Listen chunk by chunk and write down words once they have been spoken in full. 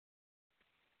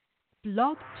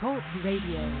Blog Talk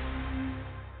Radio.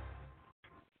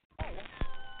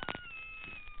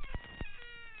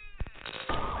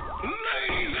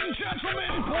 Ladies and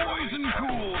gentlemen, boys and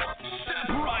ghouls, step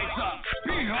right up.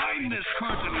 Behind this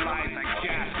curtain lies a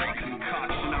ghastly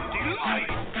concoction of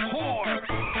delight, horror,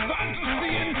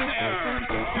 fantasy, and terror.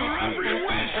 Your every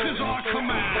wish is our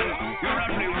command, your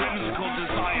every whimsical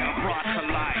desire brought to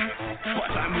life. But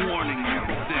I'm warning you,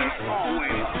 there's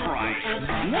always a price.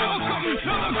 Welcome to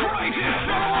the greatest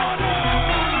show on earth!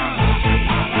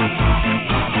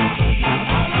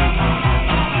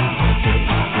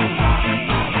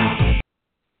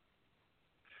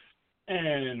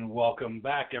 And welcome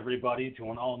back, everybody,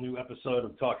 to an all-new episode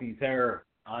of Talking Terror.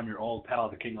 I'm your old pal,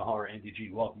 the King of Horror, Andy G,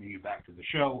 welcoming you back to the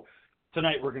show.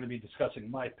 Tonight, we're going to be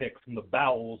discussing my pick from the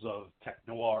bowels of tech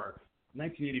noir,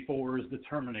 1984's The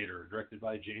Terminator, directed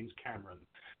by James Cameron.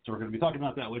 So we're going to be talking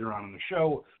about that later on in the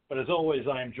show. But as always,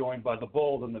 I am joined by the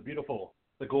bold and the beautiful,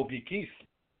 the Goldie Keith.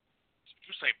 Did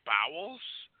you say bowels?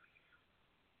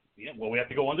 Yeah, well, we have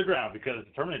to go underground because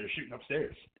the Terminator's shooting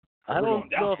upstairs. I don't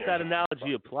know if that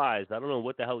analogy applies. I don't know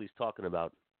what the hell he's talking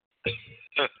about.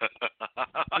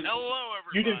 Hello,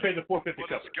 everybody. You didn't pay the $4.50 What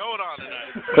cover. is going on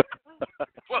tonight?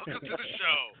 Welcome to the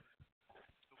show.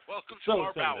 Welcome to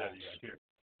our bowels.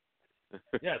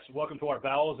 Yes, welcome to our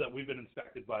bowels that we've been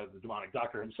inspected by the demonic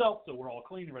doctor himself, so we're all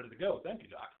clean and ready to go. Thank you,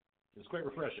 Doc. It was quite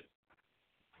refreshing.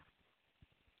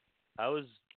 How is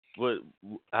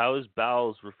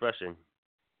bowels refreshing?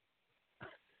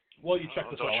 Well, you check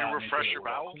this all out. Don't you refresh your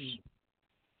bowels?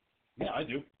 Yeah, I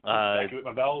do. I evacuate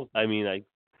my bowels. I mean,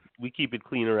 we keep it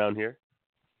clean around here.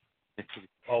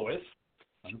 Always.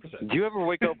 100%. Do you ever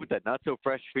wake up with that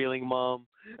not-so-fresh feeling, Mom?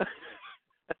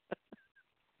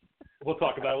 We'll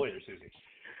talk about it later, Susie.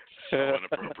 So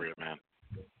inappropriate, man.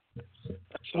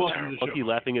 So terrible. Monkey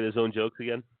laughing at his own jokes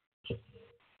again?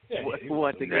 Yeah,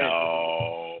 Once again.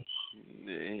 No.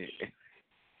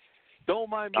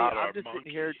 Don't mind me. Not I'm our just monkey.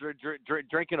 sitting here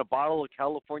drinking a bottle of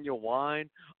California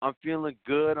wine. I'm feeling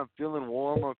good. I'm feeling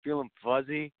warm. I'm feeling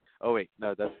fuzzy. Oh, wait.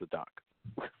 No, that's the doc.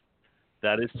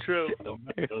 That is true. Those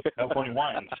California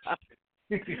wines.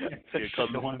 Here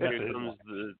comes the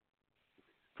proof.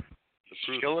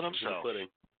 Killing himself.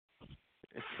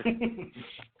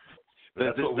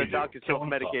 The doc is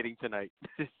self-medicating tonight.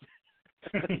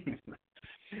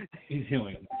 He's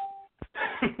healing him.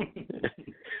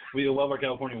 We love our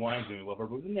California wines and we love our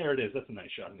booze. And there it is. That's a nice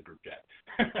shot in the group chat.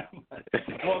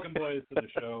 Welcome, boys, to the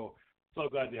show. So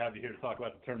glad to have you here to talk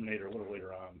about the Terminator a little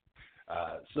later on.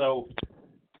 So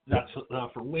that's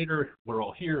for later. We're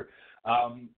all here.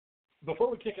 Before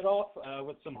we kick it off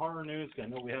with some horror news, I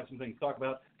know we have some things to talk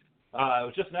about. It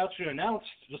was just announced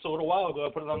just a little while ago. I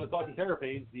put it on the Talking Terror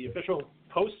page. The official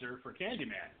poster for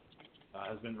Candyman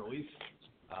has been released.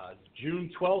 June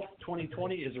 12th,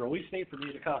 2020 is the release date for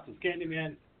Nia DaCosta's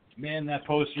Candyman. Man, that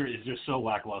poster is just so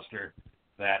lackluster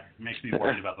that makes me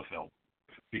worried about the film.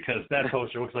 Because that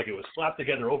poster looks like it was slapped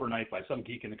together overnight by some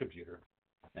geek in a computer.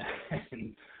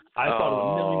 And I thought of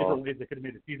a million different ways they could have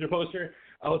made a teaser poster.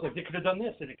 I was like, they could have done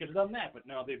this and it could have done that. But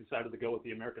no, they decided to go with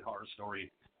the American Horror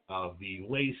Story of the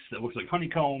lace that looks like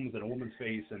honeycombs and a woman's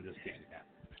face and just Candyman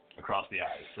across the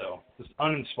eyes. So just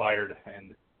uninspired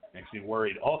and makes me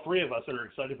worried. All three of us are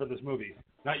excited for this movie.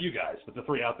 Not you guys, but the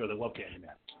three out there that love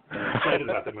Candyman. They're excited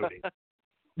about the movie.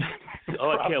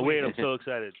 Oh, I can't wait. I'm so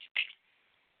excited.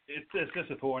 It's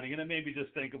disappointing, and it made me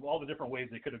just think of all the different ways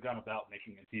they could have gone about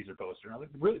making a teaser poster. And I was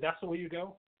like, really, that's the way you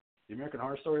go? The American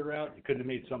Horror Story route? You could have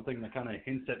made something that kind of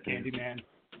hints at Candyman.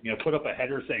 You know, put up a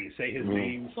header saying, say his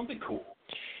name, something cool.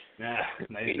 Nah,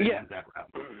 they went that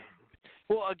route.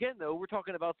 Well, again, though, we're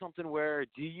talking about something where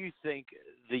do you think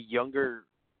the younger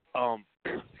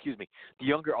the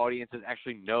younger audiences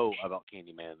actually know about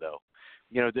Candyman, though?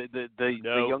 You know, the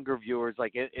younger viewers,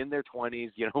 like in their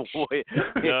 20s, you know,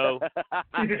 no.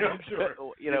 Yeah, sure.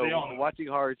 You know, watching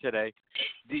horror today,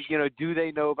 do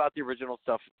they know about the original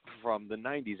stuff from the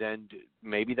 90s? And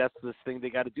maybe that's the thing they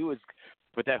got to do is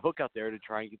put that hook out there to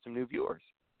try and get some new viewers.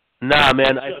 Nah,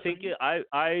 man, I think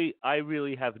I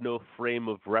really have no frame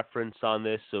of reference on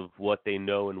this of what they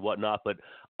know and whatnot, but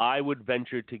I would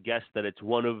venture to guess that it's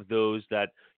one of those that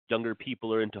younger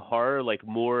people are into horror, like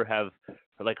more have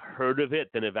like heard of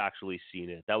it than have actually seen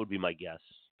it. That would be my guess.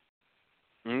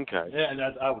 Okay. Yeah, and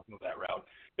I would move that route.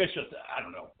 It's just, I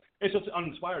don't know. It's just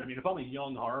uninspired. I mean, if I'm a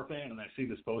young horror fan and I see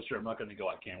this poster, I'm not going to go,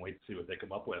 I can't wait to see what they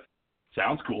come up with.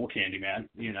 Sounds cool, Candyman,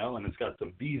 you know, and it's got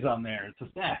some bees on there. It's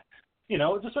just that. You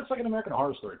know, it just looks like an American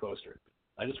Horror Story poster.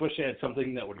 I just wish they had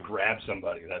something that would grab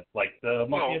somebody. That, like the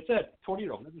monkey had said,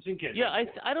 20-year-old, never seen Candyman. Yeah,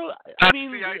 I don't. I That's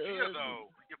mean, the idea, though.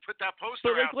 You put that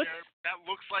poster like, out there that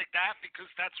looks like that because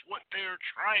that's what they're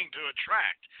trying to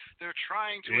attract. They're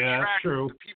trying to attract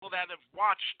the people that have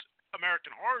watched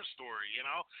American Horror Story, you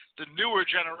know, the newer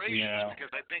generations. Because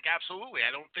I think absolutely,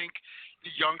 I don't think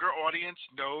the younger audience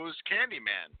knows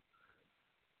Candyman.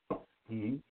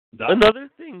 Mm-hmm. Another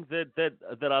thing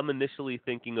that I'm initially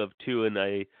thinking of too, and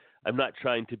I'm not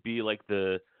trying to be like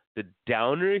the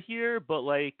downer here, but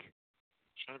like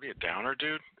trying to be a downer,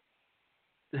 dude.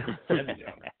 Stop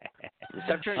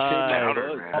trying to say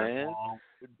downer, man.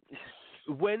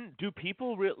 When do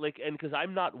people like? And because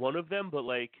I'm not one of them, but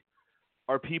like,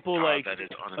 are people like, that is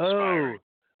uninspiring.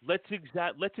 let's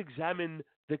examine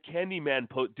the Candyman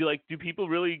post. Do people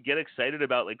really get excited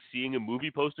about like seeing a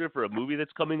movie poster for a movie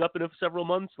that's coming up in several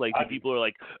months? Like, people are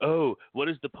like, oh, what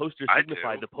does the poster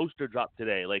signify? The poster dropped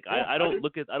today. Like, I don't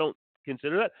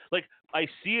consider that. Like, I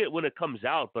see it when it comes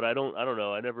out, but I don't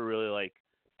know. I never really like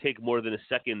take more than a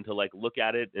second to like look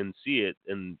at it and see it,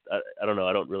 and I don't know.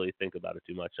 I don't really think about it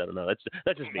too much. I don't know. That's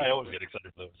just me. I always get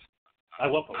excited for those. I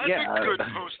love posters. I think good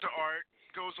poster art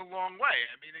goes a long way.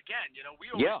 I mean, again, you know,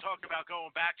 we always talk about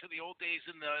going back to the old days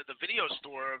in the video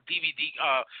store of of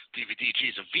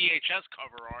VHS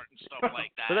cover art and stuff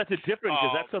like that. But that's a different,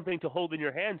 because that's something to hold in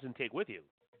your hands and take with you.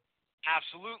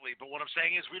 Absolutely, but what I'm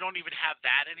saying is we don't even have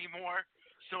that anymore.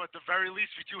 So at the very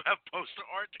least, we do have poster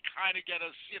art to kind of get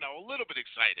us, you know, a little bit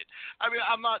excited. I mean,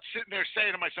 I'm not sitting there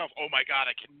saying to myself, "Oh my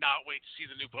God, I cannot wait to see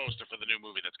the new poster for the new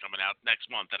movie that's coming out next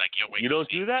month," and I can't wait. You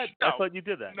don't do that? No, I thought you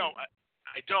did that. No, I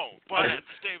don't. But at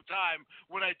the same time,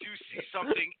 when I do see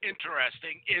something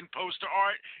interesting in poster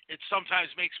art, it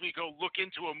sometimes makes me go look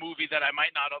into a movie that I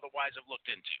might not otherwise have looked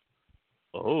into.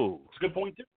 Oh, it's a good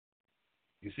point too.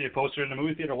 You see a poster in the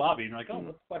movie theater lobby, and you're like, "Oh,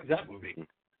 what the fuck is that movie?"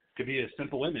 Could be a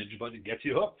simple image, but it gets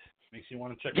you hooked. Makes you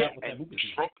want to check out what that movie is.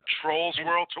 Trolls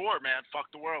World Tour, man.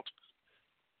 Fuck the world.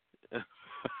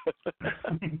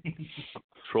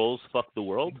 Trolls fuck the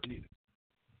world?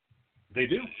 They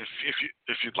do.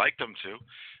 If you'd like them to.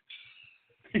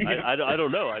 I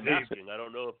don't know. I'm asking. I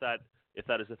don't know if that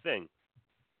is a thing.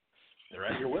 They're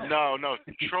at your will. No.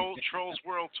 Trolls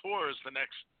World Tour is the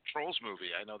next Trolls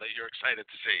movie. I know that you're excited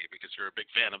to see because you're a big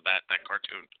fan of that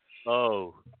cartoon.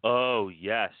 Oh,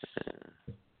 yes.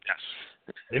 Yes.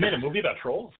 They made a movie about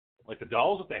trolls? Like the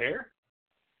dolls with the hair?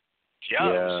 Yeah.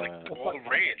 It was like all the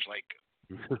rage, like,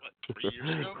 what, 3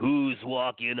 years ago? Who's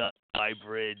walking up my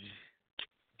bridge?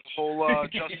 The whole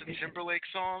Justin Timberlake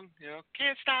song, you know,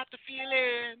 can't stop the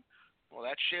feeling. All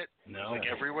that shit. No. Like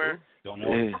everywhere. Don't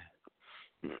know.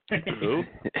 Who?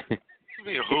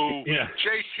 Who? Yeah.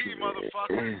 JT,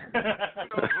 motherfucker. You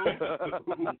know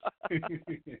who?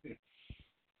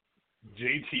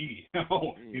 JT.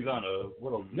 Oh, he's on a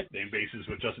little nickname basis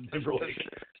with Justin Timberlake.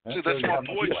 Dude, that's my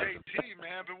boy JT,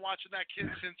 man. I've been watching that kid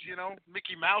since, you know,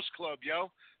 Mickey Mouse Club, yo.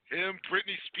 Him,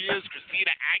 Britney Spears, Christina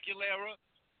Aguilera.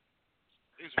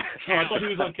 I thought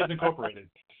he was on Kids Incorporated.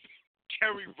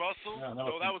 Kerry Russell?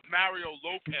 No, that was Mario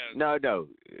Lopez. No.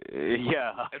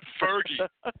 Yeah. And Fergie.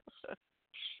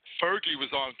 Fergie was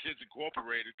on Kids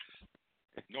Incorporated.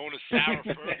 Known as Sarah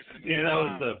Ferguson. Yeah, that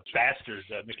was the bastards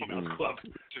at Mickey Mouse Club.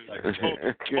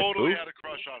 Totally had a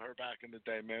crush on her back in the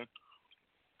day, man.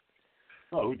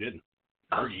 Oh, who didn't?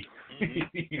 Fergie.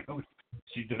 You know,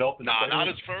 she developed. Not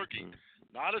as Fergie.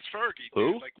 Not as Fergie.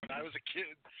 Who? Dude. Like when I was a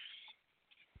kid.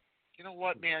 You know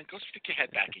what, man? Go stick your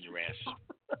head back in your ass.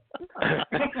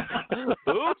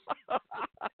 Who?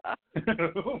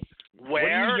 Where? What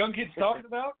are you young kids talking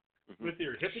about? With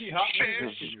your hippity hop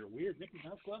music and your weird Mickey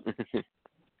Mouse Club?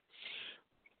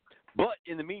 But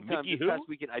in the meantime, this past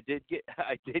weekend, I did get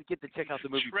to check out the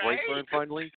movie Brightburn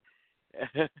finally.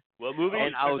 What movie?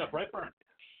 And I was Brightburn.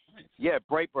 Nice. Yeah,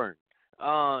 Brightburn. And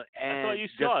I thought you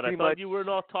saw it. I thought you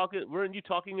weren't you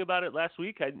talking about it last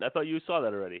week? I thought you saw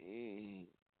that already.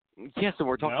 Yes, and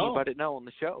we're talking about it now on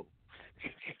the show.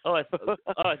 Oh,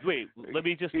 wait. Let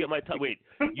me just get my wait.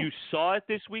 You saw it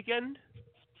this weekend?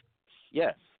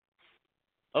 Yes.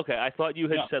 Okay, I thought you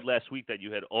had said last week that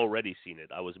you had already seen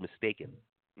it. I was mistaken.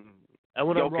 And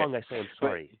when I'm wrong, I say I'm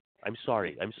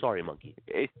sorry. I'm sorry, monkey.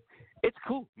 It's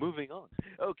cool. Moving on.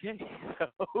 Okay. So,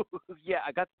 yeah,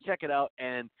 I got to check it out,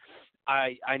 and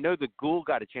I know the Ghoul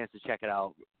got a chance to check it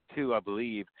out, too, I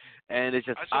believe. And it's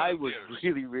just, I was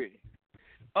really...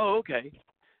 Oh, okay.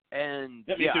 And,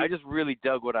 I just really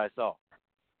dug what I saw.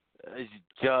 It's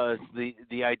just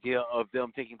the idea of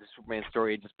them taking the Superman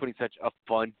story and just putting such a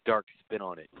fun, dark spin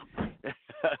on it.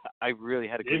 I really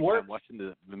had a great time watching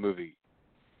the movie.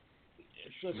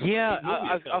 I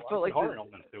felt like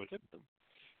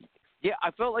Yeah,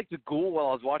 I felt like the ghoul while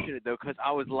I was watching it, though, because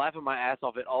I was laughing my ass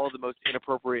off at all of the most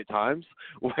inappropriate times,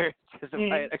 where if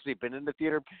I had actually been in the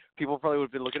theater, people probably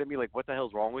would have been looking at me like, what the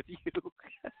hell's wrong with you? The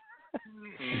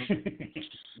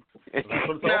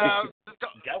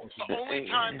only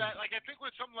time that, like, I think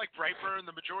with something like Brightburn,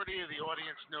 the majority of the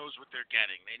audience knows what they're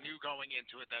getting. They knew going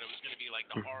into it that it was going to be like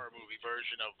the horror movie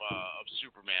version of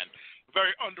Superman. A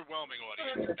very underwhelming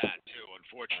audience at that, too,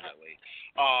 unfortunately.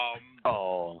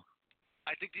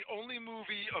 I think the only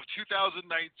movie of 2019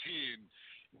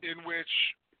 in which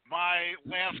my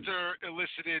laughter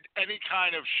elicited any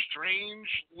kind of strange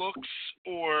looks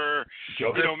or,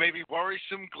 Joker? maybe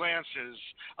worrisome glances.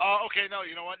 Okay, no,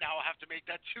 you know what? Now I'll have to make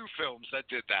that 2 films that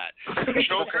did that.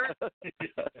 Joker,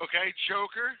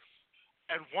 Joker,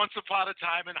 and Once Upon a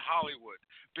Time in Hollywood.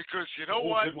 Because you know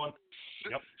what? Good one.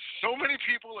 Yep. So many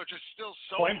people are just still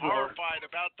so horrified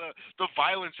about the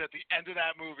violence at the end of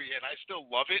that movie, and I still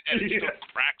love it, and it still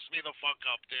cracks me the fuck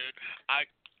up, dude.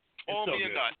 Call me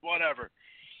a nut, whatever.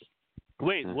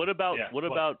 Wait, what about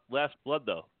Last Blood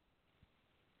though?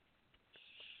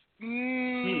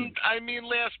 I mean,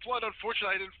 Last Blood,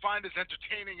 unfortunately, I didn't find as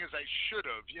entertaining as I should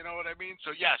have. You know what I mean? So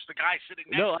yes, the guy sitting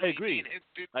next to me. No, I agree.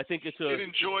 I think it's did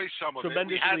enjoy some of it.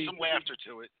 We had some laughter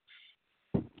to it.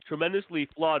 Tremendously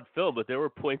flawed film, but there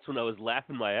were points when I was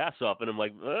laughing my ass off, and I'm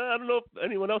like, I don't know if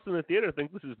anyone else in the theater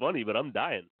thinks this is funny, but I'm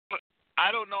dying. But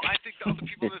I don't know. I think the other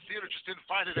people in the theater just didn't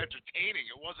find it entertaining.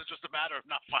 It wasn't just a matter of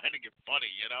not finding it funny,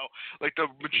 you know? Like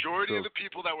the majority of the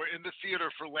people that were in the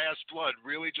theater for Last Blood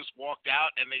really just walked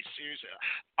out, and they seriously,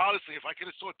 honestly, if I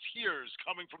could have saw tears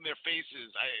coming from their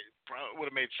faces, it would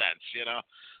have made sense, you know?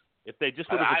 If they just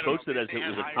would have approached it as it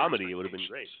was a comedy, it would have been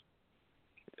great.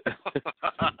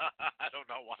 I don't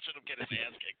know. Watching him get his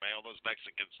ass kicked by all those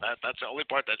Mexicans, that's the only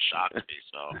part that shocked me.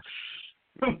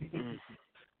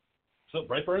 So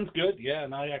Brightburn's good, yeah,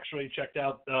 and I actually checked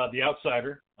out The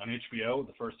Outsider on HBO.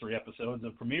 The first 3 episodes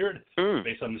have premiered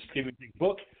based on the Stephen King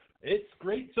book. It's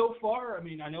great so far. I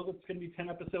mean, I know that it's going to be 10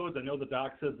 episodes. I know the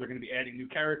doc says they're going to be adding new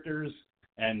characters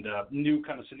and new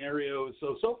kind of scenarios.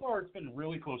 So far, it's been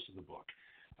really close to the book.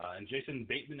 And Jason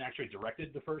Bateman actually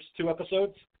directed the first 2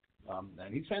 episodes.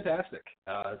 And he's fantastic.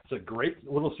 It's a great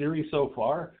little series so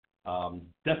far.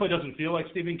 Definitely doesn't feel like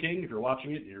Stephen King. If you're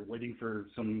watching it, you're waiting for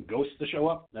some ghosts to show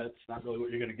up. That's not really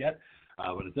what you're going to get.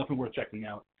 But it's definitely worth checking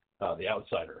out The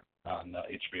Outsider on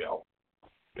HBO.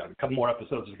 Got a couple more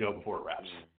episodes to go before it wraps.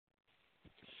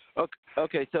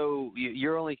 Okay, so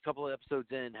you're only a couple of episodes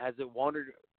in. Has it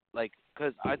wandered,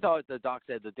 because I thought the doc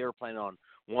said that they were planning on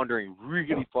wandering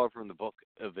really far from the book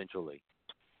eventually.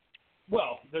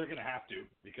 Well, they're going to have to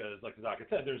because, like the doc had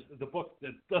said, there's the book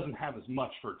that doesn't have as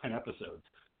much for 10 episodes.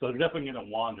 So they're definitely going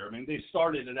to wander. I mean, they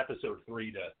started in episode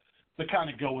 3 to kind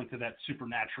of go into that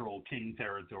supernatural King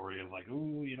territory of like,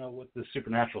 ooh, you know, what this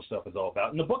supernatural stuff is all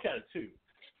about. And the book had it too.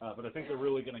 But I think they're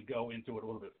really going to go into it a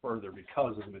little bit further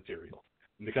because of the material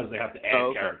and because they have to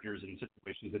add characters and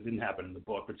situations that didn't happen in the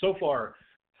book. But so far,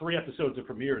 3 episodes have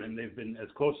premiered, and they've been as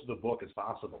close to the book as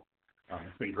possible.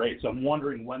 It's been great. So I'm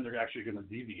wondering when they're actually going to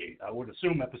deviate. I would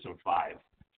assume episode 5,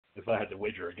 if I had to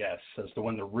wager a guess, as to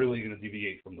when they're really going to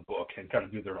deviate from the book and kind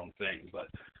of do their own thing.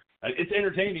 But it's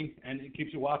entertaining, and it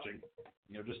keeps you watching,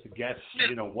 you know, just to guess,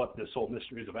 you know, what this whole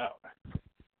mystery is about.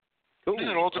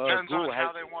 It all depends on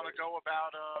how they want to go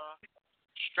about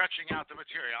stretching out the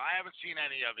material. I haven't seen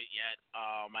any of it yet.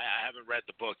 I haven't read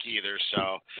the book either,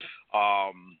 so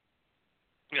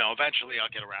you know, eventually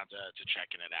I'll get around to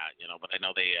checking it out, you know, but I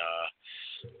know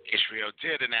HBO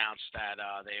did announce that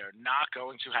they are not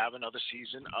going to have another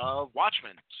season of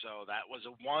Watchmen. So that was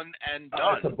a one and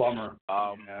done. That's a bummer.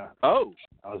 Yeah.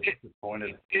 I was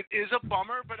disappointed. It is a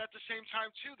bummer, but at the same time,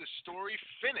 too, the story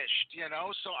finished, you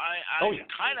know, so I'm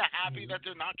kind of happy that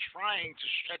they're not trying to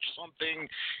stretch something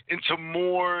into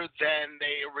more than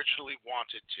they originally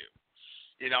wanted to.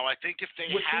 You know, I think if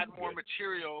they had more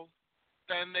material,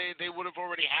 then they would have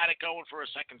already had it going for a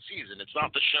second season. It's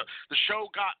not the show. The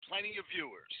show got plenty of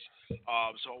viewers,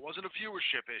 so it wasn't a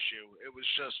viewership issue. It was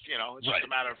just, you know, it's just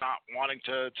a matter of not wanting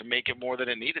to make it more than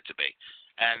it needed to be.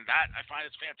 And that, I find,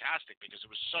 it's fantastic because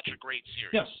it was such a great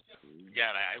series.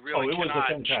 Yeah, I really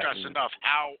cannot stress enough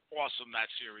how awesome that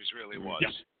series really was.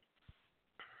 Yeah.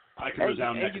 I can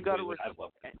resound that completely. I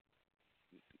love it.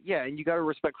 Yeah, and you got to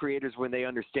respect creators when they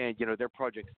understand, you know, their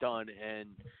project's done, and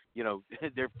you know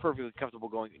they're perfectly comfortable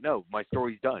going, no, my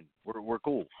story's done. We're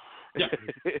cool. Yeah,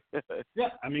 yeah.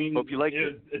 I mean, hope you like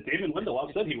it. David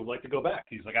Lindelof said he would like to go back.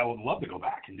 He's like, I would love to go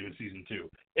back and do a season 2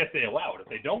 if they allow it. If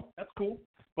they don't, that's cool.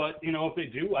 But you know, if they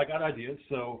do, I got ideas.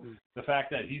 So the fact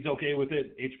that he's okay with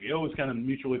it, HBO is kind of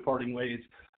mutually parting ways.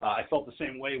 I felt the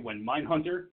same way when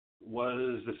Mindhunter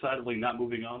was decidedly not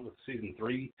moving on with season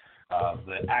 3.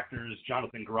 The actors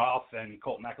Jonathan Groff and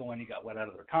Colt McElhenney got let out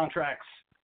of their contracts.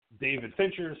 David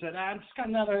Fincher said, I'm just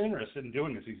kind of not interested in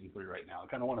doing a season 3 right now. I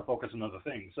kind of want to focus on other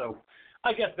things. So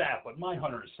I get that, but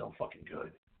Mindhunter is so fucking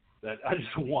good that I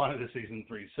just wanted a season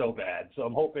 3 so bad. So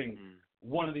I'm hoping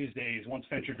one of these days, once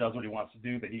Fincher does what he wants to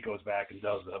do, that he goes back and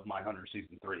does Mindhunter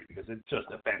season 3, because it's just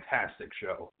a fantastic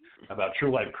show about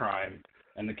true life crime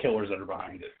and the killers that are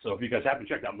behind it. So if you guys haven't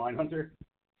checked out Mindhunter,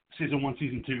 season 1,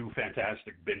 season 2,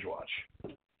 fantastic binge watch.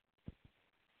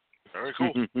 Very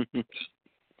cool.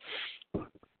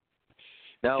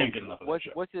 Now, what's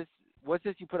this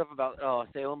you put up about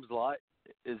Salem's Lot?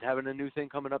 Is having a new thing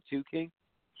coming up too, King?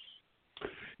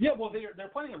 Yeah, well, they're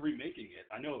planning on remaking it.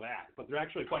 I know that, but they're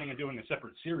actually planning on doing a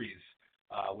separate series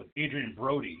with Adrian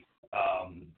Brody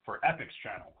for Epic's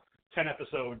channel,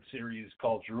 10-episode series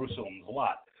called Jerusalem's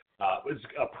Lot. It was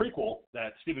a prequel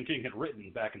that Stephen King had written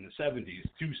back in the 70s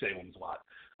to Salem's Lot,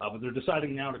 but they're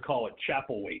deciding now to call it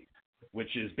Chapelwaite,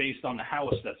 which is based on the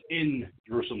house that's in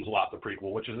Jerusalem's Lot, the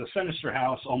prequel, which is a sinister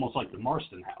house, almost like the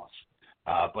Marston house,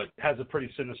 but has a pretty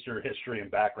sinister history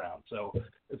and background. So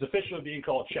it's officially being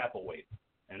called Chapelwaite,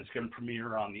 and it's going to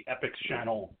premiere on the Epic's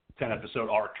channel, 10-episode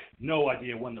arc. No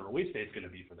idea when the release date is going to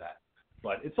be for that,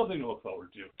 but it's something to look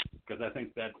forward to, because I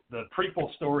think that the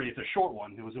prequel story, it's a short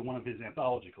one. It was in one of his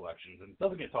anthology collections, and it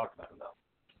doesn't get talked about enough,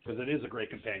 because it is a great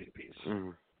companion piece.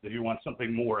 If you want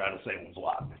something more out of Salem's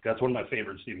Lot. That's one of my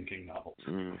favorite Stephen King novels.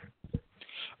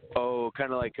 Oh,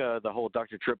 kind of like the whole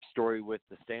Dr. Tripp story with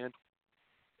The Stand?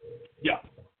 Yeah,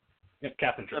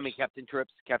 Captain Trips. I mean, Captain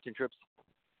Trips.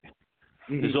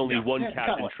 There's only one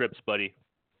Captain Trips, buddy.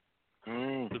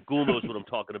 Mm. The ghoul knows what I'm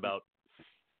talking about.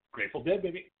 Grateful Dead,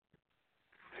 baby.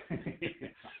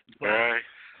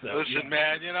 So, listen,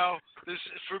 man, you know, this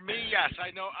for me, yes,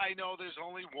 I know there's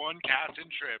only one Captain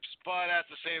Trips, but at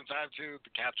the same time, too,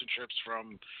 the Captain Trips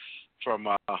from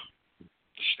The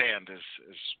Stand is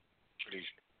pretty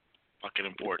fucking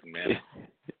important, man.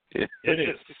 It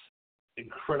is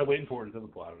incredibly important to the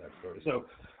plot of that story. So,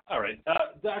 all right,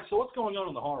 Dax, so what's going on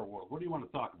in the horror world? What do you want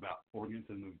to talk about before we get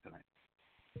into the movie tonight?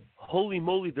 Holy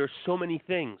moly, there's so many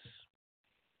things.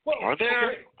 Well, are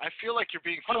there? okay. I feel like you're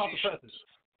being facetious.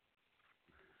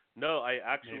 No, I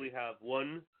actually have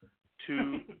 1,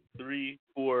 2, 3,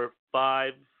 4,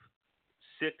 5,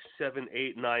 6, 7,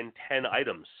 8, 9, 10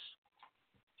 items.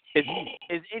 Is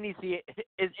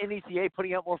NECA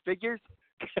putting out more figures?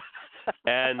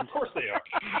 And of course they are.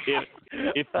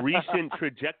 If recent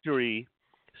trajectory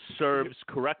serves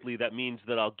correctly, that means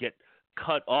that I'll get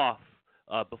cut off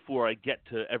before I get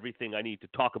to everything I need to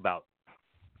talk about.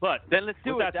 But then let's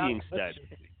do with it. That being said,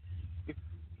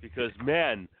 because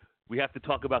man, we have to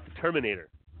talk about the Terminator.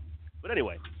 But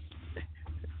anyway,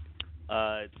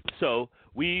 so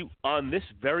we on this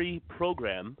very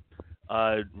program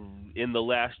in the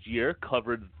last year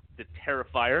covered the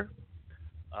Terrifier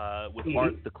with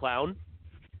Art the Clown,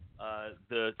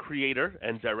 the creator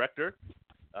and director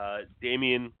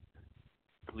Damien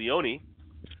Leone,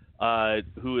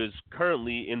 who is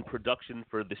currently in production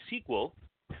for the sequel,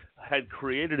 had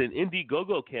created an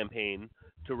Indiegogo campaign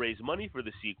to raise money for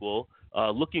the sequel,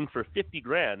 looking for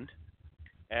 $50,000,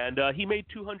 and he made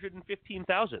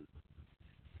 $215,000.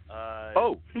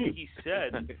 He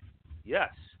said, yes,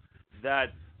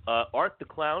 that Art the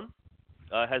Clown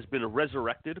has been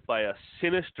resurrected by a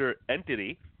sinister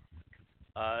entity,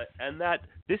 and that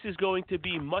this is going to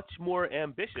be much more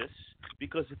ambitious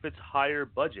because of its higher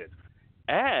budget.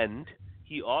 And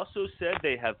he also said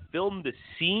they have filmed a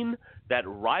scene that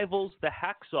rivals the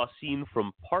hacksaw scene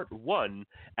from part 1,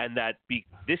 and that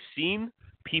this scene,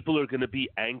 people are going to be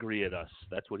angry at us.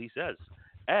 That's what he says.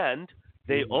 And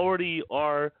they already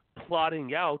are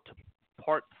plotting out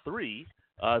part 3.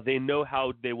 They know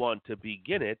how they want to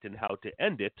begin it and how to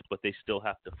end it, but they still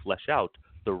have to flesh out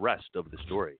the rest of the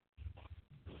story.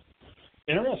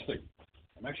 Interesting.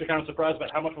 I'm actually kind of surprised by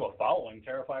how much of a following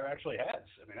Terrifier actually has.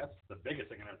 I mean, that's the biggest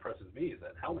thing that impresses me, is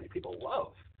that how many people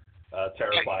love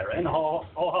Terrifier and All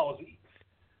Hallows Eve.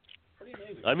 Pretty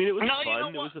amazing. I mean, it was fun. You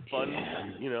know it was a fun,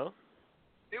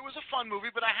 It was a fun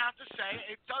movie, but I have to say,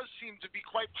 it does seem to be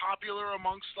quite popular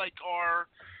amongst like our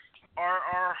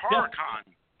HorrorCon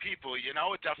people. You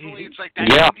know, it definitely it's like that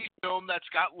indie film that's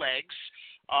got legs,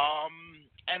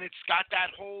 and it's got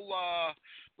that whole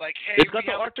like, hey, it's got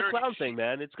the Art the Clown thing,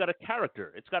 man. It's got a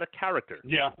character.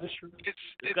 Yeah, that's true. It's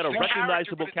got a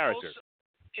recognizable character.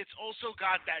 it's also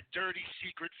got that dirty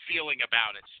secret feeling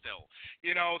about it still.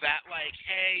 You know, that like,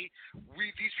 hey,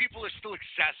 these people are still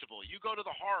accessible. You go to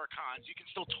the horror cons, you can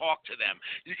still talk to them.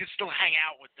 You can still hang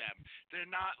out with them. They're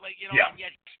not like, you know, and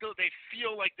yet still they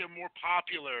feel like they're more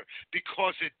popular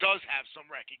because it does have some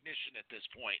recognition at this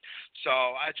point. So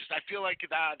I feel like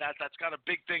that's got a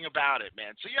big thing about it,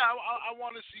 man. So yeah, I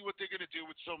want to see what they're gonna do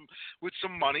with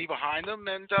some money behind them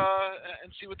and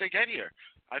see what they get here.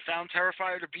 I found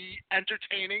Terrifier to be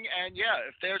entertaining, and yeah,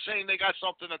 if they're saying they got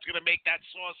something that's gonna make that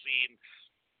Saw scene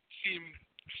seem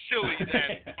silly,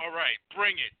 then all right,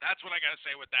 bring it. That's what I gotta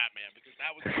say with that, man, because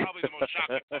that was probably the most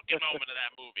shocking fucking moment of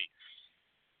that movie.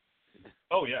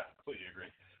 Oh yeah, completely agree.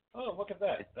 Oh, look at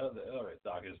that. All right,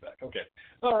 Doc is back. Okay.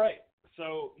 All right.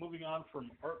 So moving on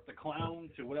from Art the Clown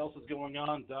to what else is going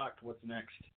on, Doc? What's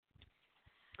next?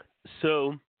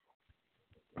 So,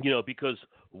 you know, because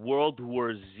World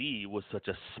War Z was such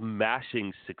a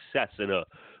smashing success and a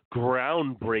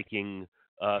groundbreaking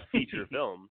feature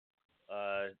film,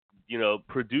 you know,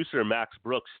 producer Max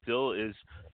Brooks still is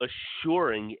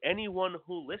assuring anyone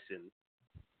who listens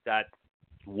that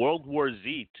World War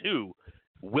Z 2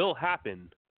 will happen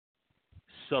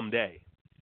someday.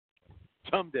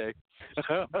 Someday.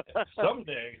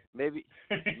 Someday. Maybe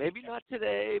not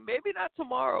today. Maybe not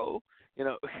tomorrow. You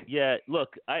know. Yeah.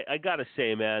 Look, I gotta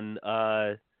say, man.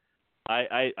 I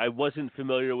wasn't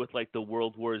familiar with like the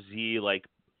World War Z like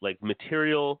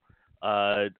material.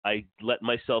 I let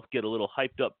myself get a little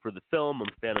hyped up for the film. I'm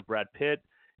a fan of Brad Pitt,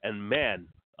 and man,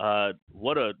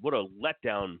 what a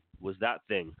letdown was that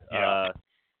thing. Yeah.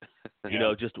 You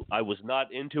know, just I was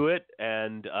not into it,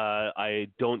 and I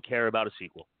don't care about a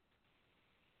sequel.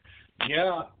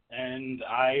 Yeah, and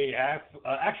I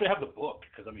actually have the book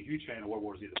because I'm a huge fan of World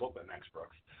War Z, the book by Max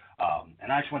Brooks.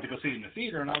 And I actually went to go see it in the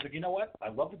theater, and I was like, you know what? I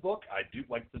love the book. I do,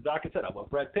 like the doc had said, I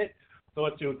love Brad Pitt. So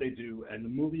let's see what they do. And the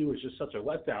movie was just such a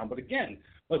letdown. But again,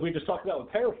 like we just talked about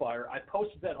with Terrifier, I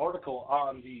posted that article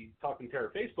on the Talking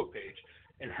Terror Facebook page,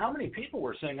 and how many people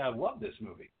were saying I love this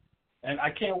movie. And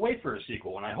I can't wait for a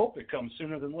sequel, and I hope it comes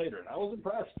sooner than later. And I was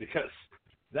impressed because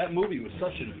that movie was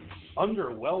such an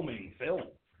underwhelming film.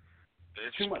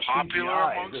 It's too much popular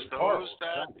CGI, amongst those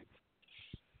that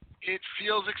it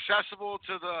feels accessible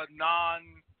to the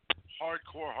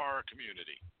non-hardcore horror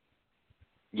community.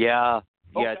 Yeah.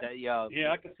 Okay. Yeah.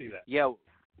 Yeah, I can see that. Yeah.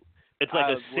 It's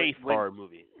like a safe horror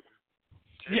movie.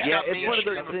 Yeah, it's one of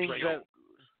those things that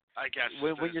I guess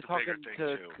when you're talking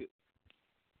to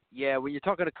when you're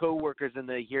talking to coworkers and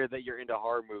they hear that you're into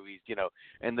horror movies, you know,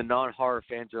 and the non-horror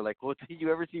fans are like, "Well, did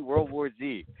you ever see World War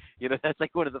Z?" You know, that's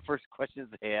like one of the first questions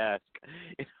they ask.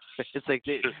 It's like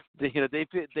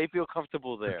they feel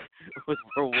comfortable there with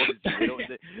World War Z.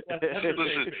 Listen,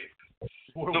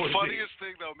 the funniest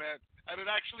thing though, man, and it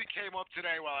actually came up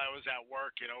today while I was at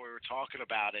work. You know, we were talking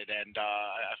about it, and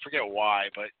I forget why,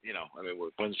 but you know, I mean,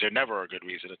 when's there never a good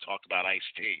reason to talk about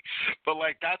Ice-T? But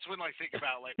like, that's when I think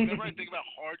about like whenever I think about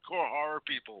hardcore horror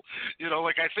people, you know,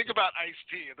 like I think about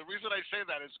Ice-T, and the reason I say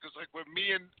that is because like when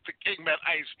me and the King met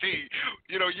Ice-T,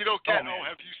 you know, you don't get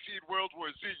have you seen World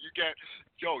War Z? You get,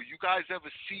 yo, you guys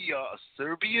ever see a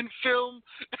Serbian film?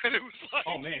 And it was like,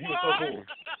 oh man, he was so cool.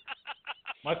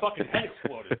 My fucking head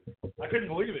exploded. I couldn't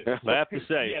believe it. I have to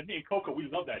say. Yeah, me and Coco, we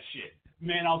love that shit.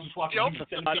 Man, I was just watching Human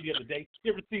Centipede the other day.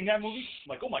 You ever seen that movie? I'm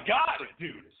like, oh my god,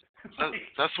 dude.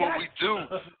 That's what we do.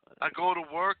 I go to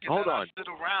work and I sit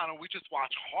around and we just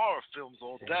watch horror films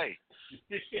all day.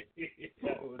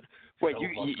 Wait,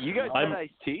 you guys met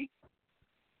Ice-T?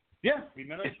 Yeah, we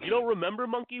met Ice-T. You don't remember,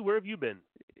 Monkey? Where have you been?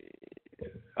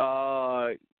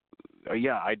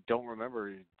 Yeah, I don't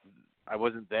remember. I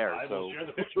wasn't there. I will share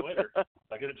the picture later.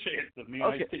 I get a chance of me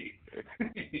and Ice-T.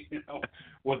 You know,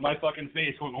 with my fucking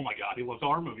face going, oh my god, he loves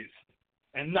horror movies.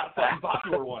 And not fucking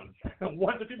popular ones.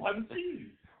 Ones that people haven't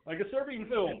seen. Like a Serbian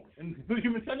film, and the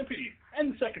Human Centipede,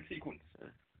 and the second sequence.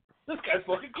 This guy's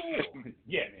fucking cool.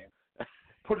 Yeah, man.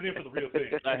 Put it in for the real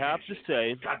thing. I have to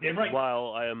say, goddamn right.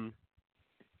 While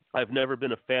I've never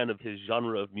been a fan of his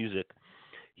genre of music,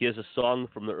 he has a song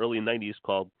from the early 90s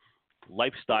called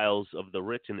Lifestyles of the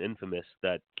Rich and Infamous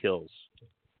that kills.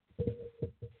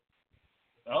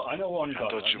 Oh, I know one you're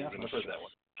talking about.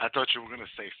 I thought you were going to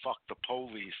say fuck the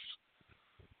police.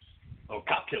 Oh,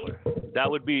 Cop Killer. That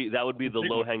would be the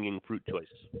low-hanging fruit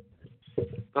choice.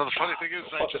 Well, the funny thing is,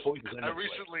 I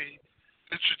recently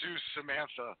introduced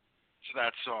Samantha to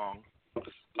that song,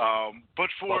 but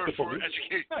for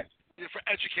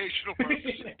educational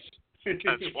purposes.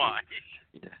 That's why.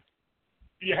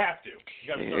 You have to. You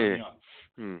got to start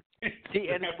young. See,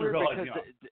 and it's weird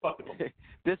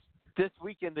because this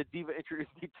weekend the diva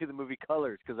introduced me to the movie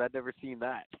Colors because I'd never seen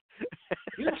that.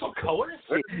 You saw Colors?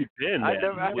 Where have you been,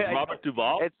 man? With Robert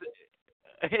Duvall?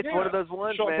 It's one of those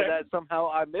ones, man, that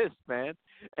somehow I missed, man.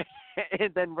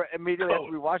 And then immediately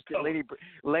after we watched it,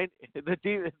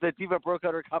 the diva broke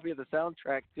out her copy of the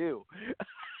soundtrack too.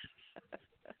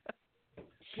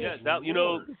 Yeah, that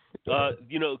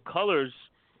Colors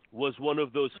was one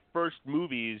of those first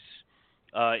movies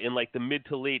in like the mid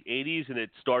to late '80s, and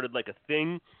it started like a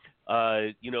thing.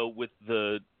 With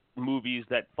the movies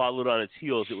that followed on its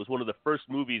heels, it was one of the first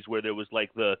movies where there was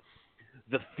like the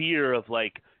fear of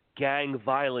like gang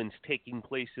violence taking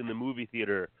place in the movie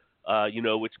theater,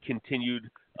 which continued,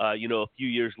 a few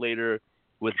years later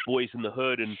with Boys in the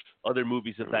Hood and other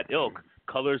movies of that ilk.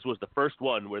 Colors was the first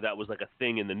one where that was like a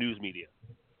thing in the news media.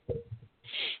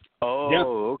 Oh, yeah.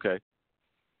 Okay.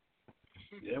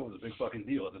 Yeah, it was a big fucking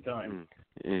deal at the time.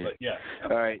 Mm. But yeah,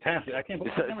 all right. fantastic. I can't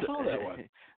believe I never saw that one.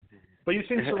 But you've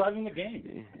seen Surviving the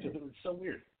Game. It was so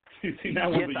weird. You've seen that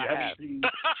one, Yes, but you haven't seen.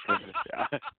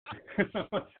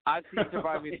 I've seen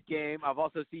Surviving the Game. I've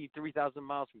also seen 3,000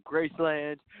 Miles from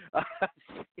Graceland.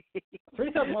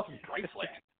 3,000 Miles from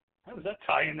Graceland. How does that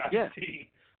tie in? Ice-T?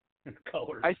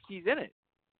 Colors. Ice-T's in it.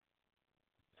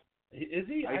 Is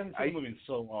he? I haven't seen the movie in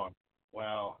so long.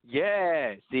 Wow.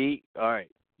 Yeah. See. All right.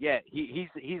 Yeah.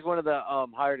 He's one of the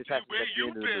hired assassins. Where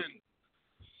you been?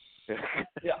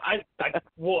 Yeah.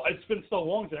 Well, it's been so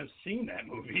long since I've seen that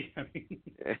movie. I mean,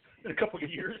 it's been a couple of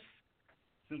years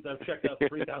since I've checked out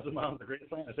 3,000 Miles of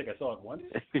Graceland. I think I saw it once,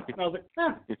 and I was like,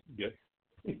 good.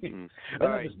 All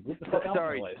right.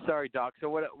 Sorry, Doc. So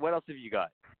what else have you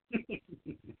got?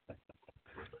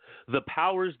 The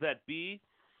powers that be,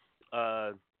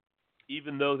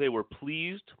 even though they were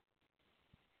pleased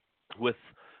with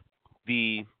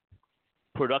the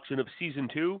production of season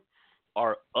 2,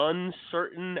 are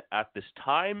uncertain at this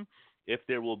time if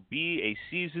there will be a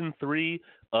season 3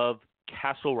 of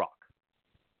Castle Rock.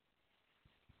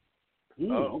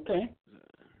 Okay.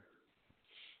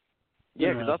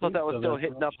 Yeah, because I thought that was still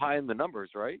hitting up high in the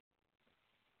numbers, right?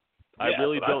 I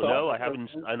really don't know. I haven't,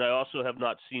 and I also have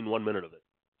not seen 1 minute of it.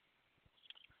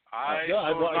 I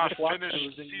have not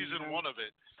finished season 1 of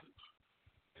it.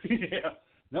 Yeah.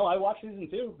 No, I watched season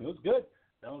 2. It was good.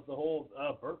 That was the whole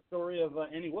birth story of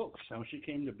Annie Wilkes, how she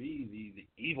came to be the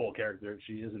evil character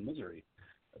she is in Misery.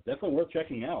 Definitely worth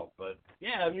checking out. But,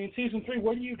 yeah, I mean, season 3,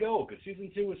 where do you go? Because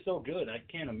season 2 was so good, I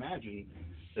can't imagine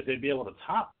that they'd be able to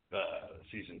top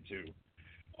season 2.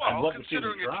 Well,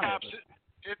 considering it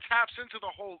taps into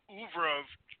the whole oeuvre of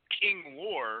King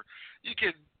lore, you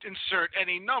could insert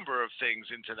any number of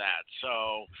things into that.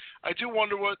 So I do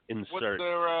wonder what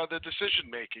their decision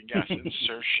making. Yes,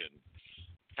 insertion,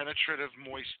 penetrative,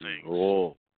 moist things.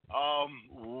 Oh.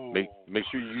 Make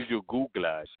sure you use your Google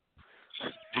eyes.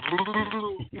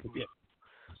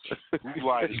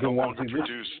 Google eyes is no longer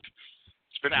produced.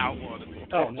 It's been outlawed in the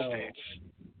United States.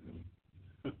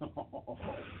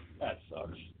 That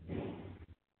sucks.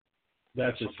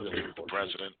 That's just really the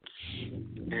president.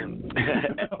 We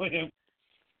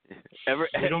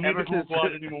don't need the Google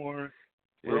anymore.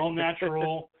 We're all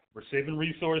natural. We're saving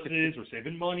resources. We're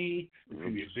saving money. It's going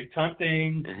to be a big time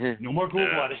thing. No more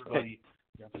Google everybody.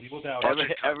 People doubt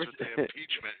ever since the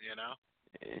impeachment, you know?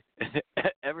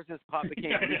 Ever since Pop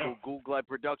became legal, Google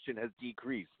production has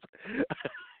decreased.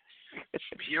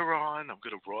 From here on, I'm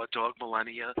going to raw dog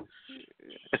Millennia.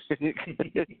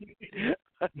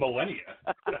 Millennia?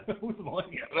 Who's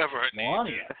Millennia? Whatever her name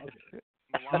is.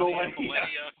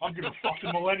 Millennia. I'm going to fuck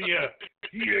the Millennia.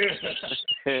 Yeah.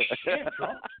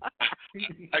 Trump.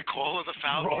 I call her the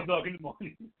Falcon. Raw dog in the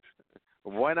morning.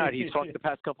 Why not? He's fucked the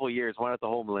past couple of years. Why not the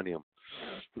whole millennium?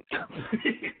 There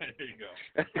you go.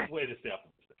 Way to stay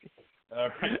optimistic. All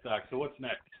right, Doc. So what's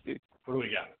next? What do we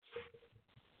got?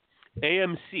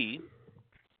 AMC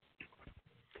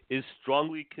is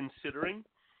strongly considering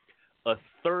a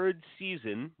 3rd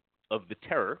season of The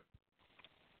Terror,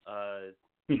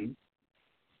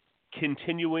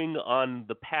 continuing on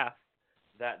the path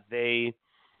that they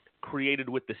created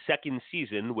with the 2nd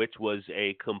season, which was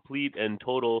a complete and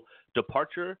total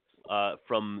departure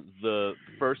from the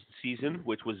 1st season,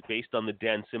 which was based on the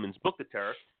Dan Simmons book, The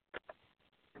Terror.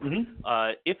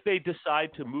 If they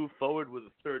decide to move forward with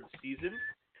a 3rd season,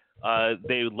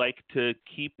 they would like to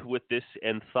keep with this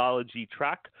anthology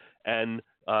track and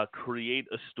create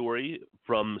a story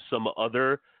from some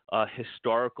other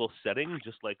historical setting,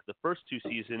 just like the first 2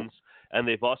 seasons. And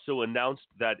they've also announced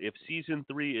that if season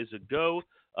 3 is a go,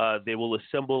 they will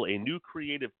assemble a new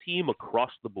creative team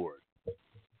across the board.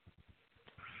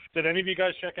 Did any of you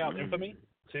guys check out Infamy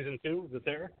season 2? Is it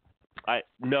there?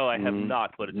 No, I have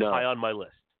not, but it's high on my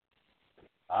list.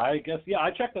 I guess,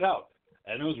 I checked it out,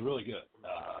 and it was really good.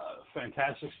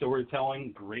 Fantastic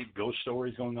storytelling, great ghost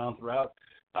stories going on throughout.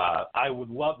 I would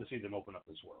love to see them open up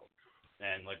this world.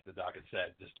 And like the doc had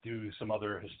said, just do some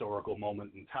other historical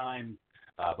moment in time.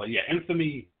 But yeah,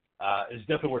 Infamy is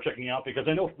definitely worth checking out, because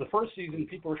I know for the first season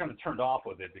people were kind of turned off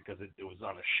with it because it was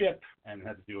on a ship and it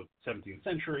had to do with the 17th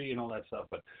century and all that stuff.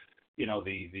 But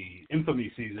the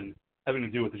Infamy season having to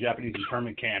do with the Japanese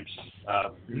internment camps,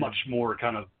 much more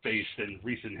kind of based in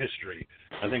recent history,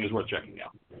 I think is worth checking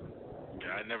out.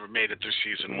 Yeah, I never made it through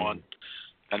season 1.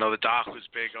 I know the doc was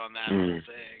big on that whole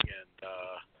thing, and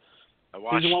I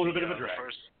watched season 1 was a bit of a drag.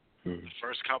 The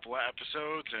first couple of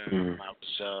episodes, and I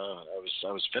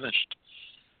was finished.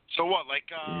 So what?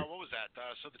 What was that?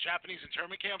 So the Japanese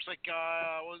internment camps,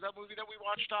 what was that movie that we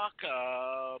watched, Doc?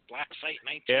 Black Site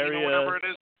 19 or whatever it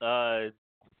is.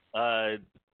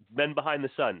 Men Behind the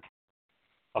Sun.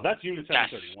 Oh, that's Unit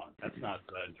 731. That's not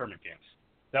internment camps.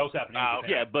 That was happening.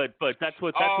 Yeah, but that's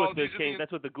what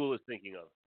that's what the ghoul is thinking of.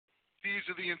 These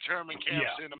are the internment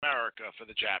camps in America for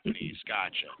the Japanese.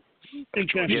 Gotcha.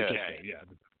 Yeah.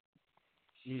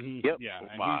 Mm-hmm. Yep. Yeah.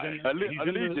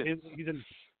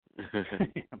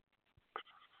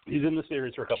 He's in the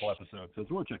series for a couple episodes, so it's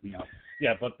worth checking out.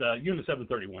 Yeah, but Unit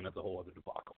 731, that's a whole other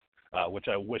debacle, which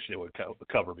I wish they would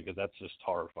cover, because that's just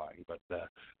horrifying. But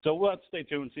so let's stay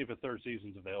tuned and see if a third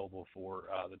season's available for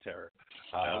The Terror.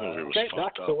 Okay,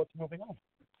 Doc, so what's moving on?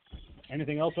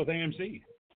 Anything else with AMC?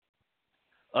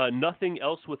 Nothing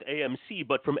else with AMC,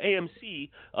 but from AMC,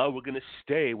 we're going to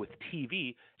stay with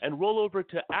TV and roll over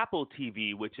to Apple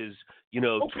TV, which is,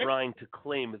 trying to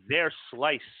claim their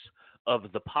slice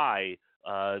of the pie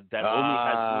that only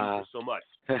has room for so much.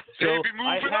 So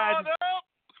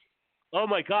oh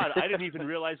my God, I didn't even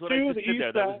realize what I just did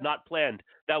there. That was not planned.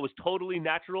 That was totally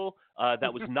natural.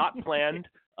 That was not planned.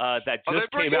 That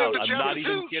just came out. I'm not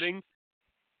even kidding.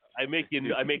 I make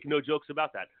no jokes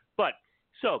about that. But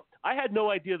so I had no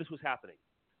idea this was happening.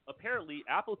 Apparently,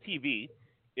 Apple TV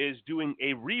is doing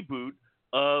a reboot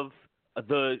of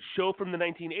the show from the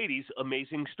 1980s,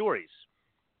 Amazing Stories.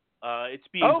 It's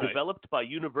being developed by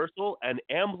Universal and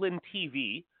Amblin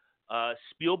TV.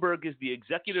 Spielberg is the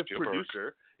executive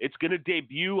producer. It's going to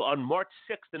debut on March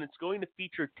 6th, and it's going to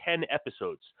feature 10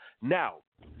 episodes. Now,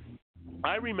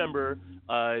 I remember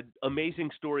Amazing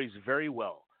Stories very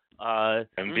well. I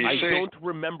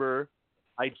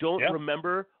don't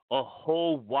remember a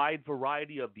whole wide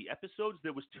variety of the episodes.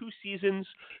 There was 2 seasons.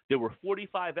 There were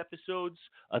 45 episodes.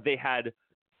 They had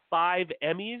 5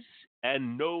 Emmys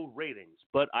and no ratings.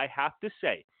 But I have to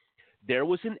say, there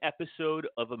was an episode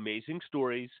of Amazing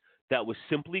Stories that was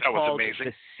simply called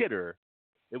The Sitter.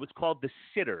 It was called The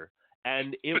Sitter,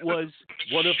 and it was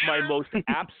one of my most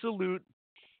absolute.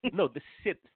 No, the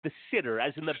sitter,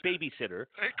 as in the babysitter.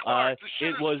 Hey, Clark,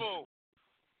 it was.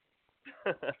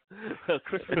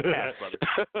 Christmas past, brother.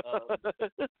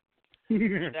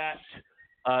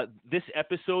 This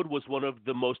episode was one of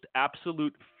the most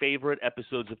absolute favorite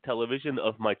episodes of television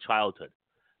of my childhood.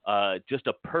 Just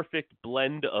a perfect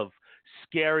blend of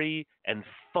scary and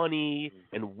funny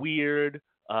and weird,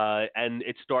 and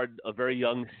it starred a very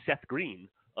young Seth Green,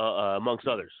 amongst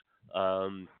others,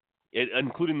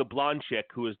 including the blonde chick,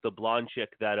 who is the blonde chick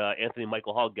that Anthony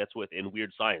Michael Hall gets with in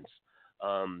Weird Science.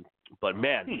 But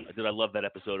man, did I love that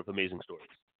episode of Amazing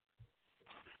Stories.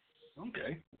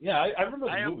 Okay. Yeah, I remember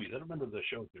the movies. I don't remember the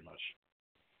show too much.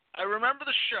 I remember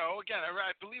the show. Again,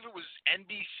 I believe it was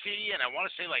NBC, and I want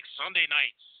to say Sunday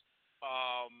nights.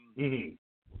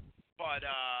 But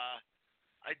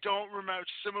I don't remember,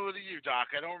 similar to you,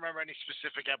 Doc, I don't remember any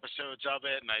specific episodes of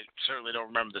it, and I certainly don't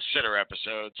remember the Sitter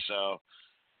episode, so.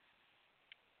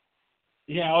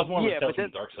 Yeah, I was more of a Tales from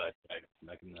the Dark Side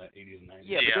back in the 80s and 90s.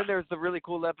 Yeah, but then there's the really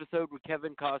cool episode with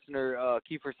Kevin Costner,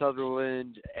 Kiefer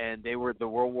Sutherland, and they were the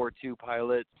World War II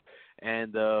pilots,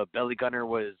 and the belly gunner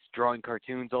was drawing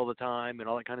cartoons all the time and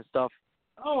all that kind of stuff.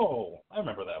 Oh, I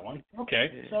remember that one.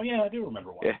 Okay, so yeah, I do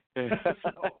remember one.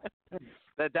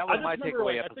 That was my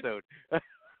takeaway episode.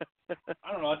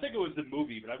 I don't know, I think it was the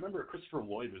movie, but I remember Christopher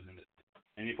Lloyd was in it,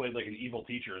 and he played an evil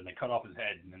teacher, and they cut off his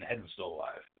head, and then the head was still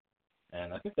alive.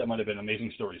 And I think that might have been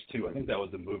Amazing Stories too. I think that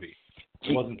was the movie.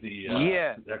 It wasn't the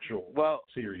actual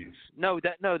series. No,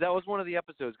 that was one of the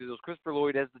episodes, because it was Christopher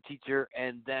Lloyd as the teacher,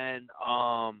 and then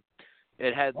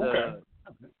it had the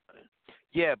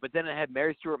but then it had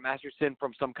Mary Stuart Masterson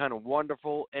from Some Kind of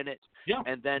Wonderful in it. Yeah.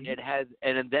 And then it had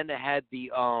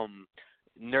the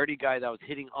nerdy guy that was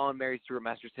hitting on Mary Stuart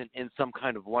Masterson in Some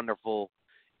Kind of Wonderful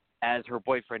as her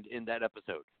boyfriend in that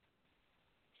episode.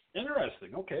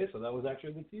 Interesting. Okay, so that was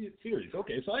actually the series.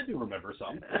 Okay, so I do remember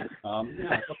some. Yeah,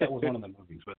 I thought that was one of the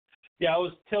movies. But yeah, it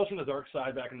was Tales from the Dark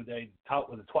Side back in the day.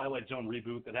 With the Twilight Zone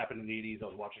reboot that happened in the 80s, I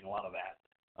was watching a lot of that.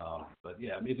 But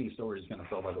yeah, Amazing Stories kind of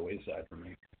fell by the wayside for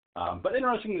me. But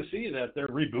interesting to see that they're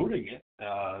rebooting it,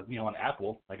 on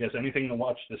Apple. I guess anything to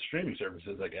watch the streaming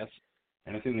services, I guess.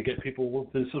 Anything to get people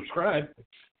to subscribe,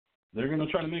 they're going to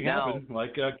try to make it happen.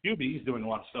 Like QB is doing a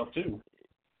lot of stuff too.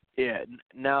 Yeah.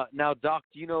 Now, Doc,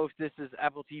 do you know if this is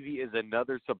Apple TV is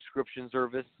another subscription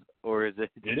service, or is it?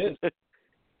 It is.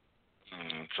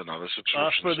 It's another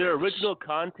subscription for their service. original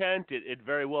content, it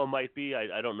very well might be.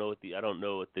 I don't know what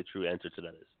the true answer to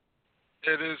that is.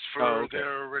 It is for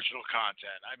their original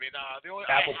content. I mean, the only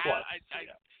Apple Plus.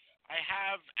 I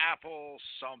have Apple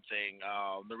something.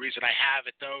 The reason I have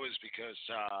it though is because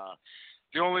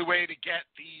the only way to get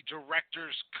the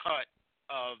director's cut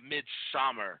of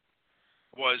Midsummer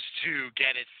was to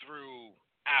get it through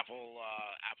Apple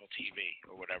TV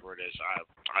or whatever it is,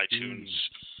 iTunes.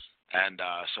 And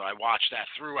so I watched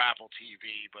that through Apple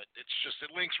TV, but it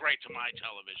links right to my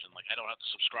television. Like, I don't have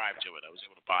to subscribe to it. I was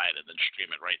able to buy it and then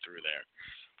stream it right through there.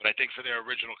 But I think for their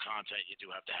original content, you do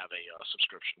have to have a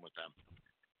subscription with them.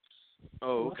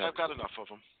 Oh, okay. I've got enough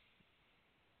of them.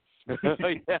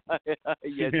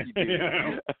 Yes, you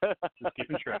do. Just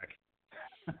keeping track.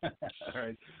 All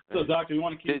right. So, Doc, do you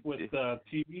want to keep with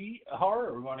TV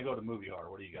horror, or we want to go to movie horror?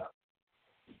 What do you got?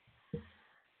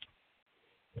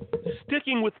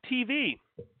 Sticking with TV,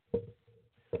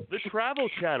 the Travel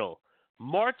Channel,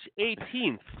 March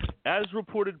 18th, as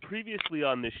reported previously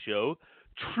on this show,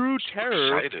 True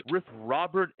Terror with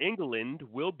Robert Englund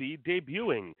will be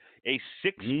debuting, a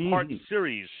 6-part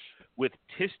series with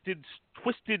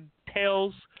twisted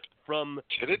tales from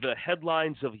the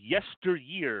headlines of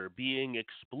yesteryear being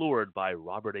explored by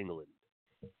Robert Englund.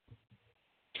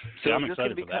 So I'm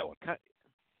excited for that one.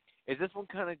 Is this one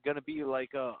kind of going to be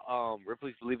like a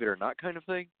Ripley's Believe It or Not kind of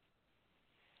thing?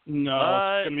 No,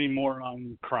 it's going to be more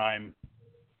on crime.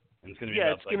 And it's going to be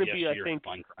it's going to be, I think,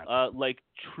 like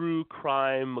true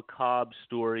crime, macabre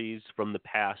stories from the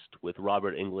past with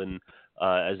Robert Englund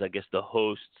as, I guess, the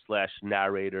host /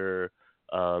 narrator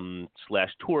 /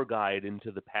 tour guide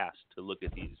into the past to look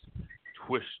at these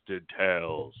twisted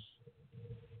tales.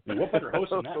 And what better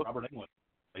host than that, Robert Englund?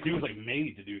 Like, he was like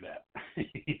made to do that.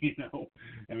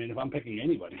 I mean, if I'm picking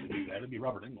anybody to do that, it'd be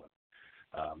Robert Englund.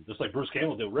 Just like Bruce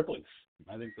Campbell did Ripley's.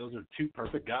 I think those are two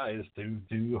perfect guys to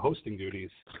do hosting duties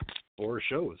for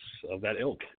shows of that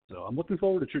ilk. So I'm looking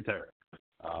forward to True Terror.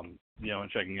 And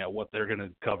checking out what they're going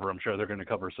to cover. I'm sure they're going to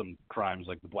cover some crimes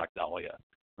like the Black Dahlia.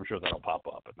 I'm sure that'll pop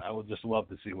up. And I would just love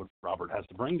to see what Robert has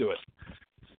to bring to it.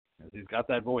 He's got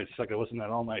that voice. I could listen to that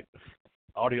all night.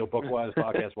 Audio book-wise,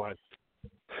 podcast-wise.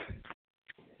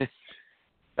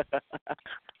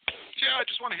 Yeah, I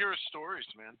just want to hear his stories,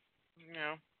 man.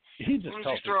 He just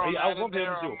tells me. I love him to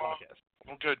do a podcast.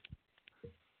 Well, good.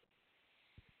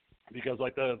 Because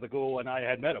like the ghoul and I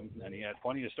had met him, and he had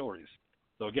plenty of stories.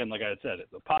 So again, like I had said,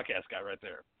 the podcast guy right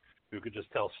there, who could just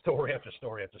tell story after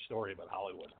story after story about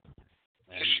Hollywood.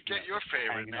 They should get your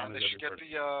favorite, man. They should get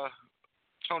the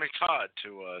Tony Todd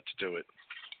to do it.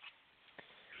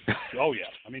 Oh yeah,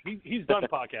 I mean he's done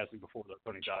podcasting before, though.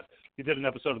 Tony Todd. He did an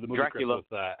episode of the movie Crypt with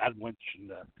Adam Winch,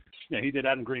 and he did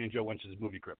Adam Green and Joe Winch's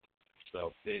movie Crypt.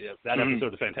 So that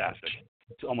episode is fantastic.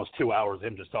 It's almost 2 hours of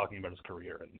him just talking about his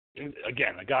career, and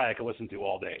again, a guy I could listen to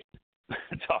all day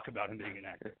talk about him being an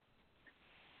actor.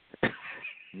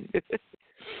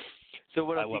 So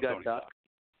what else you got, Doc?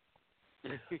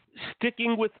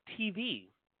 Sticking with TV,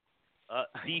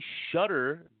 the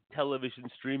Shudder television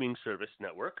streaming service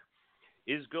network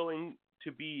is going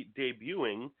to be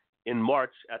debuting in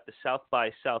March at the South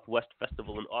by Southwest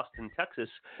Festival in Austin, Texas,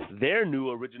 their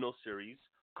new original series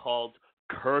called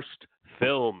Cursed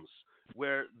Films,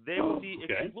 where they will be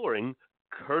exploring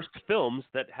cursed films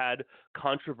that had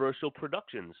controversial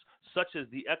productions, such as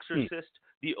The Exorcist,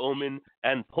 The Omen,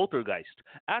 and Poltergeist.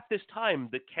 At this time,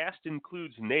 the cast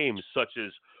includes names such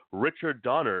as Richard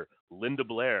Donner, Linda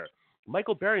Blair,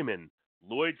 Michael Berryman,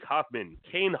 Lloyd Kaufman,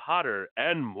 Kane Hodder,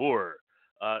 and more.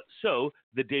 So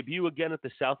the debut again at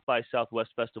the South by Southwest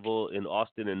Festival in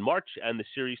Austin in March, and the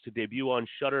series to debut on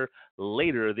Shudder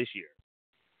later this year.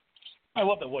 I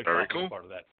love that Lloyd Kaufman part of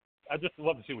that. I just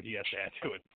love to see what he has to add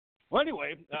to it. Well,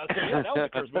 anyway, that was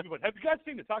the first movie. But have you guys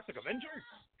seen The Toxic Avenger?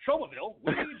 Showmobile,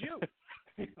 we need you.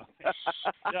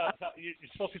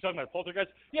 You're supposed to be talking about Poltergeist?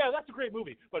 Yeah, that's a great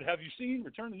movie. But have you seen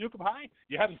Return to Nukem High?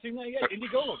 You haven't seen that yet?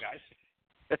 Indiegogo, guys.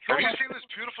 Have you seen this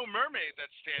beautiful mermaid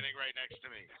that's standing right next to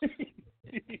me?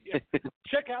 Yeah.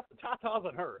 Check out the tatas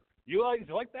on her. You like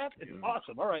that? It's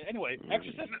awesome. All right. Anyway,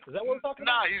 Exorcist. Is that what we're talking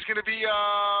about? Nah, he's gonna be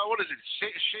what is it?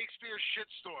 Shakespeare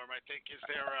Shitstorm, I think, is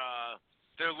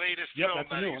their latest film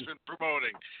that he's been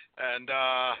promoting, and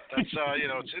that's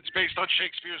it's based on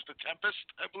Shakespeare's The Tempest,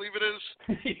 I believe it is.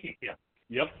 Yeah.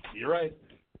 Yep. You're right.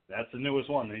 That's the newest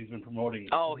one that he's been promoting.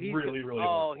 Really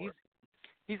hard for.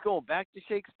 He's going back to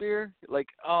Shakespeare. Like,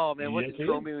 oh man, wasn't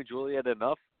Romeo and Juliet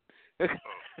enough?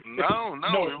 No,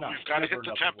 we've got to hit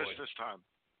The Tempest this time.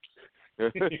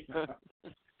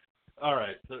 All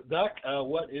right, so Doc,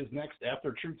 what is next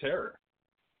after True Terror?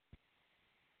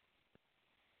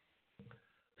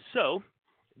 So,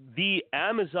 the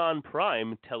Amazon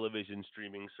Prime television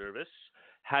streaming service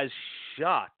has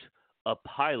shot a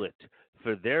pilot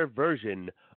for their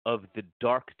version of The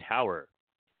Dark Tower,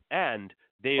 and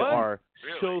they are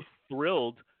so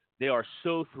thrilled. They are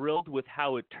so thrilled with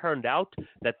how it turned out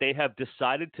that they have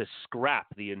decided to scrap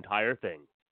the entire thing.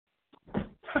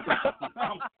 Fantastic.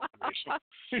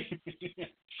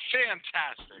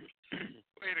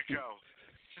 Way to go.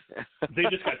 They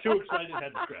just got too excited and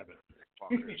had to scrap it.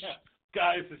 Yeah.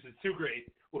 Guys, this is too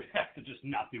great. We have to just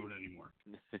not do it anymore.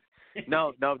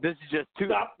 No, this is just too.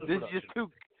 This is just too.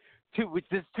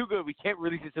 This is too good. We can't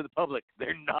release it to the public.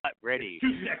 They're not ready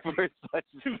for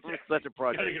such a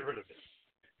project. Gotta get rid of it.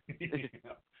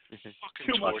 Fucking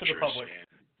too much for the public. Man.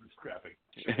 Scrapping.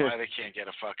 Why they can't get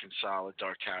a fucking solid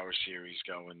Dark Tower series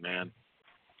going, man?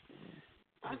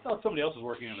 I thought somebody else was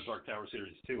working on the Dark Tower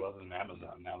series too, other than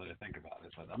Amazon. Now that I think about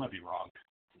it, but I might be wrong.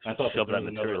 I thought that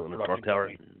material in the Dark Tower.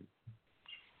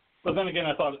 But then again,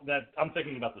 I thought that I'm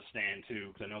thinking about The Stand too,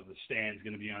 because I know The Stand's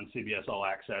going to be on CBS All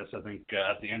Access. I think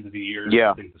at the end of the year,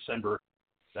 I think December,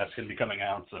 that's going to be coming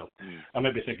out. So I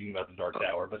might be thinking about the Dark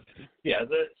Tower. But yeah,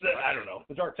 I don't know.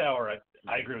 The Dark Tower,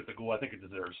 I agree with the Ghoul. I think it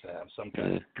deserves to have some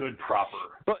kind of good proper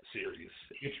series.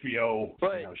 HBO,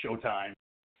 Showtime.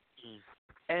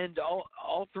 And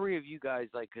all three of you guys,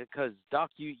 like, because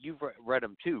Doc, you've read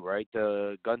them too, right?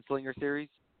 The Gunslinger series.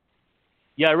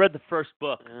 Yeah, I read the first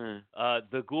book.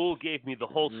 The Ghoul gave me the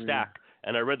whole stack,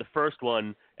 and I read the first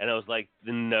one, and I was like,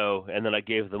 no, and then I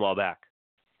gave them all back.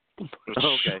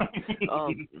 Okay.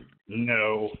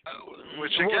 No.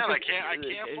 Which again, I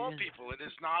can't fault people. It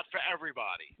is not for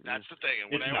everybody. That's the thing.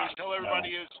 And what I always tell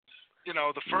everybody is,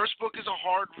 the first book is a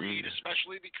hard read,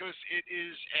 especially because it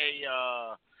is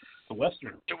a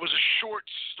Western. It was a short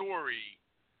story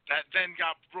that then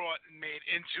got brought and made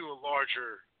into a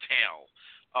larger tale.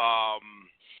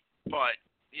 But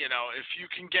if you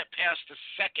can get past the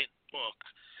second book,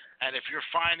 and if you're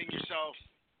finding yourself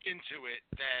into it,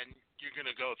 then you're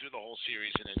gonna go through the whole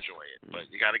series and enjoy it. But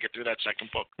you got to get through that second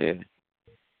book. Yeah.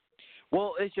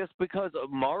 Well, it's just because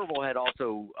Marvel had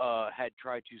also had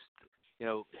tried to,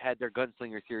 had their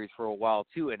Gunslinger series for a while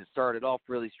too, and it started off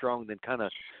really strong, then kind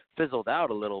of fizzled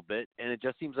out a little bit, and it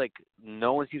just seems like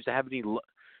no one seems to have any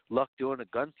luck doing a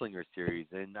Gunslinger series.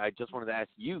 And I just wanted to ask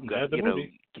you guys,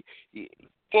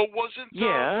 Well, wasn't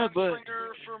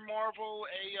Gunslinger for Marvel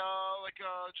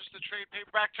just a trade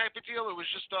paperback type of deal? It was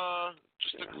just a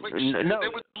quick. No. They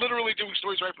were literally doing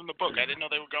stories right from the book. I didn't know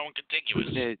they were going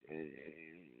contiguous.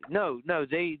 No,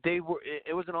 they were.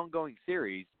 It was an ongoing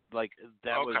series. Like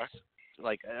that was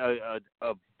like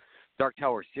a Dark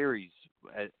Tower series.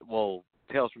 Well,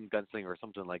 Tales from Gunslinger or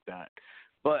something like that.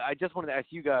 But I just wanted to ask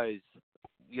you guys,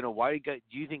 why do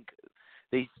you think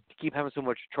they keep having so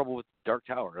much trouble with Dark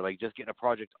Tower? Like just getting a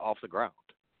project off the ground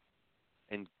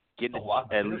and getting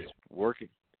it at least working.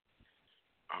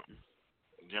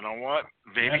 You know what?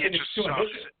 Maybe it just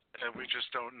sucks, and we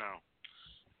just don't know.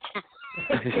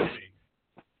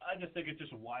 I just think it's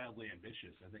just wildly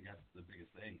ambitious. I think that's the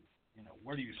biggest thing.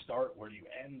 Where do you start? Where do you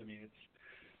end? I mean, it's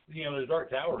the Dark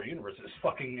Tower universe is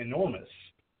fucking enormous.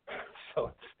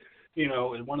 So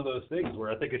it's one of those things where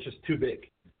I think it's just too big.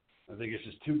 I think it's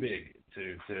just too big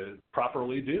to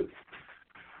properly do.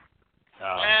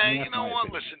 And you know what?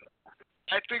 Listen,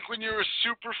 I think when you're a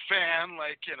super fan,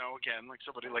 like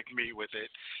somebody like me with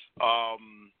it,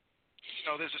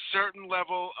 there's a certain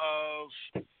level of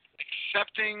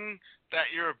accepting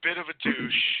that you're a bit of a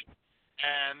douche,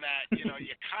 and that you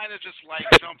kind of just like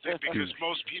something because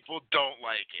most people don't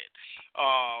like it.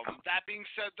 That being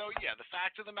said, though, the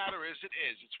fact of the matter is,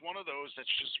 it's one of those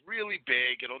that's just really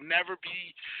big. It'll never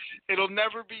be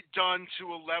done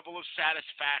to a level of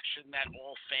satisfaction that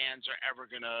all fans are ever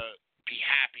gonna be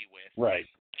happy with. Right.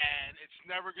 And it's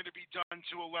never going to be done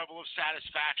to a level of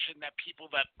satisfaction that people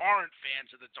that aren't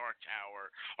fans of the Dark Tower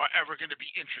are ever going to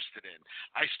be interested in.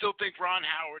 I still think Ron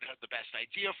Howard had the best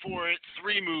idea for it.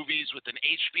 3 movies with an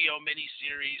HBO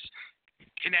miniseries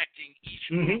connecting each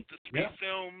of the 3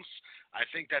 films. I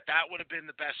think that would have been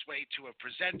the best way to have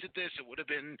presented this. It would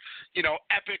have been,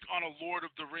 epic on a Lord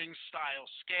of the Rings style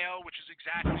scale, which is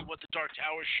exactly what the Dark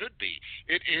Tower should be.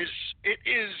 It is,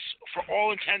 for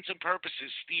all intents and purposes,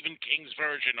 Stephen King's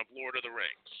version of Lord of the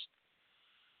Rings.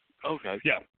 Okay.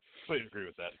 Yeah, I agree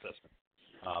with that assessment.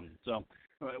 So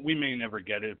we may never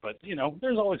get it, but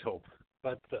there's always hope.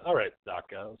 But all right,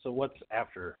 Doc. So what's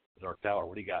after the Dark Tower?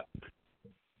 What do you got?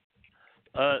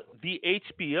 The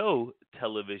HBO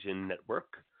television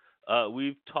network.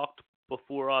 We've talked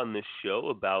before on this show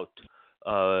about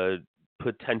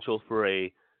potential for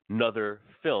another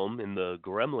film in the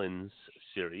Gremlins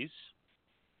series.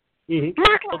 Mm-hmm.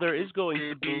 Well, there is going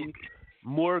to be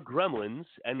more Gremlins,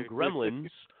 and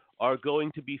Gremlins are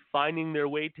going to be finding their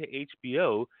way to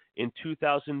HBO in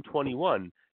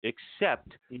 2021. Except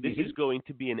this is going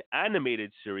to be an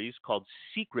animated series called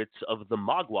Secrets of the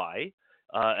Mogwai,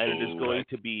 and it is going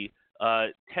to be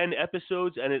 10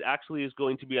 episodes, and it actually is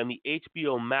going to be on the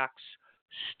HBO Max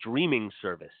streaming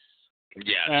service.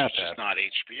 Yeah, it's just not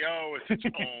HBO. It's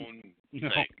its own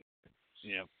thing.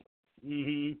 Yeah.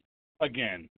 Mm-hmm.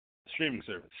 Again, streaming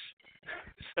service.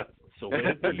 so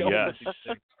where they're going with these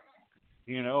things.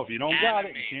 If you don't got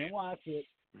it, you can't watch it.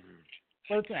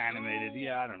 But it's animated.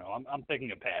 Yeah, I don't know. I'm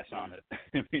taking a pass on it.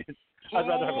 I'd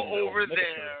rather have over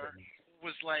there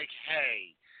was like,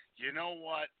 hey, you know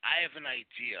what? I have an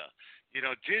idea.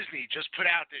 Disney just put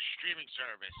out this streaming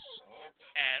service,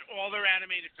 and all their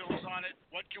animated films on it.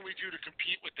 What can we do to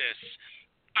compete with this?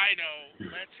 I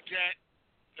know. Let's get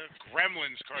the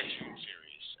Gremlins cartoon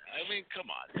series. I mean,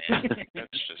 come on, man.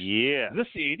 That's just Is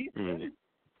this the 80s? Mm.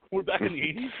 We're back in the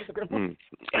 80s with the Gremlins.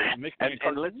 And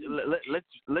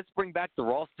let's bring back the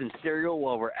Ralston cereal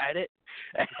while we're at it.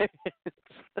 I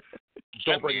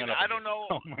don't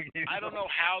know. I don't know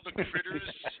how the Critters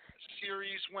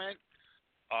series went.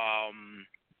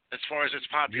 As far as its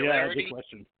popularity. Yeah, good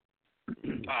question.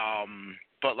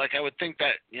 But I would think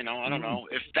that I don't know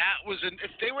if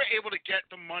they were able to get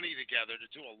the money together to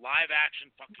do a live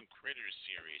action fucking Critters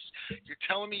series. You're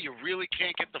telling me you really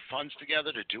can't get the funds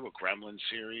together to do a Gremlin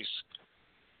series?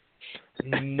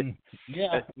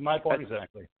 Yeah, my point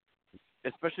exactly.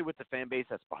 Especially with the fan base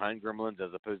that's behind Gremlins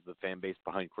as opposed to the fan base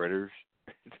behind Critters.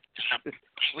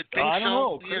 I don't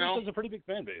know. Critters has a pretty big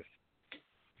fan base.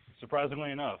 Surprisingly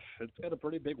enough, it's got a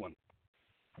pretty big one.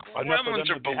 Gremlins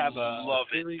are beloved, though,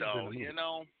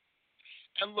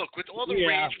 And look, with all the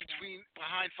rage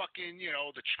behind fucking,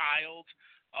 the child,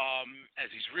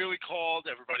 as he's really called,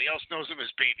 everybody else knows him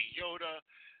as Baby Yoda.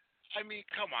 I mean,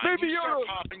 come on, Baby you start Yoda.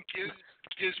 popping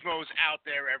gizmos out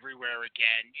there everywhere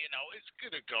again. It's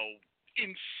gonna go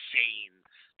insane.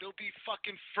 There'll be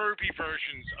fucking Furby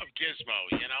versions of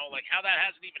Gizmo. How that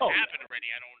hasn't even happened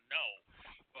already, I don't know.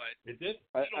 But it did.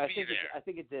 I think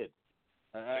it did.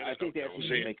 I think they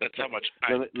actually make that's how much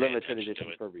limited edition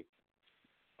Furby.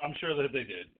 I'm sure that they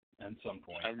did at some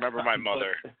point. I remember my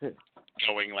mother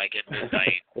going at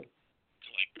midnight to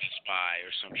Best Buy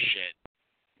or some shit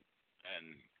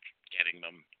and getting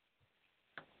them.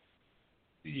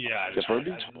 Yeah, I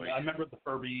remember the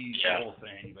Furby whole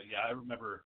thing, but I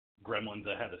remember Gremlins.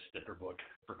 I had a sticker book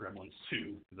for Gremlins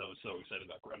 2 because I was so excited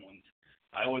about Gremlins.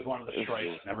 I always wanted the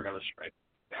stripe, never got a stripe.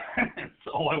 That's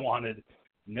all I wanted.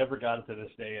 Never got it to this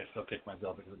day. I still kick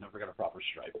myself because I never got a proper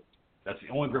stripe. That's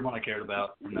the only Gremlin I cared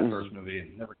about in that first movie,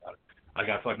 and never got it. I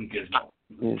got fucking Gizmo.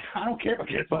 I don't care about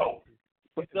Gizmo.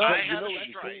 I had a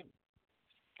stripe.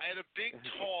 I had a big,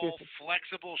 tall,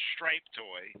 flexible stripe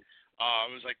toy.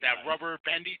 It was like that rubber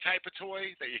bendy type of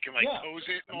toy that you can pose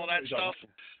it and all that stuff.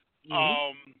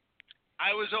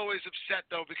 I was always upset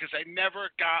though because I never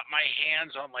got my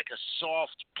hands on a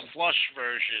soft plush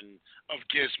version of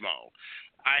Gizmo.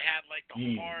 I had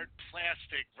the hard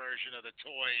plastic version of the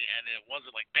toy, and it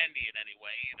wasn't bendy in any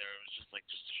way either. It was just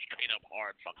just a straight up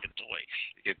hard fucking toy.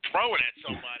 You could throw it at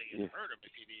somebody and hurt them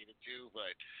if you needed to,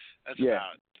 but that's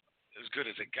about as good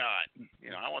as it got.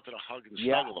 I wanted to hug and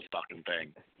snuggle the fucking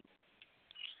thing.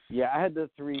 Yeah, I had the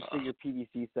 3-figure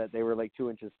PVC set. They were 2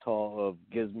 inches tall of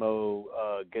Gizmo,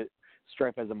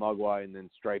 Stripe as a Mogwai, and then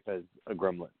Stripe as a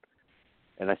Gremlin.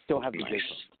 And I still have the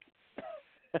Gizmo.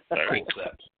 Very cool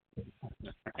set.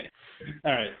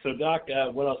 All right. So, Doc,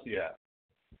 what else do you have?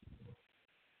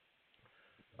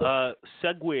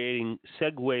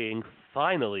 Segueing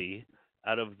finally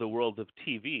out of the world of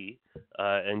TV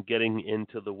and getting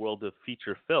into the world of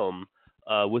feature film,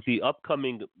 with the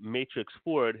upcoming Matrix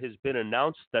 4, it has been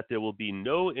announced that there will be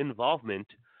no involvement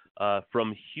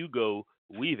from Hugo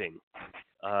Weaving,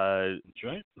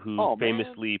 who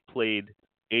famously played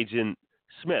Agent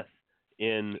Smith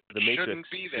in the Matrix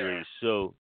series.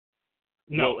 So,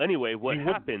 anyway, what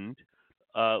happened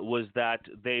was that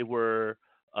they were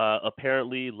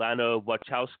apparently Lana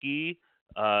Wachowski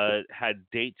had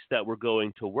dates that were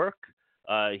going to work.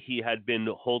 He had been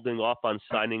holding off on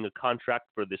signing a contract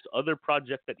for this other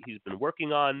project that he's been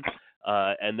working on,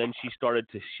 and then she started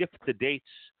to shift the dates.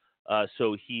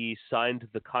 So he signed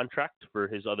the contract for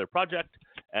his other project,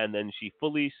 and then she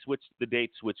fully switched the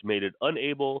dates, which made it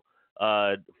unable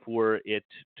for it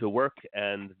to work,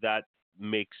 and that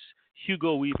makes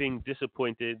Hugo Weaving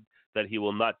disappointed that he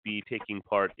will not be taking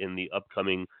part in the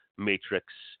upcoming Matrix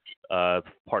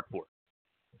Part 4.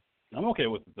 I'm okay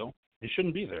with it, though. He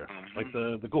shouldn't be there. Like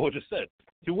the Goa just said.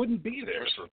 He wouldn't be there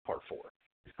for Part 4.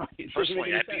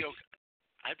 Personally, I'd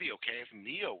be okay if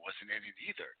Neo wasn't in it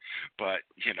either. But,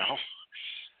 Keanu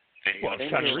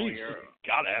Reeves,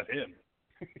 gotta have him.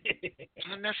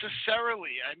 Not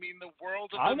necessarily. I mean, the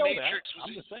world of the Matrix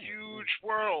was a huge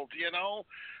world,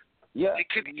 Yeah, it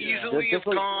could easily have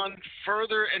gone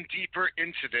further and deeper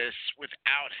into this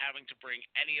without having to bring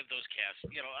any of those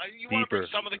cast. You want to bring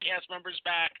some of the cast members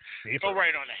back, go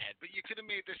right on ahead. But you could have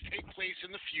made this take place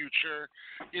in the future,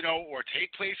 or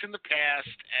take place in the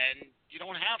past, and you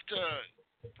don't have to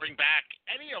bring back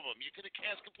any of them. You could have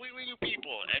cast completely new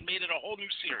people and made it a whole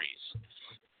new series.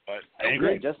 But I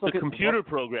agree. Just the computer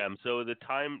program, so the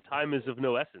time is of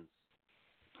no essence.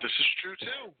 This is true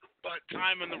too. But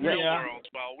time in the real world,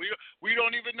 well, we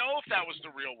don't even know if that was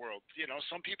the real world.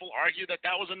 Some people argue that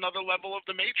was another level of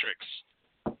the Matrix.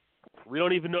 We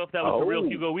don't even know if that was the real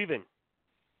Hugo Weaving.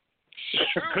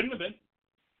 Sure. Couldn't have been.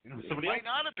 Somebody might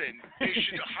else? not have been. They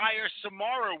should hire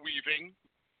Samara Weaving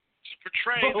to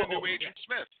portray the new Agent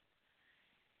Smith.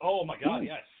 Oh my God,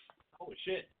 yes. Holy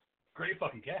shit. Great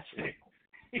fucking casting.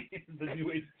 The new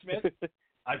Agent Smith.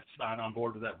 I'd sign on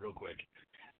board with that real quick.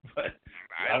 But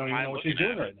I don't even know what she's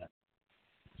doing right now.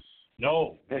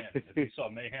 No, man. If you saw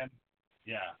Mayhem,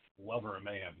 love her in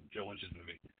Mayhem, Joe Lynch's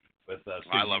movie. With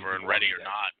I love her in Ready or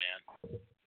Not, man.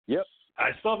 Yep.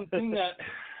 I still haven't seen that.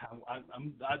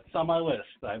 It's on my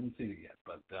list. I haven't seen it yet.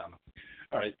 But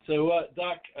all right. So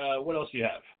Doc, what else do you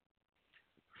have?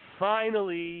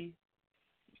 Finally,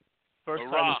 first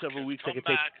time in several weeks I could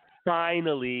take.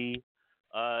 Finally,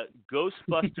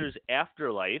 Ghostbusters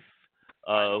Afterlife.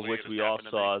 Which we all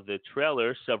saw the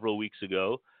trailer several weeks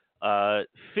ago.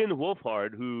 Finn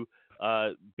Wolfhard, who,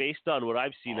 based on what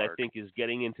I've seen, I think is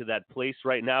getting into that place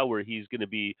right now where he's going to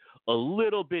be a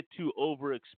little bit too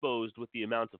overexposed with the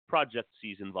amount of projects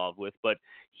he's involved with. But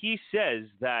he says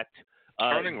that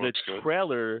the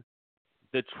trailer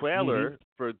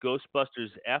for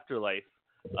Ghostbusters Afterlife,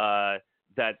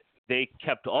 that they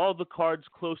kept all the cards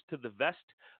close to the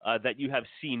vest, that you have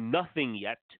seen nothing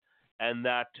yet, and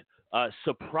that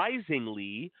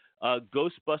surprisingly,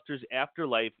 Ghostbusters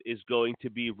Afterlife is going to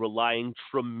be relying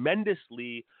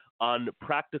tremendously on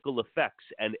practical effects,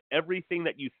 and everything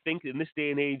that you think in this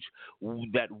day and age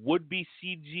that would be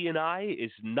CG&I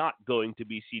is not going to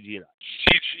be CG&I.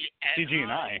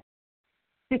 CG&I?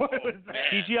 What was that?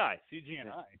 CGI.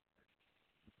 CG&I.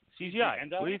 CGI.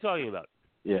 What are you talking about?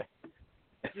 Yeah.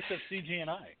 You said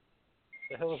CG&I.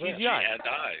 The hell is that? CGI.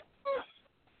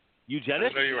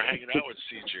 Eugenics? I know you were hanging out with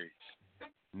CG.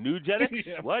 Nugenics?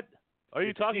 Yeah. What are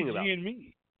you talking CG about? and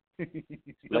me.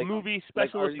 The movie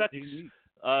special effects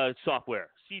software,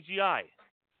 CGI.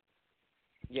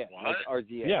 Yeah, what? like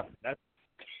RZA. Yeah, that's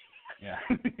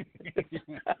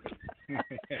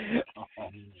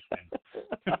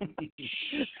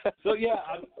So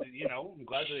I'm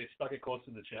glad that they stuck it close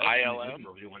to the chest. ILM.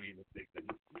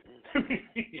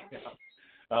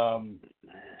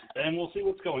 And we'll see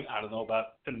what's going. I don't know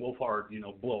about Finn Wolfhard,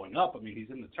 blowing up. I mean, he's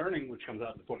in The Turning, which comes out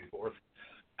on the 24th.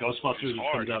 Ghostbusters,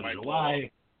 which comes out in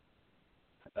July.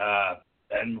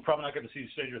 And we're probably not going to see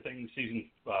Stranger Things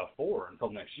season 4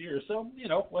 until next year. So,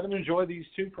 let him enjoy these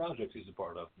two projects he's a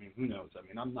part of. I mean, who knows? I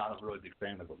mean, I'm not a really big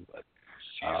fan of them, but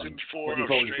season 4 of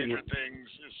Stranger Things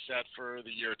is set for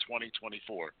the year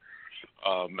 2024,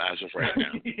 as of right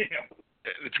now. Yeah.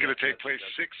 It's going to take place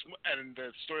and the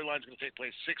storyline's going to take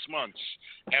place 6 months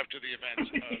after the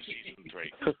events of season 3.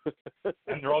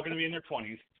 And they're all going to be in their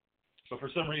 20s, but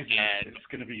for some reason, it's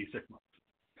going to be 6 months.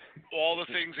 All the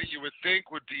things that you would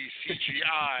think would be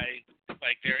CGI,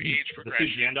 like their age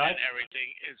progression and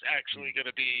everything, is actually going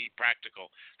to be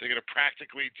practical. They're going to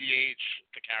practically de-age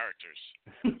the characters.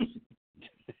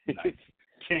 Nice.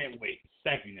 Can't wait.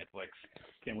 Thank you, Netflix.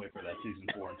 Can't wait for that season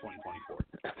 4 in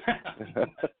 2024.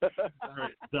 All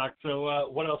right, Doc. So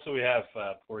what else do we have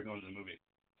before we go into the movie?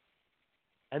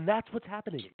 And that's what's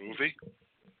happening. A movie?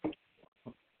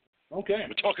 Okay.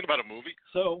 We're talking about a movie?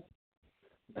 So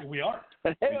we are.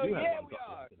 Hell we yeah, we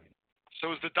are.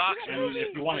 So is the Doc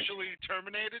officially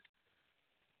terminated?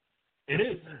 It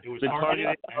is. It was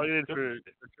targeted for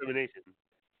termination.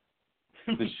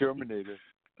 The Terminator.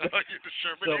 Oh, you're the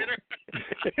Terminator?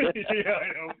 Yeah, I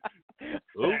know.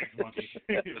 Thanks, monkey.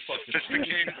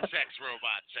 Sophisticated sex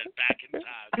robot sent back in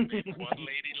time to make one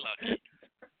lady lucky.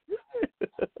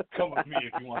 Come with me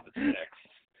if you want the sex.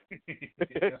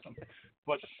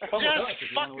 But come yes, with us if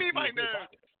you fuck want me, to my listen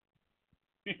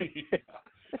to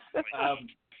nerd.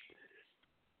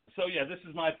 So yeah, this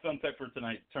is my film pick for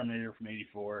tonight, Terminator from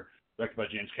 '84, directed by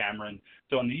James Cameron.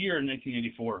 So in the year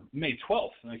 1984, May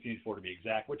 12th, 1984 to be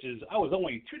exact, which is, I was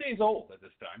only 2 days old at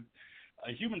this time,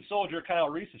 a human soldier, Kyle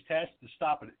Reese, is tasked to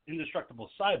stop an indestructible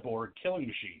cyborg killing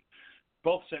machine,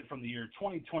 both sent from the year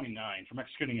 2029, from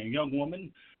executing a young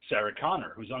woman, Sarah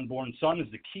Connor, whose unborn son is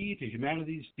the key to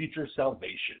humanity's future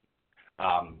salvation.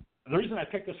 The reason I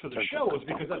picked this for the show is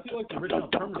because I feel like the original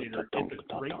Terminator is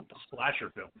a great slasher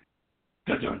film.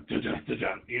 Dun-dun, dun-dun,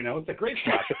 dun-dun. You know, it's a great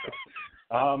slasher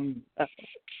film.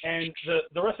 And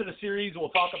the rest of the series we'll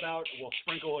talk about, we'll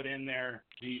sprinkle it in there,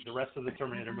 the rest of the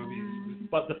Terminator movies.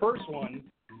 But the first one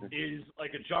is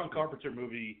like a John Carpenter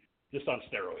movie just on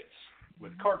steroids.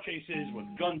 With car chases, with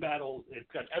gun battles. It's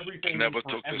got everything. Never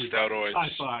took the steroids.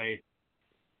 Sci-fi,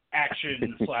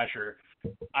 action, slasher.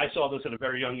 I saw this at a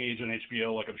very young age on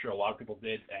HBO, like I'm sure a lot of people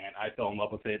did, and I fell in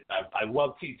love with it. I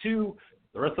love T2.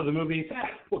 The rest of the movies,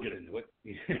 we'll get into it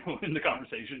in the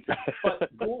conversation.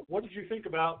 But what did you think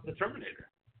about the Terminator?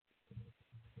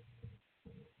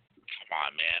 Come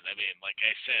on, man. I mean, like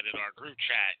I said in our group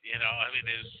chat,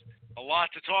 there's a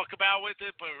lot to talk about with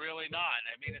it, but really not.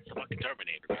 I mean, it's a fucking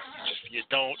Terminator. You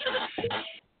don't.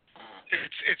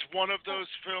 It's one of those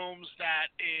films that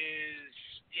is,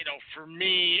 for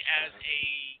me as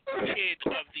a kid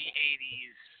of the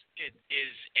 '80s, it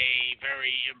is a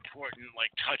very important,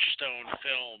 touchstone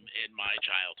film in my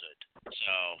childhood.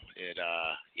 So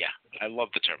I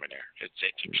love the Terminator. It's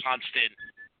a constant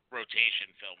rotation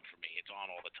film for me. It's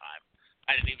on all the time.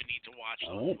 I didn't even need to watch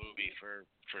the whole movie for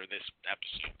this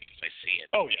episode because I see it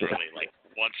literally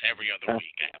once every other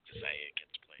week. I have to say it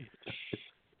gets played.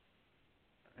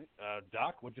 All right.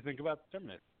 Doc, what'd you think about the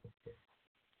Terminator?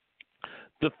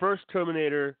 The first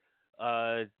Terminator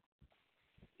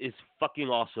is fucking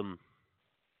awesome.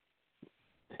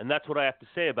 And that's what I have to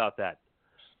say about that.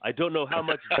 I don't know how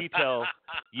much detail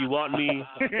you want me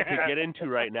to get into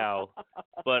right now,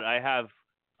 but I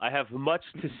have much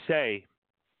to say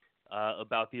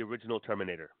about the original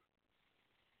Terminator.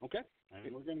 Okay. I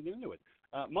mean, we're going to get into it.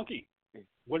 Monkey,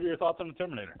 what are your thoughts on the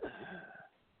Terminator?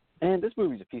 Man, this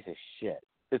movie's a piece of shit.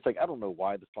 It's like, I don't know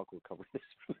why the fuck we're covering this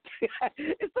movie.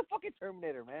 It's the fucking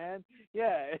Terminator, man.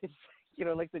 Yeah, it's,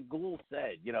 like the Ghoul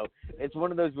said, it's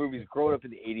one of those movies growing up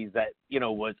in the 80s that,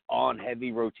 was on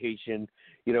heavy rotation.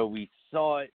 We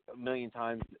saw it a million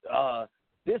times.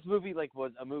 This movie,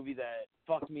 was a movie that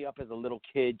fucked me up as a little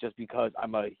kid just because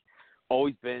I'm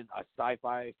always been a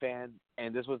sci-fi fan,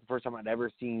 and this was the first time I'd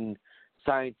ever seen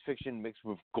science fiction mixed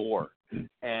with gore.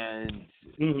 And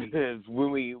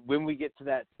when we get to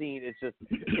that scene, it's just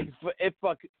it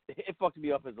fucked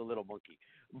me up as a little monkey,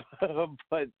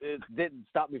 but it didn't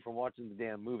stop me from watching the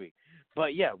damn movie.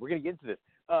 But yeah, we're gonna get into this.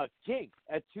 King,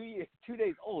 at 2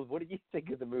 days old, what did you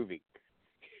think of the movie?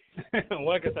 Well,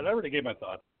 like I said, I already gave my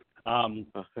thoughts.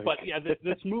 But yeah,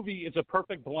 this movie is a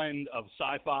perfect blend of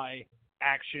sci-fi,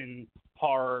 action,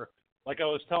 horror. Like I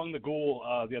was telling the Ghoul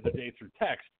the other day through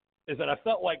text, is that I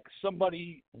felt like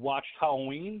somebody watched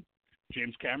Halloween,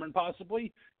 James Cameron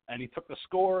possibly, and he took the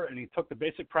score and he took the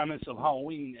basic premise of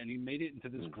Halloween and he made it into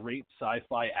this great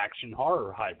sci-fi action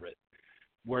horror hybrid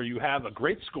where you have a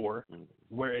great score,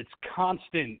 where it's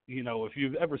constant. If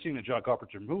you've ever seen a John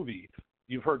Carpenter movie,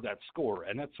 you've heard that score,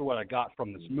 and that's what I got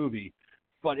from this movie.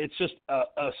 But it's just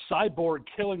a cyborg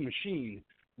killing machine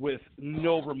with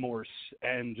no remorse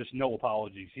and just no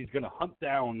apologies. He's going to hunt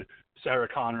down Sarah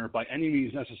Connor by any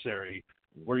means necessary,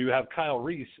 where you have Kyle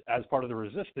Reese as part of the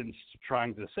resistance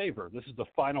trying to save her. This is the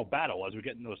final battle as we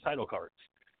get in those title cards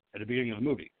at the beginning of the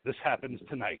movie. This happens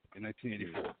tonight in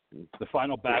 1984. The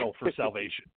final battle for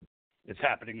salvation. It's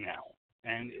happening now.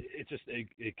 And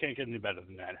it can't get any better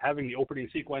than that. Having the opening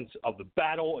sequence of the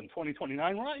battle in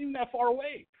 2029, we're not even that far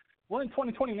away. We're in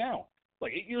 2020 now,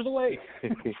 8 years away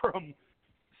from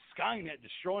Skynet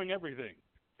destroying everything.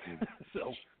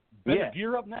 So better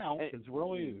gear up now because we're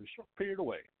only a short period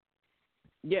away.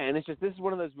 Yeah, and this is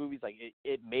one of those movies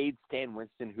it made Stan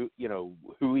Winston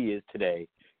who he is today.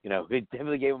 It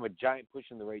definitely gave him a giant push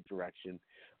in the right direction.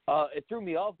 It threw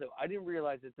me off though. I didn't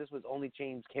realize that this was only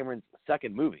James Cameron's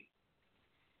second movie.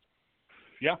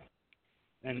 Yeah,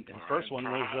 and his first one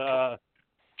was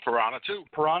Piranha 2.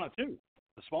 Piranha 2,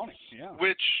 The spawning, yeah.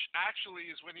 Which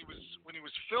actually is when he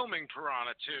was filming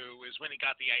Piranha 2 is when he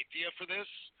got the idea for this.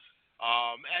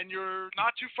 And you're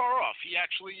not too far off. He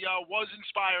actually was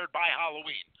inspired by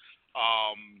Halloween.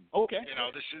 Okay. You know,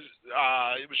 this is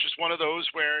it was just one of those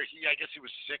where I guess he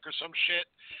was sick or some shit,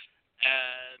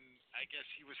 and I guess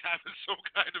he was having some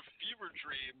kind of fever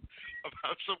dream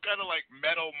about some kind of like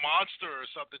metal monster or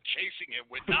something chasing him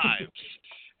with knives.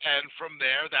 And from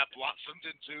there, that blossomed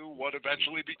into what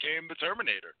eventually became the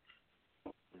Terminator.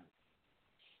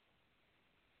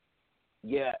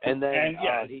 Yeah, and then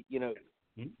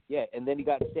and then he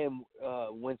got Sam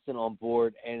Winston on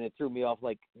board, and it threw me off,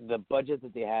 like the budget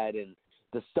that they had and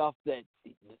the stuff that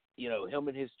him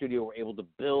and his studio were able to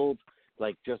build.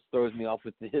 Like, just throws me off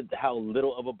with how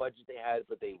little of a budget they had,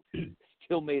 but they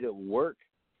still made it work.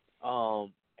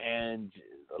 And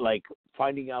like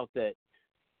finding out that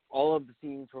all of the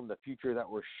scenes from the future that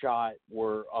were shot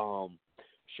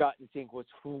in sync with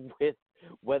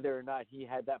whether or not he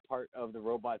had that part of the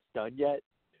robots done yet.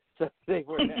 So they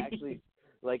were actually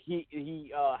like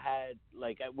he had,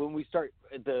 like, when we start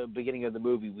at the beginning of the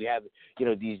movie, we have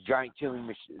these giant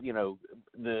killing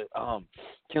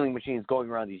killing machines going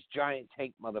around, these giant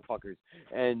tank motherfuckers,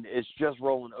 and it's just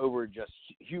rolling over just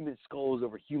human skulls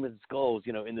over human skulls,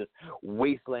 in this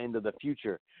wasteland of the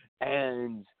future.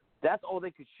 And that's all they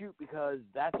could shoot because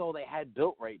that's all they had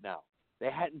built right now.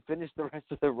 They hadn't finished the rest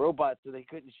of the robots, so they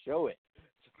couldn't show it.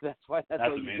 That's what you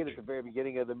get at the very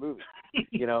beginning of the movie,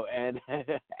 and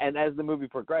as the movie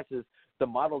progresses, the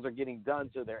models are getting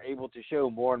done, so they're able to show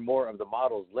more and more of the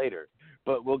models later.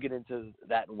 But we'll get into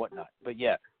that and whatnot. But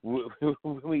yeah,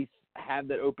 when we have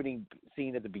that opening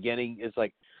scene at the beginning, it's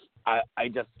like I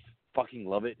just fucking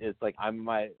love it. It's like I'm in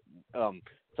my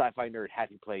sci-fi nerd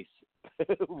happy place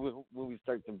when we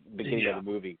start the beginning of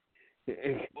the movie.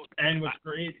 And what's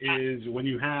great is when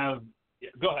you have.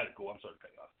 Go ahead, cool. I'm sorry to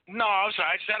cut you off. No, I'm sorry.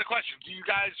 I just had a question. Do you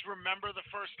guys remember the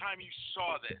first time you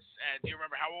saw this? And do you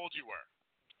remember how old you were?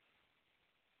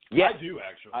 Yeah, I do,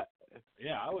 actually. I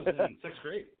was in 6th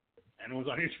grade, and it was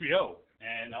on HBO.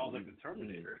 And I was like, the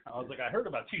Terminator. I was like, I heard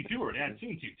about T2 already. I hadn't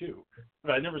seen T2,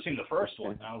 but I'd never seen the first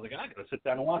one. And I was like, I gotta sit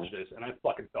down and watch this. And I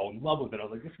fucking fell in love with it. I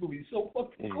was like, this movie is so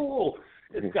fucking cool.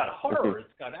 It's got horror.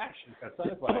 It's got action. It's got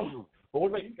sci-fi. But what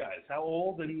about you guys? How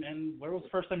old and where was the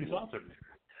first time you saw Terminator?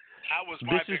 That was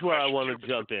my This is where I want to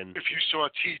jump in. If you saw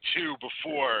T2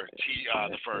 before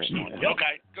the first one.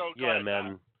 Okay, go ahead.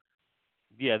 Man.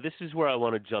 Yeah, this is where I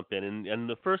want to jump in. And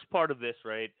the first part of this,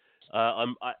 right,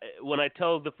 when I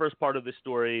tell the first part of the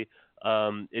story,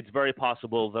 it's very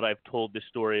possible that I've told this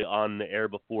story on the air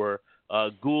before.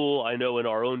 Ghoul, I know in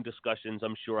our own discussions,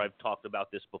 I'm sure I've talked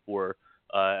about this before,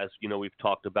 as, we've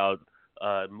talked about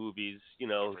movies,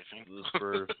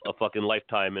 for a fucking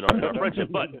lifetime in our friendship.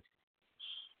 But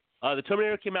the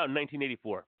Terminator came out in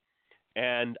 1984,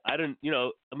 and I didn't,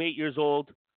 I'm 8 years old.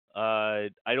 I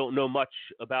don't know much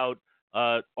about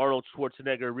Arnold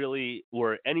Schwarzengger really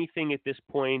or anything at this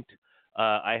point.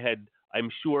 I had, I'm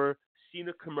sure, seen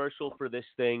a commercial for this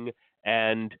thing,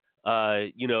 and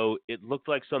it looked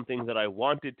like something that I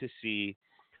wanted to see.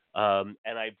 And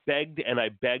I begged and I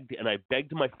begged and I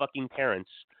begged my fucking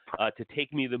parents to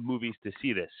take me to the movies to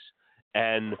see this.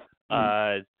 And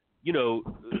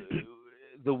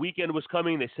the weekend was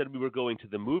coming. They said we were going to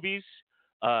the movies.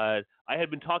 I had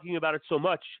been talking about it so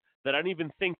much that I didn't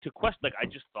even think to question. Like, I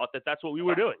just thought that that's what we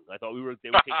were doing. I thought they were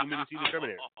taking me to see the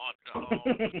Terminator.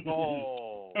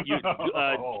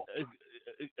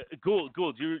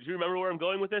 Ghoul, do you remember where I'm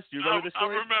going with this? Do you remember this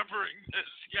story? I'm remembering this.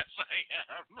 Yes, I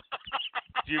am.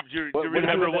 Do you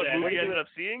remember what movie you ended up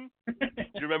seeing? Do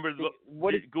you remember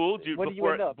Ghoul?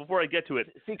 Before I get to it,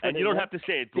 and you don't have to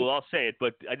say it, Ghoul. I'll say it,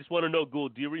 but I just want to know, Ghoul,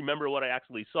 do you remember what I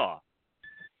actually saw?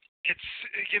 It's,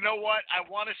 you know what? I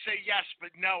want to say yes, but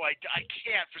no, I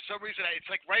can't. For some reason, it's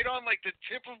like right on like the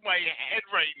tip of my head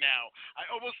right now. I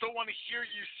almost don't want to hear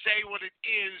you say what it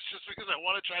is just because I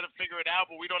want to try to figure it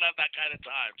out, but we don't have that kind of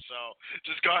time. So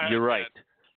just go ahead. You're right.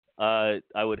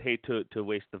 I would hate to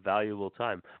waste the valuable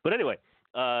time. But anyway,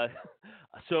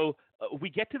 so we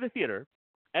get to the theater,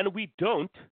 and we don't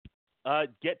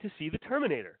get to see the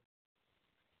Terminator.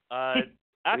 At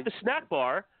the snack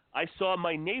bar, I saw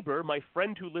my neighbor, my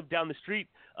friend who lived down the street,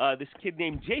 this kid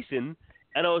named Jason,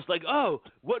 and I was like, oh,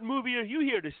 what movie are you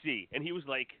here to see? And he was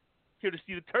like, here to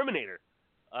see the Terminator.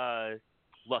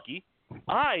 Lucky.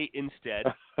 I, instead,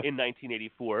 in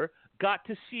 1984, got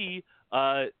to see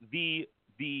the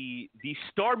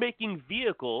star-making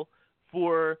vehicle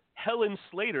for Helen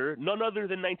Slater, none other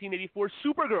than 1984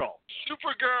 Supergirl.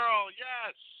 Supergirl,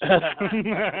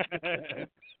 yes!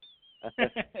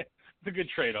 It's a good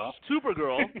trade-off.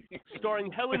 Supergirl,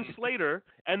 starring Helen Slater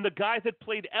and the guy that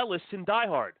played Ellis in Die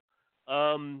Hard.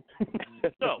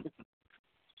 So,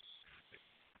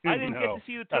 I didn't get to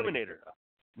see the Terminator.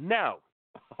 Now,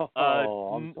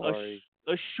 I'm sorry.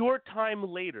 A short time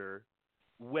later,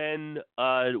 when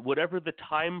whatever the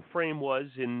time frame was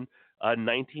in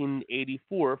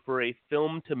 1984 for a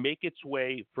film to make its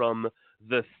way from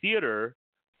the theater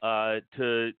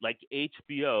to like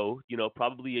HBO,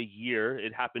 probably a year.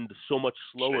 It happened so much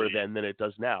slower then than it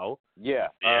does now. Yeah,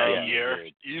 a year,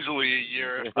 easily a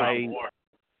year, if not more.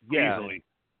 Yeah. Easily.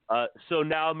 So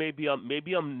now maybe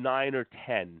I'm 9 or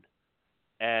 10,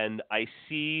 and I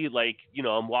see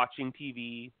I'm watching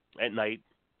TV at night,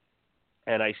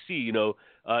 and I see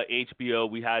HBO.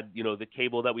 We had the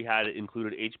cable that we had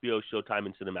included HBO, Showtime,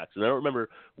 and Cinemax, and I don't remember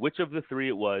which of the three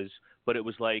it was, but it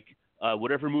was like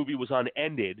whatever movie was on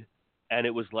ended, and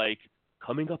it was like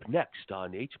coming up next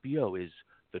on HBO is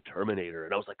The Terminator,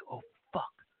 and I was like, oh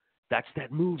fuck, that's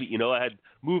that movie. I had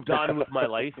moved on with my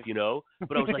life,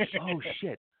 but I was like, oh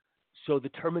shit. So The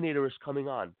Terminator is coming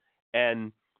on,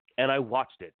 and I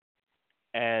watched it,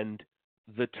 and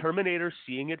The Terminator,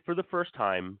 seeing it for the first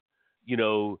time,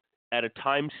 at a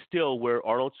time still where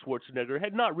Arnold Schwarzenegger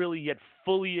had not really yet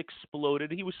fully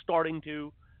exploded. He was starting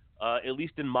to, at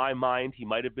least in my mind. He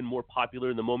might have been more popular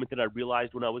in the moment than I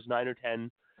realized when I was 9 or 10,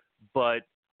 but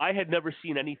I had never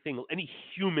seen any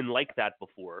human like that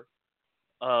before.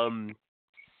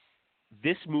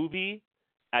 This movie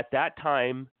at that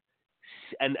time,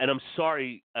 and I'm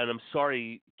sorry,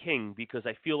 King, because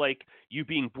I feel like you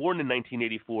being born in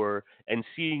 1984 and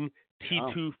seeing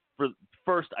T2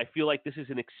 first, I feel like this is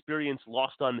an experience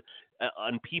lost on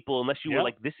people unless you were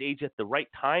like this age at the right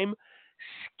time.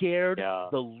 Scared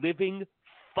the living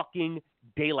fucking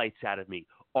daylights out of me.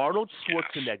 Arnold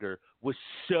Schwarzenegger was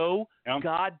so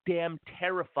goddamn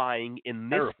terrifying in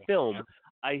this film.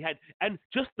 And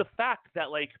just the fact that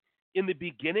in the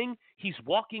beginning he's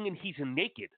walking and he's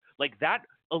naked. Like that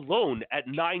alone at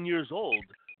 9 years old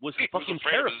was fucking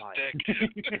terrifying.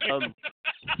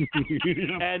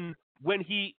 And when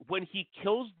he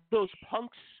kills those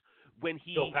punks, when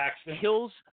he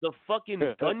kills the fucking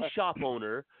gun shop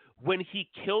owner, when he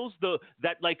kills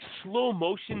that slow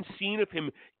motion scene of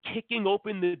him kicking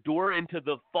open the door into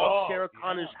the false Sarah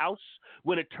Connor's house,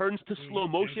 when it turns to slow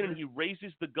motion and he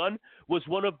raises the gun, was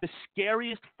one of the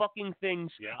scariest fucking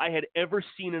things I had ever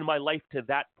seen in my life to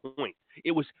that point.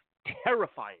 It was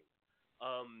terrifying.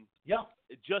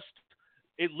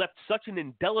 It left such an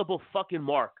indelible fucking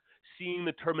mark seeing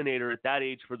the Terminator at that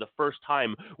age for the first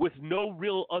time with no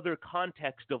real other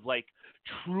context of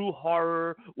true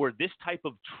horror or this type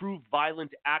of true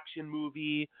violent action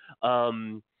movie.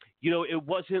 It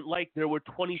wasn't like there were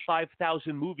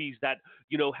 25,000 movies that,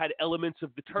 had elements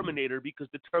of the Terminator because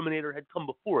the Terminator had come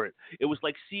before it. It was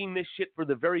like seeing this shit for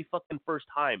the very fucking first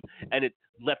time, and it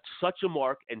left such a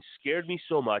mark and scared me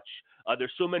so much.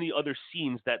 There's so many other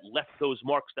scenes that left those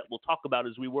marks that we'll talk about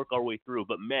as we work our way through.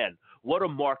 But man, what a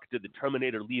mark did the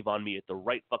Terminator leave on me at the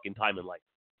right fucking time in life.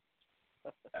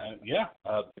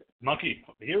 Monkey,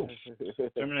 you,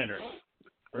 Terminator.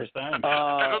 First time.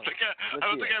 I don't think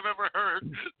I've ever heard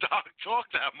Doc talk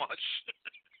that much.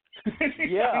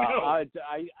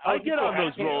 I get on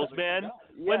those rolls, man.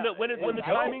 When the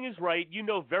timing is right,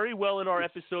 very well in our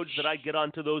episodes that I get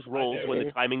onto those rolls when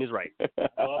the timing is right.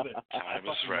 I love it. Time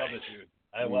is right. Love it, dude.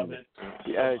 I love it so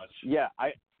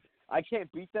much. I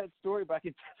can't beat that story, but I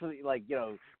can definitely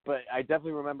but I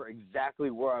definitely remember exactly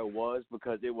where I was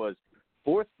because it was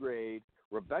 4th grade,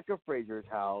 Rebecca Fraser's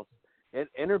house,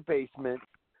 in her basement,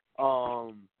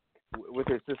 with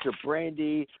her sister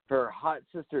Brandy, her hot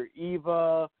sister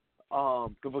Eva,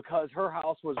 because her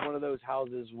house was one of those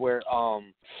houses where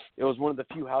it was one of the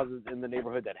few houses in the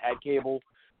neighborhood that had cable.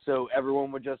 So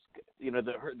everyone would just,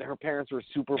 her parents were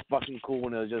super fucking cool,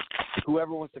 and it was just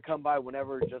whoever wants to come by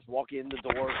whenever, just walk in the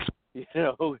door,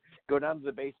 go down to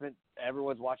the basement.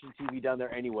 Everyone's watching TV down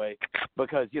there anyway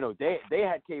because, they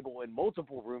had cable in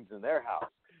multiple rooms in their house,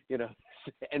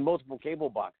 and multiple cable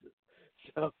boxes.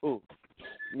 So,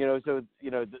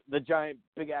 the giant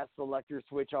big ass selector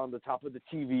switch on the top of the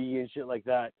TV and shit like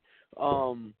that.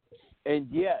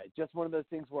 And just one of those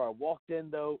things where I walked in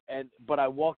though, but I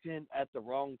walked in at the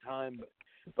wrong time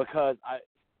because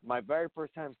my very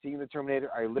first time seeing the Terminator,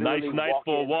 I literally nice night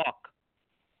for a walk.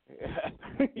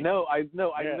 I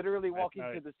literally walk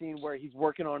into the scene where he's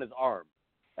working on his arm,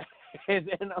 and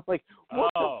I'm like,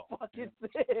 what the fuck is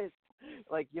this?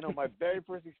 My very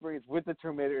first experience with the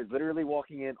Terminator is literally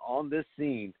walking in on this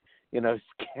scene,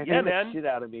 scaring the shit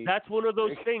out of me. That's one of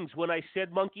those things. When I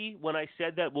said monkey, when I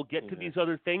said that we'll get to these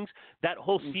other things, that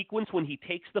whole sequence when he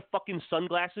takes the fucking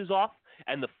sunglasses off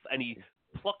and he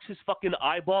plucks his fucking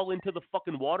eyeball into the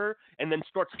fucking water and then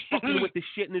starts fucking with the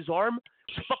shit in his arm,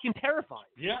 it's fucking terrifying.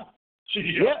 Yeah.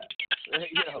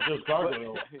 Those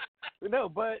gargoyles. No,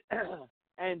 but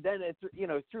and then it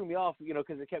threw me off,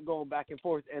 because it kept going back and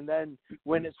forth, and then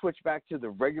when it switched back to the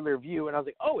regular view, and I was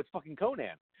like, oh, it's fucking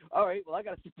Conan. All right, well, I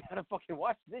gotta sit down and fucking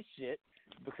watch this shit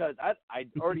because I'd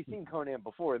already seen Conan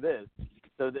before this,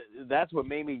 so that's what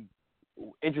made me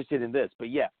interested in this. But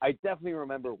yeah, I definitely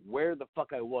remember where the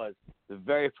fuck I was the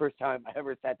very first time I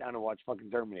ever sat down and watched fucking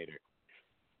Terminator.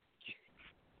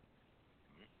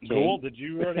 Cool. Did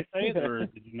you already say it, or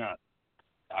did you not?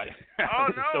 No. I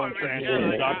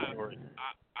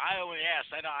only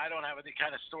asked. I don't have any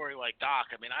kind of story like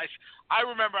Doc. I mean, I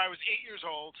remember I was 8 years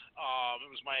old. It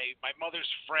was my mother's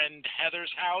friend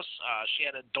Heather's house. She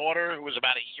had a daughter who was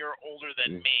about a year older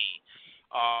than me.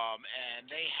 And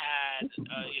they had,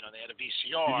 they had a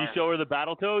VCR. Did you show her the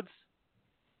Battletoads?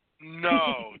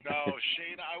 No,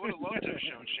 Shayna. I would have loved to have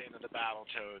shown Shayna the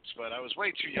Battletoads, but I was way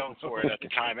too young for it at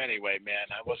the time anyway, man.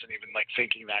 I wasn't even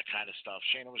thinking that kind of stuff.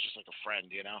 Shayna was just like a friend,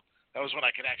 That was when I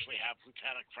could actually have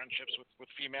platonic friendships with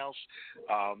females.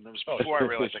 It was before I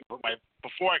realized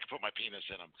before I could put my penis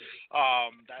in them.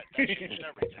 That changed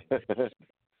everything.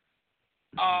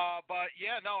 But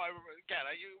yeah, no.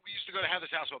 We used to go to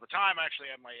Heather's house all the time.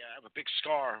 Actually, I have a big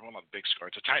scar. Well, not a big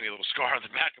scar. It's a tiny little scar on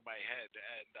the back of my head,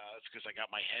 and it's because I got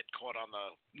my head caught on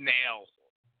the nail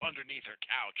underneath her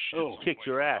couch. Oh, kicked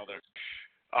your ass.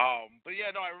 But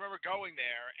yeah, no. I remember going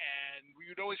there, and we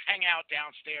would always hang out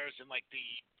downstairs in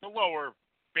the lower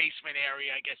basement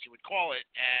area, I guess you would call it.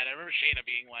 And I remember Shayna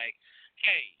being like,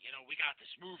 "Hey, we got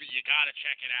this movie. You got to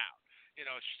check it out."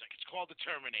 She's like, "It's called The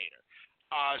Terminator."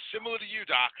 Similar to you,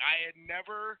 Doc, I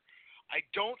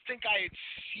don't think I had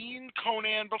seen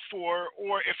Conan before,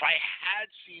 or if I had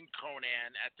seen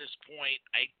Conan at this point,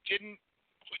 I didn't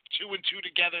put two and two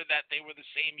together that they were the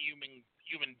same human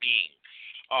being.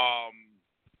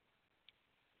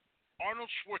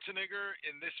 Arnold Schwarzengger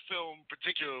in this film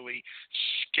particularly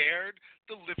scared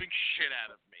the living shit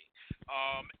out of me.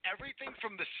 Everything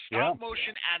from the stop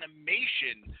motion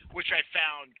animation, which I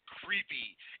found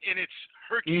creepy in its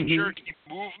herky-jerky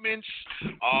movements.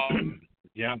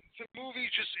 The movie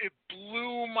it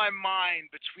blew my mind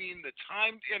between the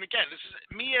time, and again, this is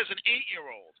me as an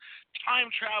 8-year-old, time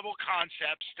travel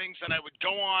concepts, things that I would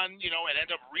go on, and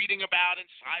end up reading about in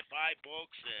sci-fi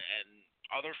books and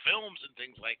other films and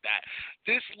things like that.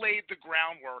 This laid the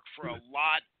groundwork for a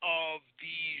lot of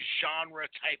the genre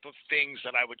type of things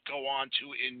that I would go on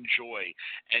to enjoy,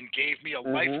 and gave me a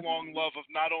lifelong love of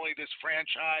not only this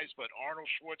franchise, but Arnold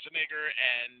Schwarzenegger,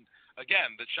 and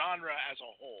again, the genre as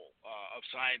a whole of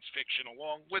science fiction,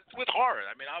 along with horror.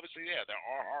 I mean, obviously, there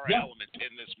are horror elements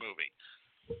in this movie.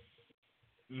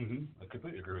 I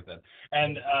completely agree with that.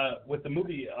 And with the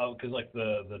movie, because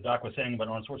the doc was saying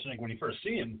about Arnold Schwarzenegger, when you first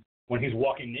see him, when he's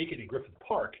walking naked in Griffith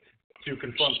Park to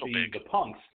confront the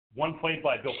punks, one played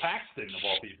by Bill Paxton, of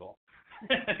all people.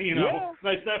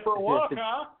 Nice night for a walk,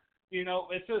 huh?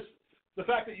 It's just the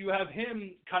fact that you have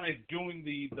him kind of doing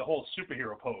the whole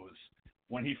superhero pose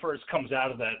when he first comes out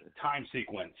of that time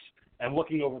sequence and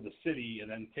looking over the city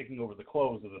and then taking over the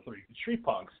clothes of the three street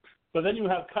punks. But then you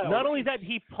have Kyle. Not only that,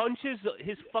 he punches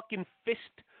his fucking fist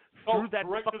through that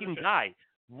fucking guy.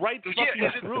 Right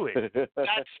fucking through it.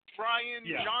 That's Brian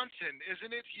Johnson,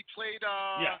 isn't it? He played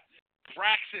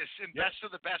Praxis in Best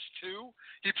of the Best 2.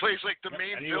 He plays the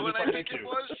main villain, I think it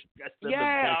was. That's who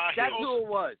it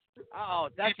was. Oh,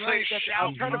 that's right. I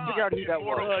was trying to figure out who that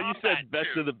was. You said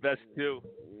Best of the Best 2.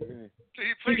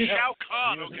 He plays Shao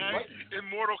Kahn, okay, in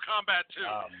Mortal Kombat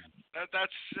 2.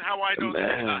 That's how I know this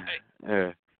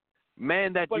guy.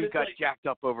 Man, that dude got jacked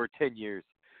up over 10 years.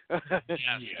 Yeah,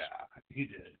 he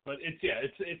did. But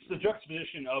it's the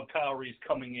juxtaposition of Kyle Reese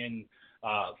coming in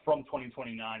from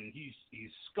 2029, and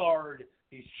he's scarred,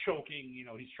 he's choking,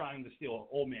 he's trying to steal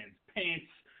old man's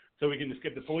pants so he can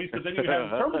escape the police. But then you have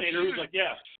Terminator who's like,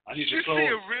 I need to go see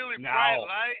a really bright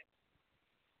light.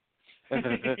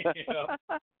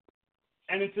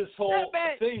 And it's this whole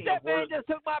thing. That man just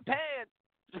took my pants.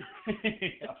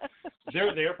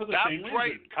 They're there for the same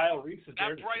reason. Kyle Reese is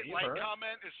there to save her. That bright light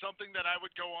comment is something that I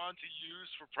would go on to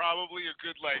use for probably a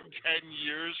good 10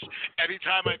 years.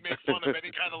 Anytime I'd make fun of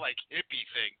any kind of hippie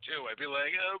thing too, I'd be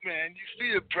like, "Oh man, you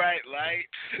see a bright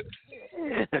light."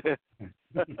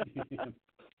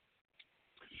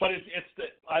 But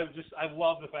I I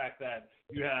love the fact that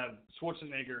you have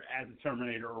Schwarzenegger as a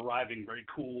Terminator arriving very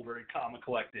cool, very calm and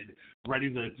collected,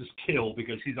 ready to just kill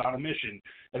because he's on a mission.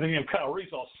 And then you have Kyle Reese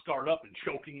all scarred up and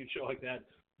choking and shit like that,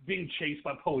 being chased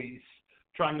by police,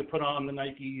 trying to put on the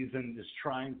Nikes and just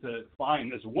trying to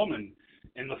find this woman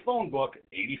in the phone book,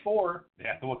 84. They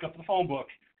have to look up the phone book,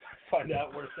 find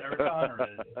out where Sarah Connor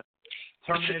is.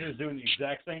 Terminator's doing the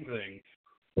exact same thing.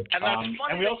 And that's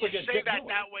funny and we that also you get say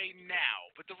that way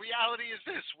now. But the reality is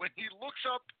this: when he looked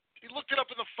it up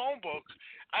in the phone book.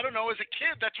 I don't know. As a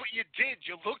kid, that's what you did.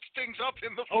 You looked things up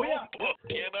in the phone book.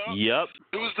 You know.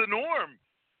 Yep. It was the norm.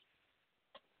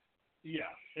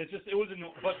 Yeah,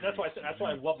 but that's why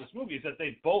I love this movie is that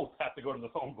they both have to go to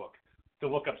the phone book to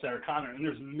look up Sarah Connor, and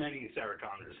there's many Sarah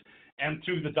Connors. And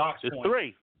to the Doc's point,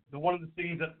 three. One of the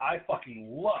scenes that I fucking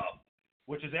love,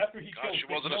 which is after he kills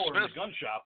Noir in the gun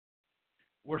shop,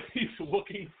 where he's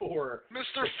looking for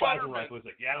Mr. Futterman. Rifle. He's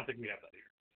like, yeah, I don't think we have that here.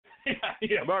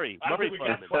 yeah. Murray Futterman.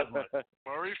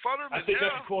 Murray Futterman. I think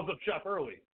I should close up shop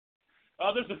early.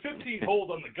 There's a 15 hold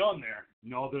on the gun there.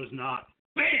 No, there's not.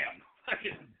 Bam!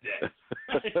 Fucking dead.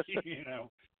 You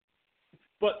know.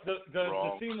 But the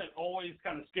scene that always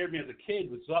kind of scared me as a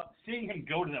kid was seeing him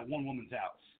go to that one woman's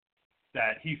house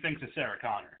that he thinks is Sarah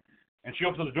Connor. And she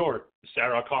opens the door.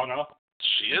 Sarah Connor.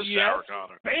 She is Sarah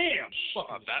Connor. Bam!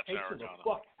 Not that Sarah Connor. The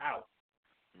fuck out.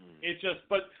 It just,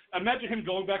 but imagine him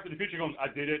going back to the future going, I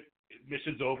did it.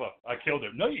 Mission's over. I killed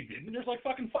him. No, you didn't. There's like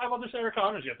fucking 5 other Sarah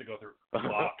Connors you have to go through.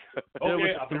 Fuck. There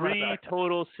okay, was 3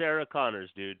 total Sarah Connors,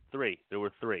 dude. 3. There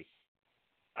were 3.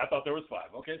 I thought there was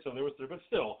 5. Okay, so there was 3, but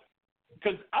still.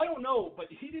 Because I don't know, but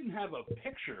he didn't have a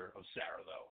picture of Sarah,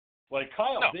 though. Like,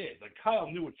 Kyle did. Like, Kyle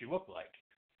knew what she looked like.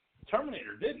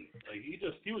 Terminator didn't. Like,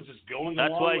 he was just going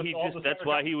along with all the That's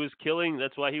why he was killing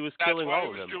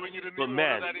all of them. But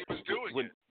man,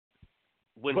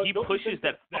 when he pushes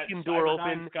that fucking door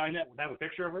open, Skynet would have a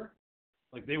picture of her.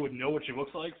 Like, they would know what she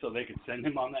looks like, so they could send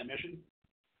him on that mission.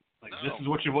 Like, this is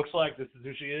what she looks like. This is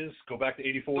who she is. Go back to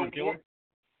 84 and kill her.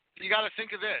 You got to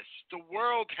think of this. The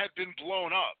world had been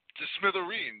blown up to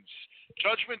smithereens.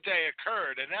 Judgment Day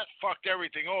occurred, and that fucked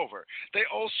everything over. They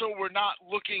also were not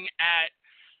looking at.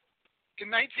 In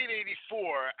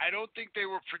 1984, I don't think they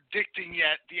were predicting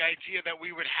yet the idea that we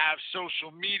would have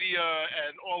social media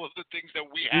and all of the things that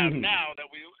we have now.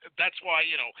 That's why,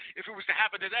 you know, if it was to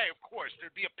happen today, of course,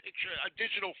 there'd be a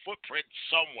digital footprint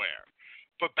somewhere.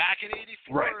 But back in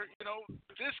 84, you know,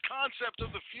 this concept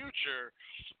of the future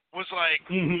was like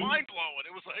mind-blowing.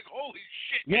 It was like, holy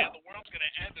shit, man, the world's going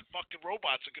to end and fucking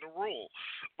robots are going to rule.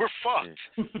 We're fucked.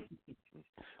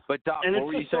 But, Doc, and what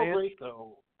were you saying? So great,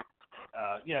 though.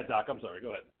 Yeah, Doc, I'm sorry. Go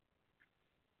ahead.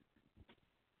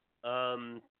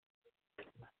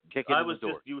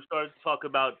 You started to talk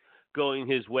about going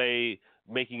his way,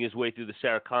 making his way through the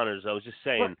Sarah Connors. I was just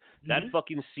saying that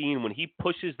fucking scene when he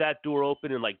pushes that door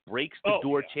open and like breaks the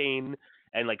door chain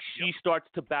and like she starts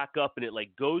to back up and it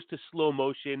like goes to slow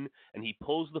motion and he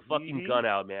pulls the fucking gun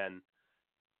out, man.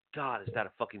 God, is that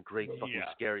a fucking great fucking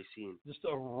scary scene. Just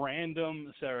a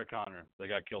random Sarah Connor that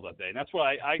got killed that day. And that's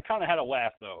why I kind of had a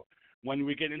laugh, though, when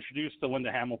we get introduced to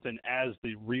Linda Hamilton as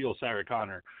the real Sarah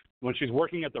Connor, when she's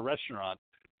working at the restaurant,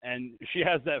 and she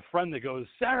has that friend that goes,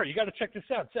 Sarah, you got to check this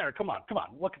out. Sarah, come on,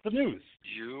 look at the news.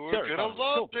 You're going to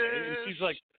love this. And she's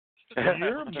like,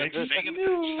 you're making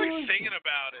news. She's like singing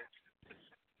about it.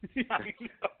 Yeah, I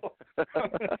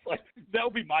know. Like, that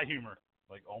would be my humor.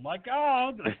 Like, oh my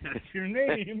God, that's your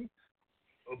name.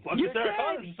 A bunch of Sarah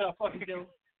Connors is how fucking go.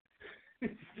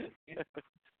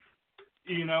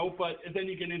 You know, but then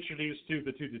you get introduced to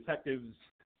the 2 detectives,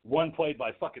 one played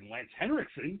by fucking Lance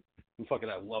Henriksen, who fucking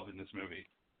I love in this movie.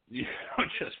 You know,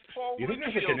 you think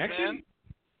there's a connection? Man.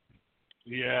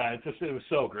 Yeah, it was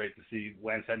so great to see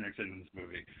Lance Henriksen in this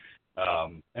movie,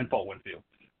 and Paul Winfield.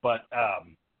 But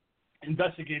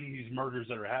investigating these murders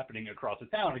that are happening across the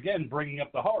town, again, bringing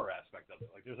up the horror aspect of it.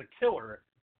 Like, there's a killer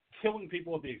killing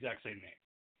people with the exact same name.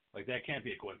 Like, that can't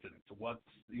be a coincidence.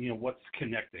 What's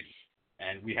connecting?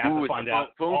 And we have to find out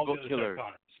all the other Sarah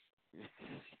Connors.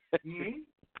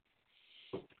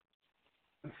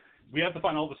 We have to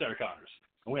find all the Sarah Connors,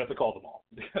 and we have to call them all,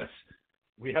 because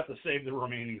we have to save the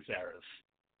remaining Sarahs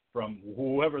from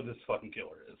whoever this fucking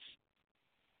killer is.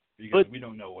 Because we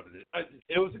don't know what it is.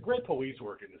 It was a great police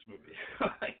work in this movie.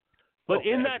 But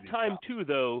in that time, too,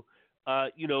 though,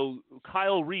 you know,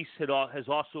 Kyle Reese has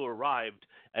also arrived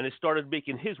and has started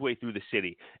making his way through the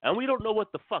city. And we don't know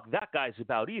what the fuck that guy's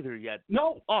about either yet.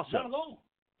 No, also. Not at all.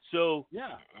 So,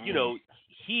 you know,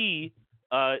 he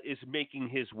is making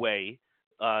his way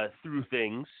through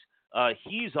things.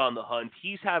 He's on the hunt.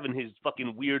 He's having his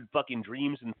fucking weird fucking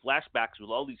dreams and flashbacks with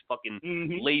all these fucking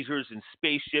lasers and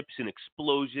spaceships and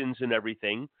explosions and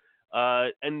everything.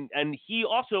 And he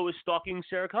also is stalking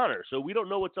Sarah Connor. So we don't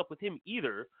know what's up with him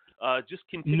either. Just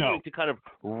continuing to kind of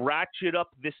ratchet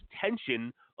up this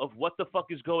tension of what the fuck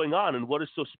is going on and what is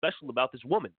so special about this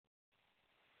woman.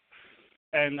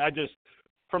 And I just,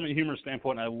 from a humor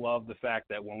standpoint, I love the fact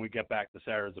that when we get back to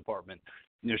Sarah's apartment,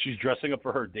 she's dressing up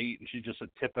for her date, and she's just a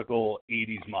typical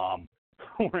 80s mom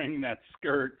wearing that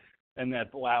skirt and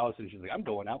that blouse, and she's like, I'm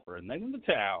going out for a night in the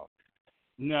town.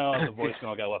 No, the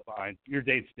voicemail got left behind. Your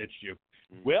date stitched you.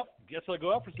 Well, guess I'll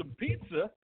go out for some pizza.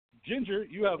 Ginger,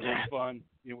 you have some fun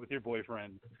with your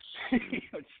boyfriend.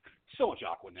 It's so much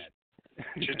Aquanet.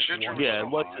 Yeah,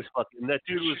 and that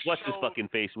dude was what's his fucking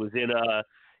face was in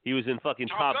he was in fucking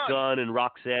Top Gun and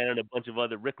Roxanne and a bunch of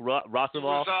other Rick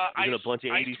Rossimoff. He was in a bunch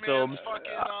of 80s films.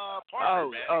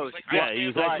 He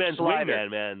was Iceman's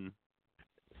wingman, man.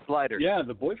 Slider. Yeah,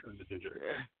 the boyfriend of Ginger.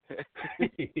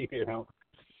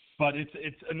 But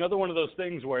it's another one of those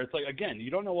things where it's like, again,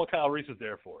 you don't know what Kyle Reese is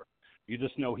there for. You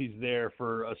just know he's there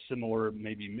for a similar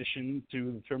maybe mission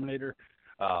to the Terminator.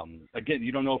 Again,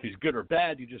 you don't know if he's good or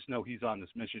bad. You just know he's on this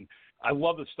mission. I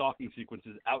love the stalking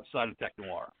sequences outside of Tech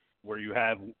Noir, where you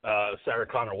have Sarah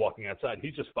Connor walking outside, and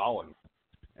he's just following.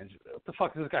 And what the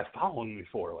fuck is this guy following me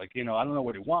for? Like, I don't know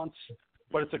what he wants,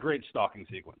 but it's a great stalking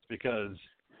sequence because,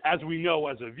 as we know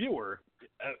as a viewer,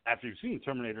 after you've seen the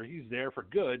Terminator, he's there for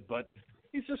good, but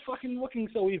he's just fucking looking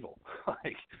so evil.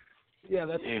 Like,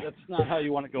 that's not how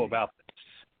you want to go about this.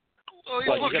 Well,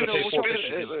 he's looking a little bit.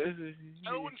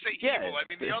 I wouldn't say evil. I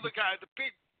mean, the other guy, the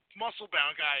big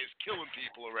muscle-bound guy, is killing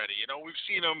people already. We've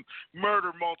seen him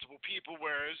murder multiple people,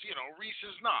 whereas Reese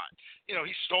is not.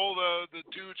 He stole the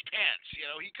dude's pants.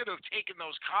 He could have taken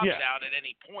those cops out at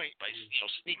any point by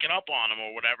sneaking up on him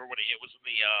or whatever when it was in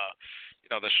the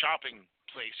the shopping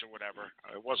place or whatever.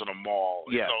 It wasn't a mall.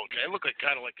 Yeah. So it looked like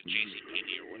kind of like a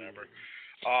JCPenney or whatever.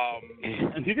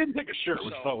 And he didn't take a shirt,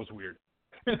 which I thought was weird.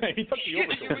 He took the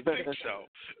overcoat. You would think so.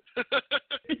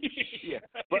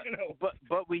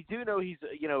 But we do know he's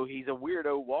a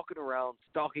weirdo walking around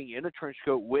stalking in a trench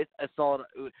coat with a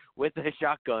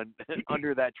shotgun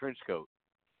under that trench coat.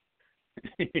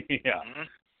 Yeah.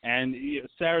 And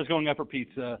Sarah's going up for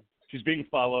pizza. She's being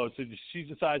followed, so she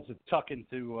decides to tuck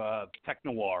into Tech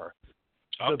Noir,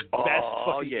 the best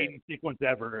fucking sequence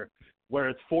ever, where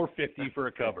it's $4.50 for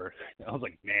a cover. I was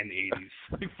like, man, the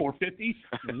 80s, like $4.50.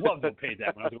 Love to pay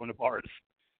that when I was going to bars.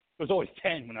 It was always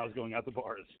 $10 when I was going out to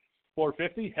bars.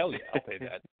 $4.50, hell yeah, I'll pay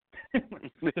that.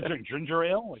 To drink ginger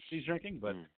ale like she's drinking,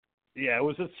 but yeah, it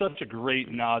was just such a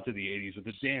great nod to the 80s with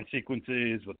the dance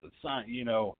sequences, with the sign,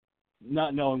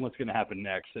 not knowing what's going to happen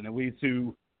next, and it leads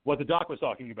to what the doc was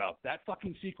talking about, that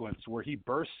fucking sequence where he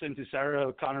bursts into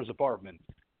Sarah Connor's apartment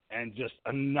and just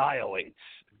annihilates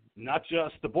not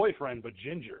just the boyfriend, but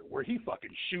Ginger, where he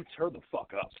fucking shoots her the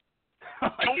fuck up.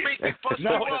 Don't make me bust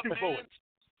her up, man. Bullets.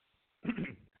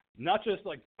 Not just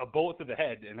like a bullet to the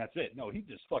head and that's it. No, he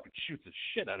just fucking shoots the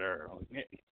shit out of her.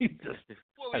 He just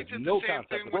has no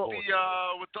concept with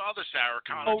the other Sarah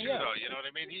Connor too, though. You know what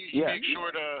I mean? He makes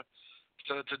sure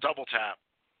to double tap.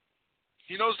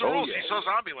 He knows the rules. He saw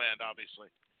Zombieland, obviously.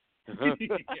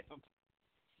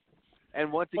 And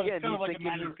once again, he's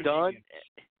thinking he's done.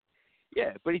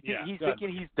 Yeah, but he's thinking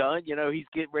he's done. He's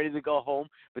getting ready to go home.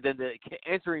 But then the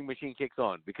answering machine kicks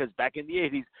on because back in the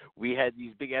 80s, we had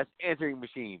these big-ass answering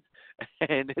machines.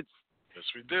 And it's yes,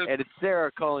 we did. And it's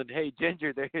Sarah calling, hey,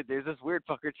 Ginger, there's this weird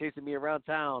fucker chasing me around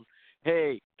town.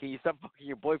 Hey, can you stop fucking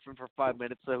your boyfriend for 5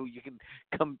 minutes so you can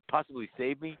come possibly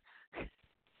save me?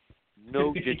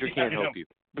 No, Ginger can't help you.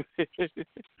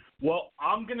 Well,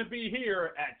 I'm going to be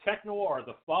here at Tech Noir,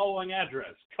 the following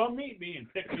address. Come meet me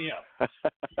and pick me up.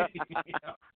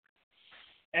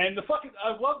 And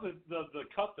I love the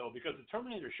cut, though, because the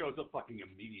Terminator shows up fucking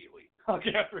immediately. Like,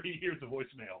 after he hears the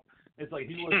voicemail. It's like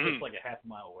he lives just like a half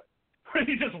mile away.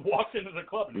 He just walks into the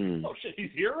club and, oh, shit,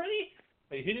 he's here already?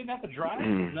 He didn't have to drive?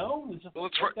 No? It's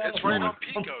right on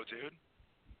Pico, dude.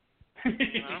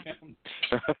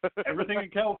 Everything in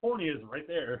California is right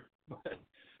there. But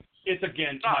it's,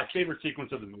 again, my favorite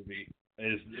sequence of the movie.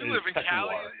 You live in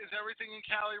Cali? Is everything in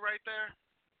Cali right there?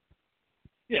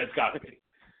 Yeah, it's got to be.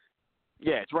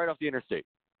 Yeah, it's right off the interstate.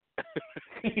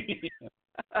 Did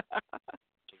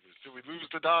we lose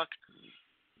the doc?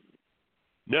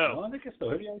 No. Well, I think it's still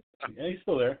here. Yeah, he's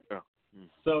still there. Yeah.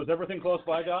 So is everything close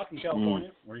by, Doc, in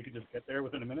California, where you could just get there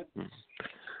within a minute?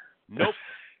 Nope.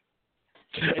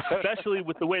 Especially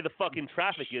with the way the fucking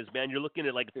traffic is, man. You're looking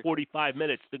at like 45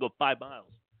 minutes to go 5 miles.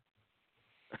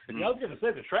 Yeah, I was going to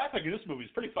say, the traffic in this movie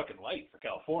is pretty fucking light for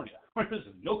California. There's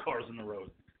no cars on the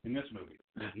road in this movie.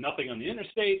 There's nothing on the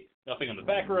interstate, nothing on the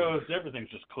back roads. Everything's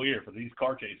just clear for these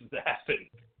car chases to happen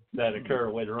that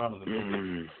occur later on in the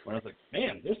movie. When I was like,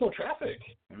 man, there's no traffic.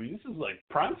 I mean, this is like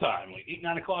prime time, like 8,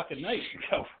 9 o'clock at night in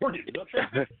California. There's no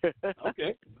traffic.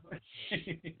 Okay.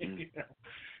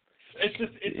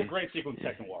 It's a great sequence,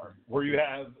 tech noir, where you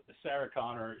have Sarah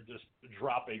Connor just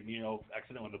dropping,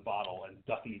 accidentally the bottle and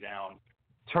ducking down.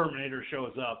 Terminator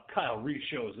shows up, Kyle Reese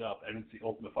shows up, and it's the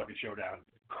ultimate fucking showdown.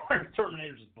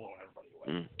 Terminator's just blowing everybody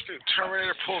away. Dude,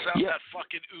 Terminator pulls out that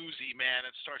fucking Uzi, man,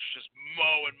 and starts just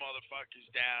mowing motherfuckers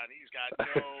down. He's got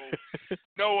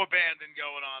no abandon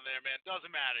going on there, man.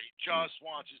 Doesn't matter. He just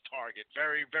wants his target.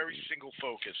 Very, very single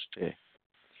focused. Yeah.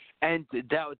 And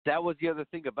that was the other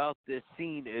thing about this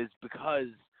scene is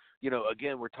because,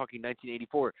 again, we're talking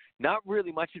 1984. Not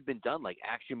really much had been done, like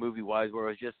action movie wise, where it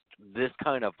was just this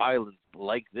kind of violence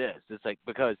like this. It's like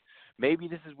because maybe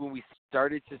this is when we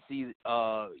started to see,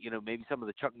 maybe some of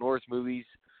the Chuck Norris movies,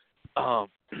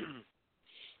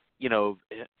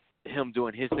 him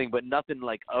doing his thing, but nothing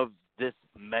like of this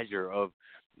measure of,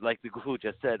 like the Ghoul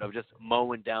just said, of just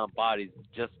mowing down bodies,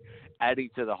 just adding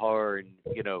to the horror and,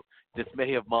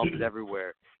 dismay of moms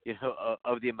everywhere,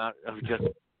 of the amount of just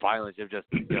violence of just,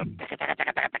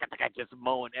 just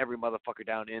mowing every motherfucker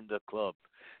down in the club.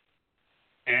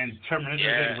 And Terminator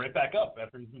getting right back up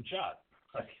after he's been shot.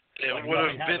 It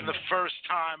would have been the first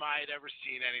time I had ever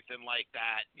seen anything like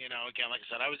that. Again, like I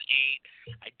said, I was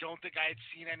 8. I don't think I had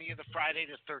seen any of the Friday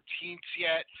the 13th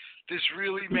yet. This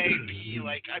really may be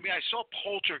I saw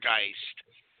Poltergeist,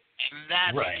 and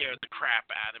that scared the crap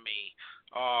out of me.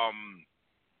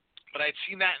 But I'd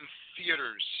seen that in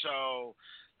theaters. So,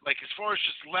 as far as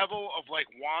just level of,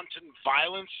 wanton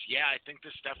violence, I think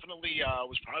this definitely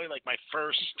was probably, the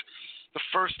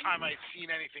first time I'd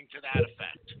seen anything to that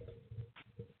effect.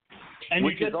 And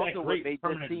which you get is also that what great made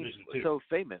this scene so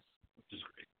famous. Which is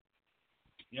great.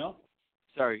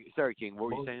 Sorry, King.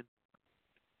 What were you saying?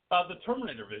 The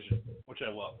Terminator vision, which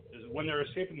I love, is when they're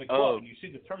escaping the club and you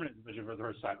see the Terminator vision for the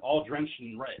first time, all drenched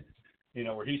in red.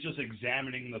 Where he's just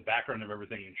examining the background of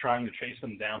everything and trying to chase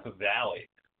them down to the alley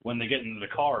when they get into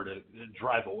the car to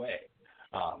drive away.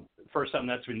 First time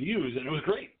that's been used, and it was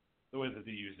great the way that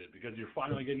they used it because you're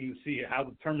finally getting to see how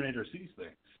the Terminator sees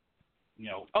things. It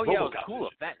was cool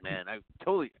effect, man. I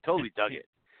totally dug it.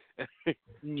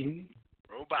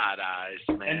 Robot eyes,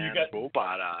 man. And you got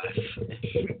robot eyes.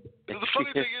 The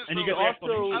funny thing is, and you got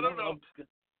also, I don't know.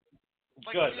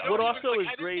 Good. What also is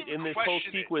great in this whole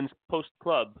sequence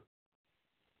post-club.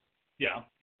 Yeah.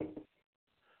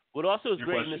 What also is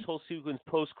great in this whole sequence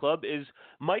post-club is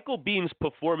Michael Bihn's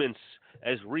performance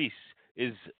as Reese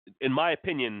is, in my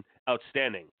opinion,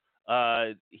 outstanding.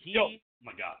 He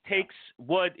takes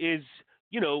what is,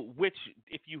 which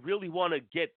if you really want to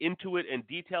get into it and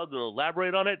detailed and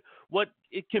elaborate on it, what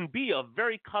it can be a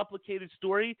very complicated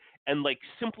story and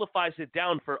simplifies it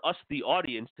down for us, the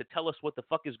audience, to tell us what the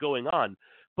fuck is going on.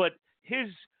 But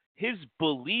his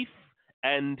belief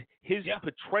and his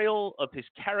portrayal of his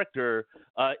character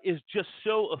is just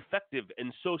so effective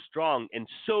and so strong and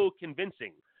so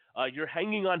convincing. You're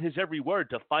hanging on his every word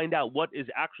to find out what is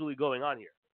actually going on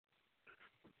here.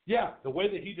 Yeah, the way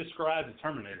that he described the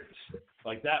Terminators,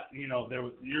 like that,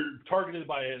 you're targeted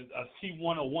by a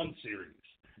C-101 series,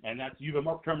 and that's you have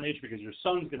marked termination because your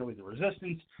son's going to lead the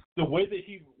resistance. The way that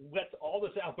he lets all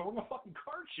this out during a fucking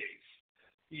car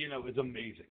chase, is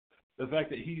amazing. The fact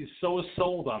that he's so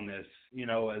sold on this,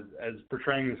 as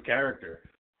portraying this character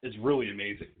is really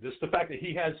amazing. Just the fact that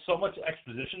he has so much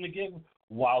exposition to give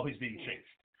while he's being chased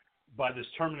by this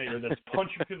Terminator that's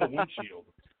punching through the windshield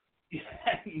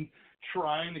and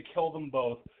trying to kill them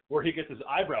both, where he gets his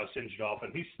eyebrows singed off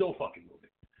and he's still fucking moving.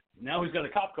 Now he's got a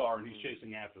cop car and he's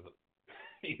chasing after them.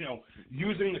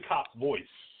 Using the cop's voice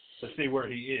to say where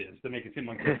he is to make it seem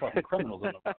like they're fucking criminals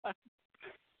in the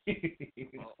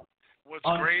What's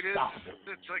great is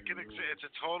it's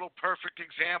a total perfect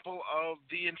example of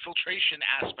the infiltration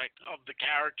aspect of the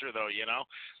character, though.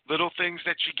 Little things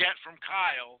that you get from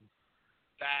Kyle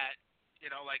that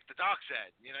like the doc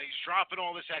said. He's dropping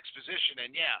all this exposition,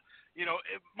 and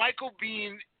if Michael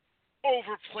Biehn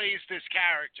overplays this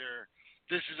character,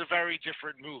 this is a very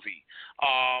different movie.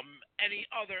 Any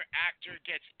other actor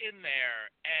gets in there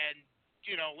and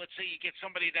let's say you get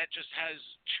somebody that just has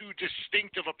too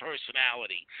distinctive a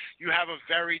personality. You have a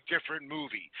very different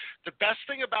movie. The best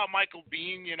thing about Michael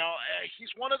Biehn,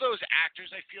 he's one of those actors,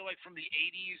 I feel like, from the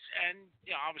 80s and,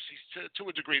 obviously to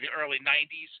a degree, the early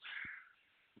 90s.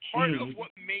 Part of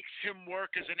what makes him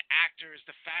work as an actor is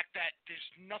the fact that there's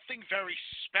nothing very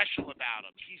special about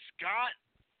him. He's got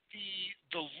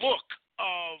the look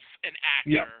of an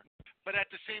actor, but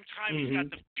at the same time, he's got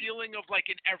the feeling of like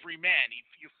an everyman.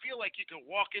 You feel like you can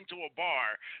walk into a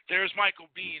bar, there's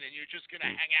Michael Biehn, and you're just gonna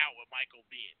hang out with Michael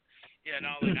Biehn. You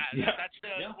know, like that's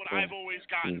what I've always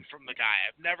gotten from the guy.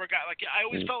 I've never got I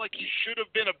always felt like he should have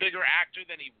been a bigger actor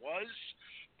than he was,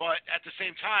 but at the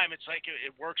same time, it's like it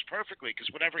works perfectly because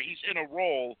whenever he's in a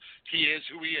role, he is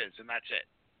who he is, and that's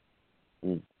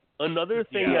it. Another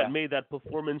thing that made that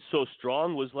performance so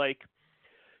strong was like,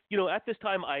 you know, at this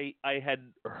time I had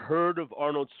heard of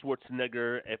Arnold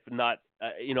Schwarzenegger, if not,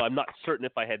 you know, I'm not certain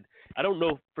if I don't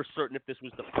know for certain if this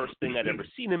was the first thing I'd ever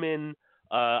seen him in.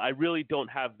 I really don't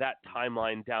have that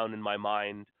timeline down in my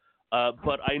mind,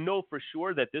 but I know for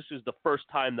sure that this was the first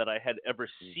time that I had ever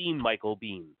seen Michael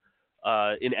Biehn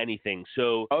in anything.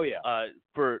 So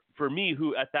for me,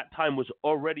 who at that time was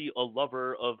already a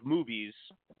lover of movies,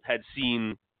 had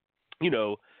seen, you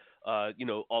know,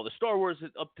 all the Star Wars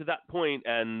up to that point,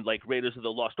 and like Raiders of the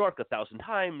Lost Ark 1,000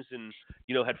 times, and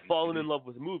you know, had fallen in love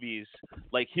with movies.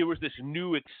 Like here was this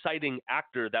new, exciting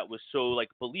actor that was so like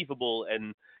believable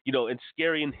and you know, and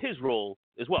scary in his role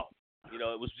as well. You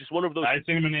know, it was just one of those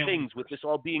things with this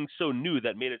all being so new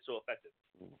that made it so effective.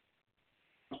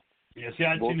 Yeah, see,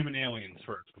 I'd seen him in Aliens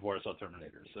first before I saw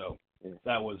Terminator, so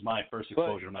that was my first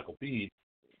exposure to Michael Biehn.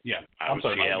 Yeah, I was the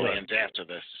Aliens after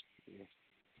this.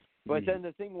 But then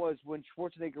the thing was, when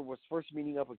Schwarzenegger was first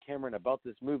meeting up with Cameron about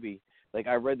this movie, like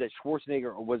I read that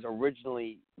Schwarzenegger was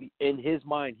originally, in his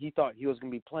mind, he thought he was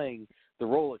going to be playing the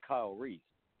role of Kyle Reese.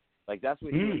 Like that's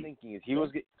what he was thinking, is he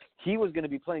was going to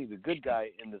be playing the good guy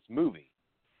in this movie.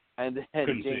 And then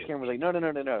James Cameron was like, no.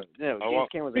 James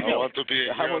Cameron was like, I want to be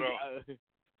a hero.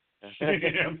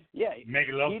 Make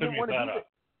love to me,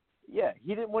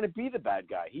 he didn't want to be the bad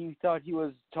guy. He thought he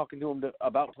was talking to him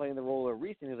about playing the role of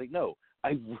Reese, and he was like, no,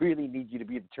 I really need you to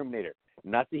be the Terminator,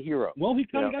 not the hero. Well, he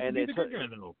kind of got to be the good guy,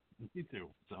 though. Me too.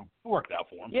 So it worked out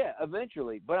for him. Yeah,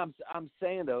 eventually. But I'm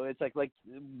saying, though, it's like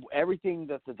everything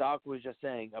that the doc was just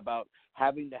saying about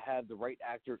having to have the right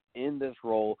actor in this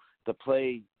role to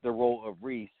play the role of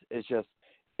Reese is just,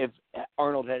 if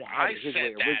Arnold had his way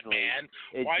originally.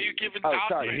 Man. Why are you giving Doc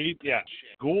shit?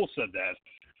 Ghoul said that.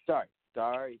 Sorry.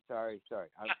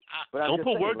 But don't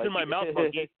put words in my mouth,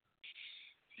 monkey.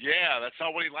 Yeah, that's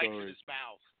not what he likes in his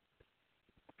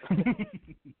mouth.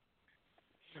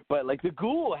 But like the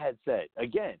Ghoul had said,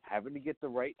 again, having to get the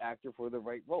right actor for the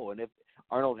right role. And if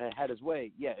Arnold had his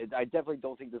way, I definitely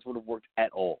don't think this would have worked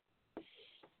at all.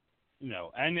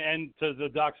 No, and to the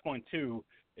doc's point, too,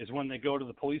 is when they go to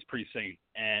the police precinct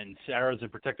and Sarah's in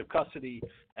protective custody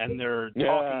and they're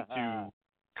talking to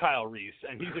Kyle Reese,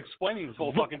 and he's explaining this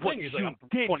whole fucking thing. He's like, I'm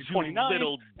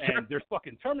 2029, and there's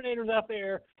fucking Terminators out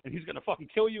there, and he's going to fucking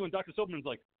kill you. And Dr. Silverman's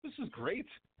like, this is great.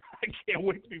 I can't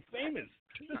wait to be famous.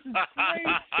 This is great.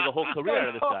 For the whole career out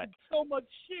of this guy. So much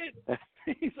shit.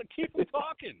 He's like, keep him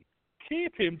talking.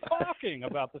 Keep him talking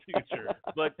about the future.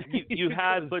 But you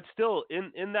had, but still,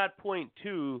 in that point,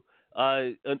 too,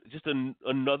 just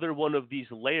another one of these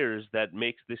layers that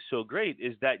makes this so great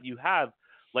is that you have,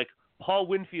 like, Paul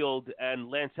Winfield and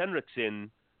Lance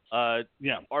Henriksen are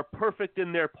perfect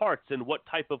in their parts and what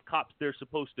type of cops they're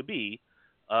supposed to be.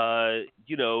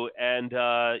 You know, and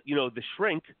you know, the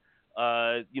shrink,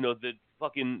 you know,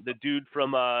 the dude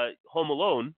from Home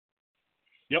Alone.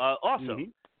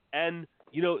 Awesome. And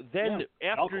you know, then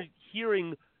after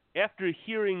hearing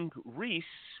Reese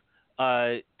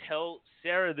tell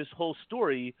Sarah this whole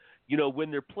story, you know, when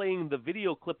they're playing the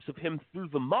video clips of him through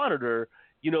the monitor,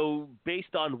 you know,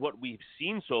 based on what we've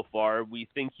seen so far, we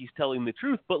think he's telling the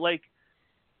truth. But like,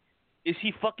 is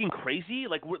he fucking crazy?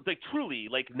 Like, truly,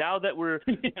 like now that we've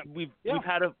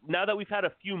had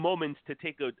a few moments to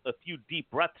take a few deep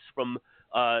breaths from,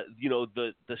 you know,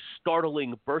 the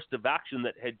startling burst of action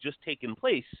that had just taken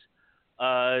place.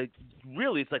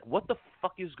 Really, it's like, what the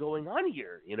fuck is going on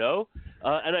here? You know,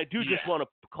 and I do just want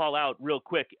to call out real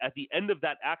quick at the end of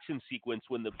that action sequence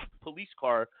when the police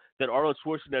car that Arnold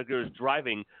Schwarzenegger is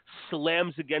driving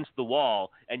slams against the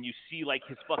wall, and you see like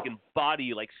his fucking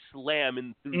body like slam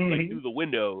in through the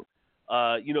window.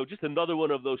 You know, just another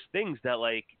one of those things that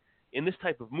like in this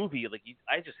type of movie, like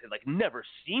I just had like never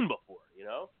seen before. You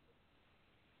know?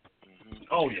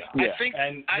 Oh yeah. I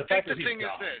think the thing is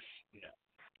this.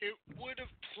 It would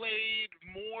have played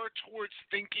more towards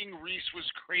thinking Reese was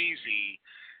crazy.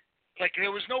 Like, there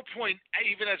was no point,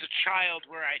 even as a child,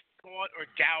 where I thought or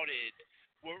doubted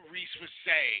what Reese was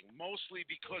saying, mostly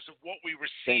because of what we were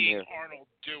seeing Arnold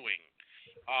doing.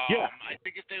 I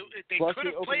think if they could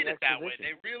have played it that way,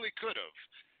 they really could have.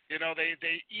 You know, they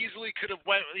easily could have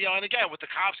went, you know, and again, with the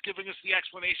cops giving us the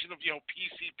explanation of, you know,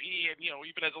 PCP, and, you know,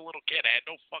 even as a little kid, I had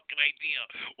no fucking idea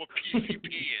what PCP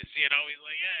is. You know, he's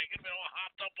like, yeah, get me all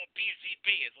hopped up on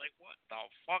PCP. It's like, what the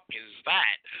fuck is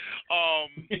that?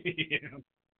 Yeah.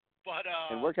 But,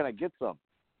 and where can I get some?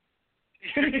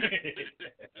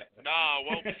 Nah,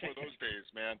 well before those days,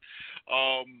 man.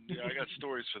 Yeah, I got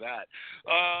stories for that.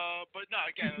 But no,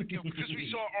 again, because we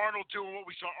saw Arnold doing what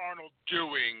we saw Arnold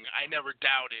doing, I never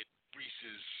doubted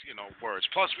Reese's, you know, words.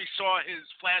 Plus, we saw his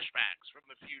flashbacks from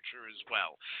the future as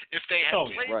well. If they had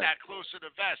played that closer to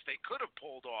vest, they could have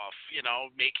pulled off, you know,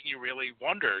 making you really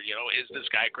wonder, you know, is this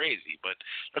guy crazy? But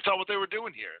that's not what they were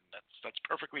doing here. That's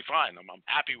perfectly fine. I'm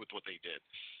happy with what they did.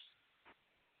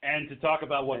 And to talk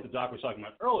about what the doc was talking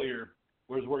about earlier,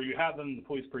 was where you have them in the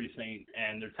police precinct,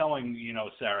 and they're telling, you know,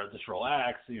 Sarah, just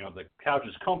relax, you know, the couch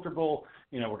is comfortable,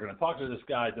 you know, we're going to talk to this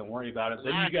guy, don't worry about it.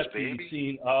 Then you get the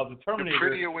scene of the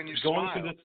Terminator going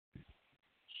to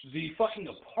the fucking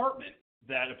apartment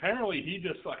that apparently he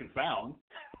just fucking found,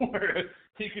 where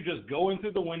he could just go in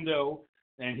through the window,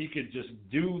 and he could just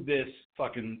do this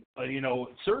fucking, you know,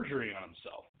 surgery on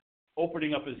himself,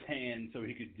 opening up his hand so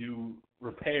he could do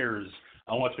repairs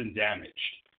on what's been damaged,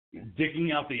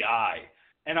 digging out the eye.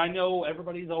 And I know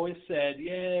everybody's always said,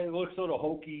 yeah, it looks sort of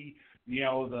hokey, you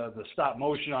know, the stop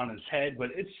motion on his head,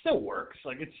 but it still works.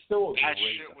 Like, it's still a that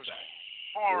great shit was effect.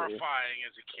 horrifying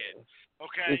as a kid.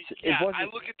 Okay? I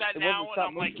look at that now and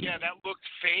I'm like, yeah, that looked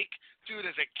fake. Dude,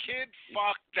 as a kid,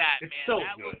 fuck that, man.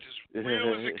 That looked as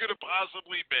real as it could have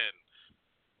possibly been.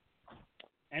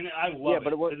 And I love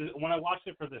it. When I watched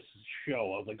it for this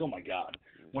show, I was like, oh, my God.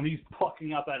 When he's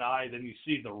plucking out that eye, then you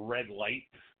see the red light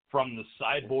from the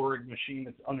cyborg machine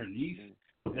that's underneath.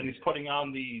 Then he's putting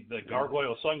on the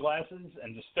gargoyle sunglasses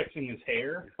and just fixing his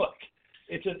hair. Like,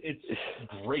 it's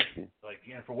great. Like,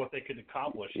 you know, for what they could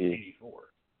accomplish in '84.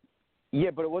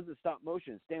 Yeah, but it wasn't stop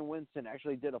motion. Stan Winston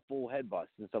actually did a full head bust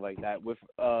and stuff like that with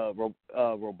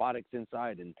robotics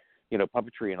inside and, you know,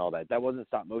 puppetry and all that. That wasn't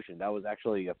stop motion. That was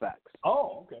actually effects.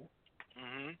 Oh, okay.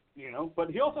 Mm-hmm. You know, but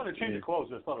he also had to change the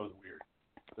clothes. I thought it was weird.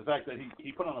 The fact that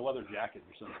he put on a leather jacket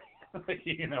or something. Like,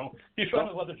 you know, he put on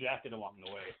a leather jacket along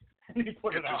the way. And he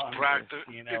put it on.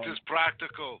 You know. It is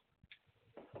practical.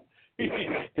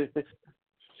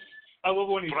 I love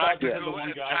when he's talking to the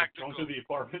one guy going through the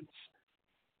apartments.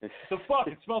 The fuck?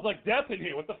 It smells like death in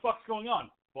here. What the fuck's going on?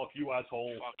 Fuck you,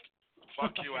 asshole.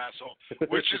 Fuck you, asshole.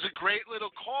 Which is a great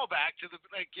little callback to the,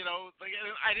 like, you know, like,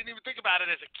 I didn't even think about it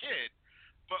as a kid.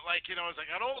 But, like, you know, as I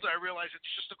got older, I realized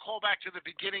it's just a callback to the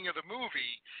beginning of the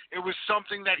movie. It was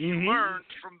something that he learned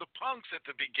from the punks at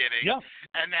the beginning,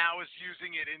 and now is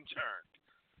using it in turn.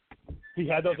 He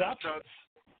had those outfits.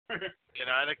 You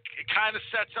know, and it kind of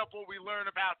sets up what we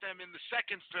learn about them in the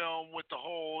second film with the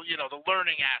whole, you know, the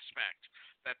learning aspect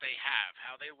that they have,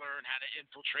 how they learn how to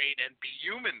infiltrate and be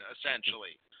human,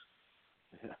 essentially.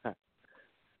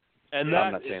 And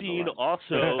that scene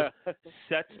also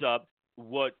sets up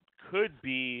what could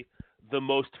be the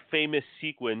most famous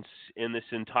sequence in this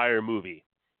entire movie.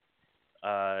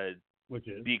 Which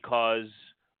is? Because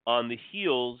on the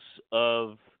heels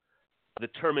of the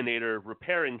Terminator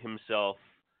repairing himself,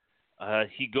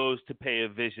 he goes to pay a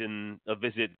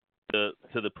visit to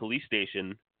the police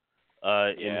station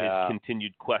in his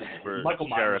continued quest for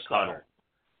Sarah Connor.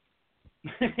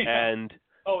 And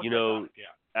you know,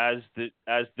 as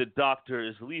the doctor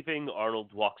is leaving,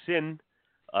 Arnold walks in.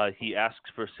 He asks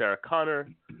for Sarah Connor.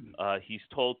 He's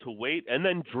told to wait, and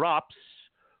then drops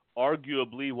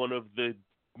arguably one of the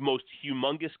most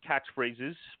humongous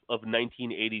catchphrases of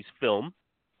 1980s film.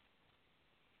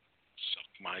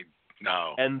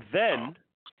 No. And then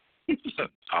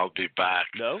I'll be back.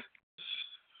 No.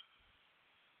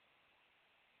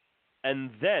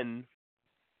 And then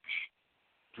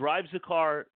drives the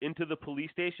car into the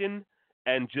police station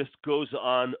and just goes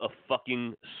on a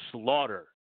fucking slaughter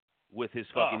with his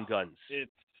fucking guns. This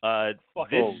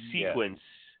sequence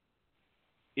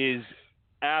is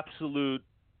absolute.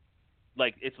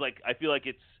 Like, it's like, I feel like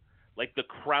it's like the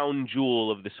crown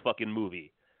jewel of this fucking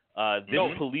movie.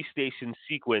 This police station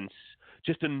sequence,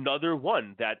 just another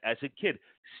one that, as a kid,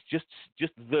 just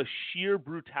the sheer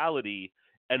brutality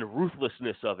and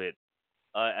ruthlessness of it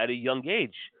at a young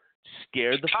age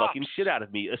scared the fucking shit out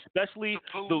of me, especially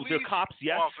the cops,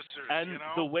 officers, and you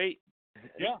know?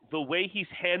 the way he's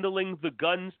handling the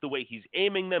guns, the way he's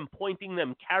aiming them, pointing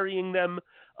them, carrying them,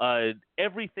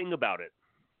 everything about it.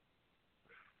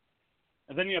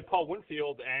 And then you have Paul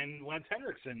Winfield and Lance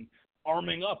Henriksen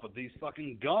arming up with these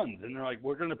fucking guns, and they're like,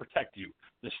 "We're going to protect you.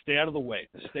 Just stay out of the way.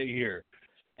 Just stay here."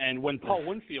 And when Paul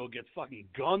Winfield gets fucking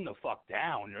gunned the fuck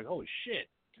down, you're like, "Holy shit!"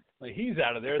 Like, he's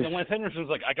out of there. Then Lance Henderson's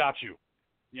like, I got you.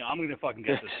 Yeah, I'm going to fucking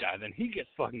get this guy. Then he gets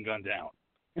fucking gunned down.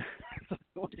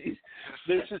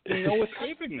 There's just no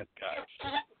escaping this guy.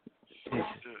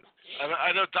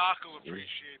 I know Doc will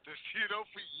appreciate this. You know,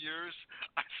 for years,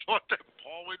 I thought that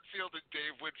Paul Winfield and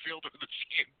Dave Winfield were the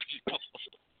same people.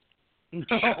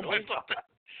 No,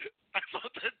 I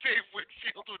thought that Dave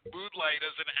Winfield would moonlight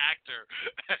as an actor,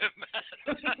 and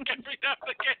that every now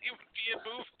and again he would be in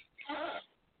movies.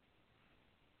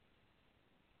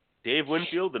 Dave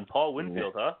Winfield and Paul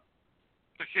Winfield, huh?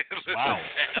 Wow.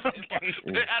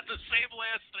 They had the same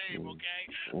last name, okay?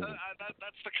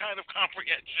 That's the kind of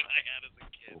comprehension I had as a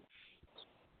kid.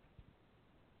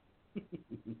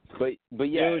 But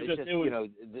yeah, you know,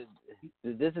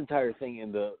 this entire thing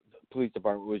in the police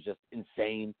department was just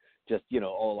insane, just, you know,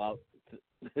 all out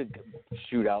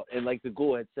shootout. And like the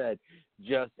ghoul had said,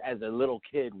 just as a little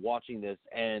kid watching this,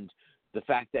 and the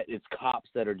fact that it's cops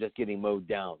that are just getting mowed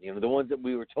down, you know, the ones that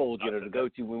we were told, you know, to go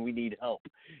to when we need help,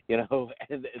 you know,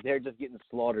 and they're just getting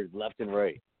slaughtered left and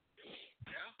right.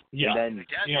 Yeah. And then,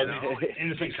 again, you know,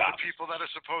 innocent cops. The people that are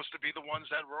supposed to be the ones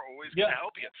that were always going to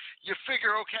help you. You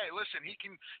figure, okay, listen, he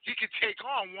can take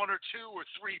on 1 or 2 or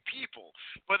 3 people,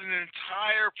 but an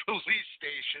entire police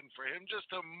station for him just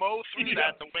to mow through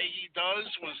that the way he does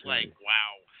was like,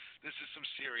 wow, this is some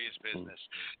serious business.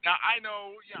 Now I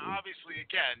know, obviously,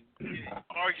 again,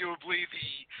 arguably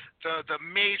the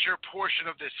major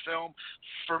portion of this film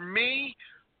for me.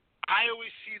 I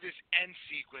always see this end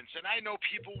sequence, and I know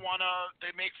people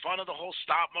they make fun of the whole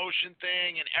stop motion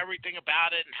thing and everything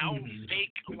about it and how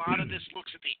fake a lot of this looks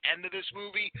at the end of this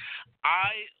movie.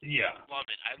 I love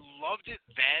it. I loved it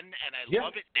then, and I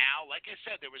love it now. Like I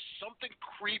said, there was something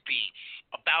creepy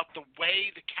about the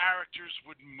way the characters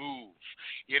would move.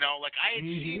 You know, like I had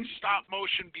seen stop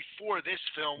motion before this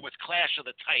film with Clash of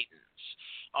the Titans.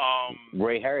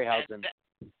 Ray Harryhausen.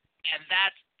 And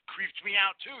that creeped me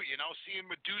out too, you know, seeing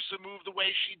Medusa move the way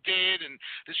she did, and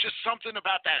there's just something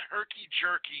about that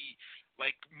herky-jerky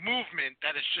like movement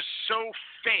that is just so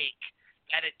fake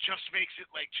that it just makes it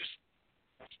like just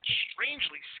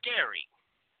strangely scary.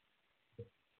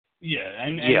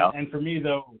 And for me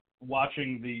though,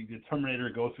 watching the Terminator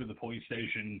go through the police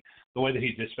station, the way that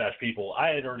he dispatched people,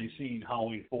 I had already seen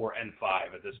Halloween 4 and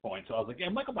 5 at this point, so I was like, yeah,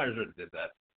 Michael Myers already did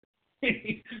that.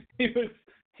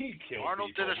 He killed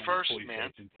Arnold did it first,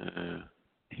 man.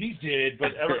 He did,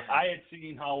 but I had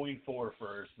seen Halloween 4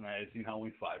 first, and I had seen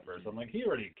Halloween 5 first. I'm like, he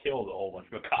already killed a whole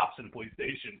bunch of cops in the police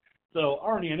station. So,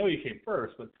 Arnie, I know you came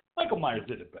first, but Michael Myers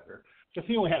did it better. Because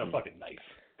he only had a fucking knife.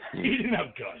 He didn't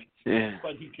have guns.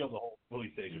 But he killed the whole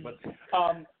police station. But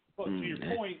to your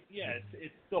point,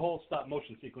 it's the whole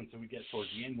stop-motion sequence that we get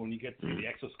towards the end when you get to the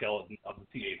exoskeleton of the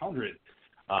T-800.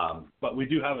 But we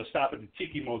do have a stop at the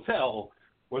Tiki Motel,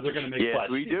 where they're going to make Yes,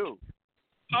 we do.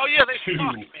 Oh, yeah, they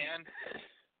fuck, man.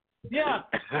 Yeah.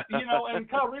 You know, and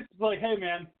Kyle Reese is like, hey,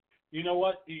 man, you know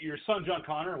what? Your son, John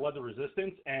Connor, led the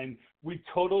resistance, and we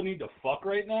totally need to fuck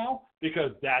right now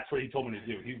because that's what he told me to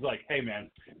do. He's like, hey,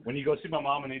 man, when you go see my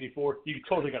mom in 84, you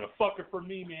totally got to fuck her for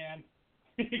me, man.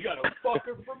 You got to fuck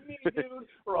her for me, dude,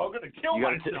 or I'm going to kill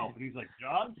myself. And he's like,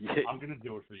 John, I'm going to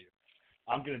do it for you.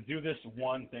 I'm going to do this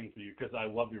one thing for you because I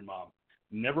love your mom.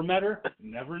 Never met her,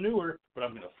 never knew her, but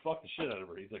I'm going to fuck the shit out of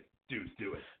her. He's like, dude,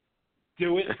 do it.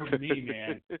 Do it for me,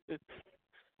 man.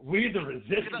 We the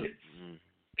resistance.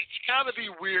 It's got to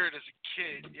be weird as a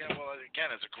kid, well,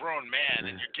 again, as a grown man,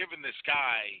 and you're giving this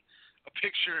guy a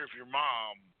picture of your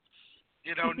mom,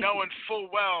 you know, knowing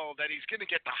full well that he's going to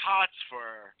get the hots for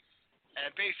her, and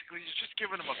basically you're just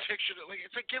giving him a picture.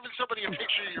 It's like giving somebody a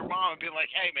picture of your mom and being like,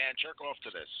 hey, man, jerk off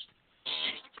to this.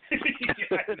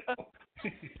 I know.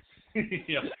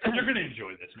 You're gonna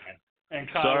enjoy this, man.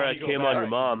 And Kyle, sorry, I came on your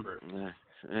mom.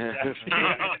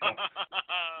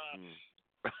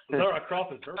 Laura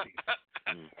Croft is herpes.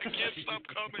 I can't stop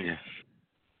coming.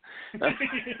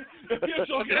 It feels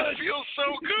so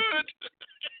good.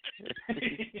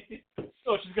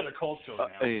 Oh, she's got a cold show now.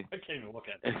 I can't even look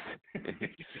at it.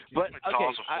 But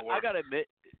okay, I gotta admit,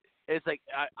 it's like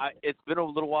it's been a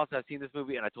little while since I've seen this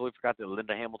movie, and I totally forgot that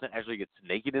Linda Hamilton actually gets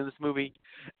naked in this movie.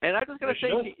 And I'm just gonna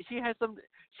say she has some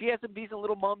decent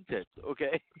little mom tits,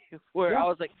 okay? Where I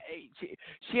was like, hey,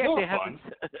 she actually has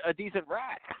a decent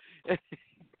rack.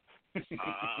 Again,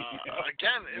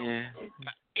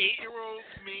 8-year-old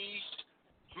me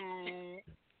who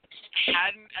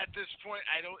hadn't at this point.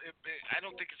 I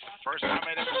don't think it's the first time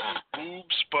I'd ever seen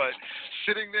boobs, but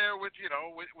sitting there with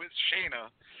with Shayna.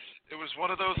 It was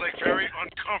one of those like very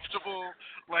uncomfortable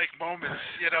like moments,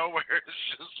 where it's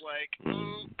just like,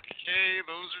 okay,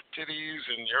 those are titties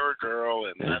and you're a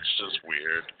girl, and that's just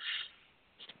weird.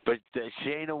 but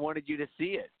Shayna wanted you to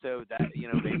see it, so that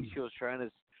maybe she was trying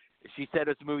to. She said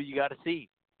it's a movie you got to see.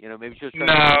 Maybe she was trying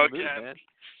to see the movie, man.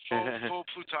 Full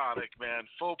plutonic, man.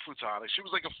 Full plutonic. She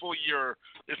was like a full year,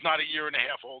 if not a year and a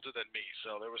half older than me.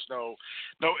 So there was no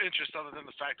interest other than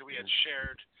the fact that we had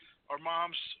shared. Our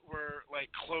moms were like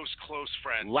close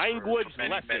friends. Language for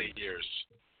many years.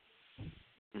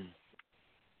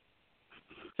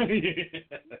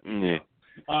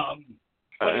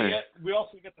 But yet, we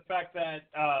also get the fact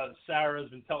that Sarah's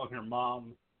been telling her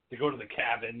mom to go to the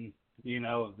cabin.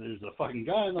 There's a fucking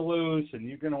guy on the loose, and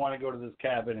you're going to want to go to this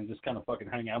cabin and just kind of fucking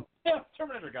hang out. Yeah,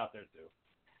 Terminator got there, too.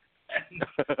 And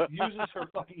uses her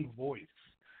fucking voice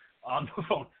on the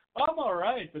phone. I'm all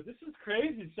right, but this is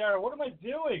crazy, Sarah. What am I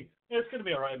doing? It's going to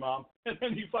be all right, Mom. And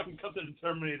then he fucking comes in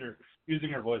Terminator using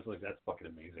her voice like, that's fucking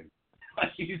amazing.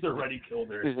 He's already killed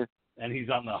her, and he's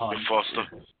on the hunt.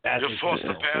 Your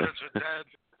foster parents are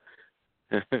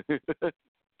dead.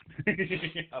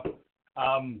 Yeah.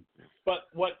 But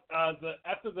what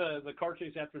after the car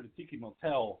chase after the Tiki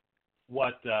Motel,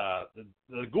 what the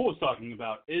ghoul is talking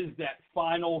about is that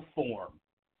final form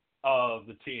of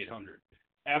the T-800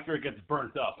 after it gets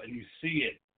burnt up and you see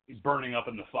it burning up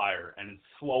in the fire and it's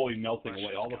slowly melting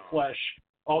away, all the flesh,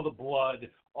 all the blood,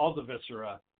 all the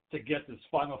viscera to get this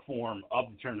final form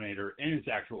of the Terminator in its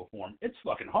actual form. It's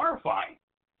fucking horrifying.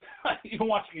 Even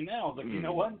watching it now, I was like, you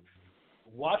know what?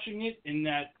 Watching it in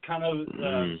that kind of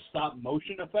stop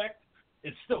motion effect,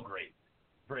 it's still great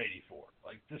for 84.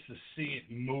 Like, just to see it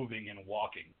moving and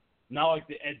walking. Not like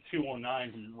the Ed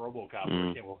 209 from RoboCop where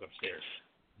he can't walk upstairs.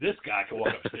 This guy can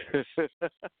walk upstairs.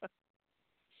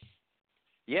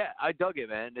 Yeah, I dug it,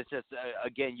 man. It's just,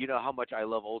 again, you know how much I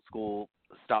love old school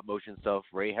stop motion stuff,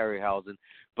 Ray Harryhausen,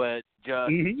 but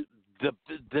just the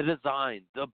design,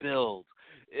 the build,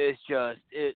 it's just,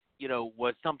 it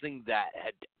was something that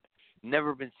had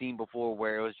never been seen before,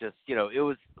 where it was just, it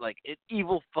was like an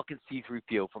evil fucking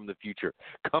C-3PO from the future.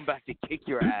 Come back to kick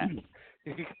your ass.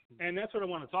 And that's what I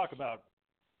want to talk about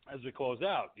as we close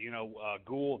out.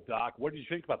 Ghoul, Doc, what did you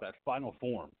think about that final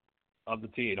form of the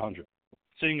T-800?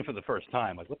 Seeing it for the first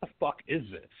time, like, what the fuck is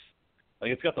this?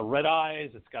 Like, it's got the red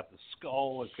eyes, it's got the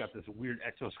skull, it's got this weird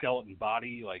exoskeleton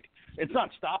body. Like, it's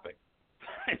not stopping.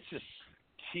 It just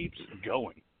keeps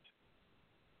going.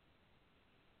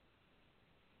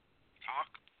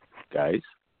 Guys,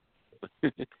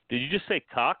 did you just say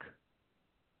cock?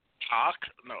 Cock?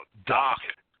 No, Doc.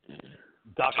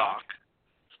 Doc.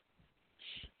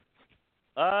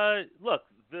 Look,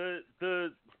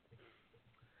 the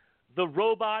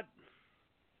robot,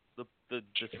 the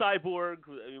cyborg,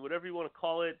 I mean, whatever you want to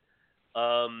call it.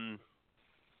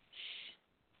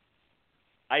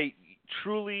 I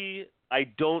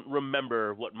don't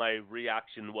remember what my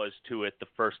reaction was to it the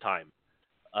first time.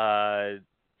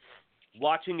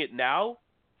 Watching it now,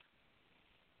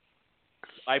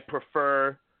 I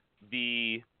prefer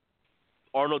the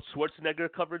Arnold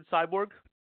Schwarzengger covered cyborg.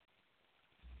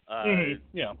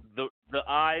 Yeah. The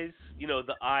eyes,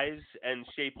 the eyes and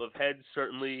shape of head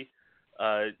certainly,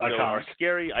 are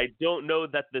scary. I don't know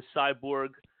that the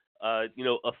cyborg,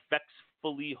 effects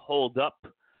fully hold up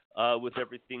with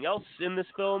everything else in this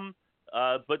film.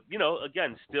 But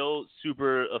again, still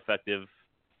super effective.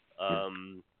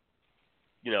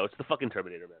 It's the fucking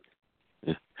Terminator,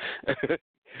 man.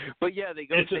 But yeah, they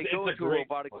go into a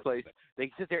robotic place.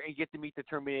 They sit there and get to meet the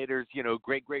Terminator's,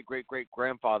 great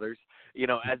grandfathers,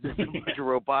 as this bunch of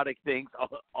robotic things,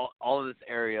 all of this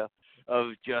area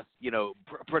of just,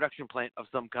 production plant of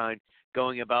some kind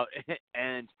going about.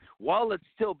 And while it's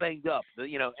still banged up,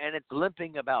 and it's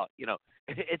limping about,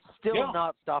 it's still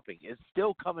not stopping. It's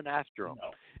still coming after them.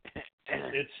 No.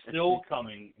 It's still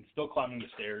coming. It's still climbing the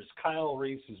stairs. Kyle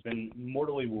Reese has been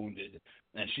mortally wounded,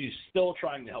 and she's still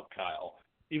trying to help Kyle,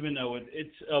 even though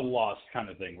it's a lost kind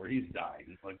of thing where he's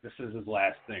dying. Like, this is his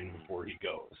last thing before he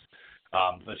goes.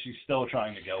 But she's still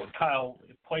trying to go. And Kyle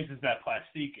places that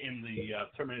plastique in the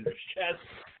Terminator's chest,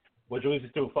 which leads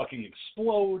it to fucking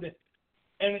explode,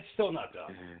 and it's still not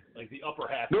done. Like, the upper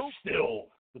half is still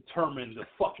determined to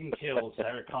fucking kill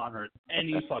Sarah Connor at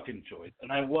any fucking choice.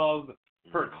 And I love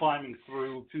her climbing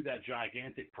through to that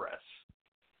gigantic press.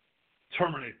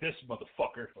 Terminate this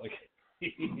motherfucker. Like,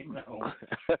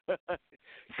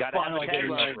 Gotta finally have a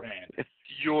getting tagline. her hand.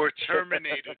 You're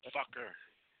terminated, fucker.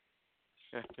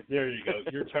 There you go.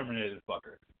 You're terminated,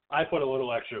 fucker. I put a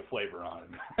little extra flavor on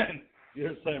it.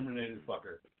 You're terminated,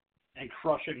 fucker. And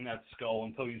crushing that skull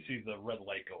until you see the red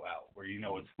light go out, where you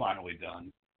know it's finally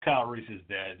done. Kyle Reese is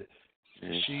dead.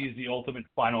 She's the ultimate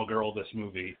final girl of this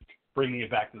movie, bringing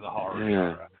it back to the horror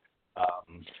genre.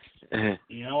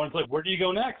 It's like, where do you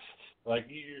go next? Like,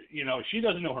 you know, she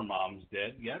doesn't know her mom's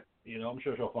dead yet. You know, I'm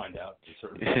sure she'll find out at a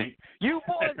certain point. You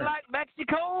boys like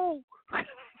Mexico?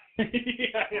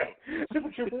 yeah. Super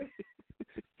trooper.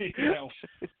 You know,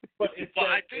 but it's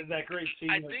that great scene.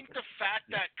 I think the fact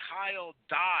that Kyle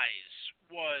dies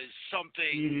was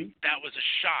something that was a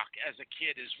shock as a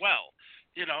kid as well.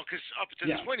 You know, because up to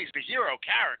this point he's the hero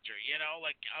character. You know,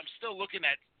 like I'm still looking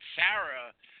at Sarah,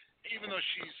 even though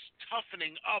she's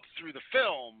toughening up through the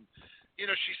film. You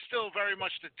know, she's still very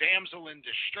much the damsel in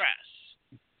distress.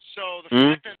 So the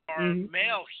fact that our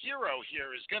male hero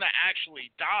here is going to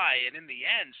actually die, and in the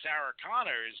end, Sarah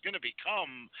Connor is going to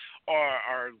become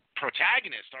our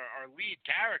protagonist, our lead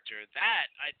character, that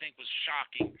I think was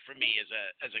shocking for me as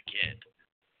a kid.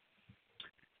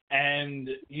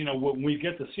 And, you know, when we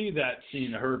get to see that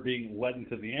scene of her being led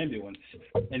into the ambulance,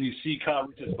 and you see Kyle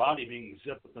Reese's body being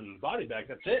zipped within the body bag,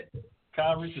 that's it.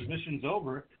 Kyle Reese's mission's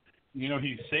over. You know,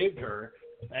 he saved her,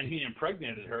 and he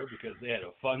impregnated her because they had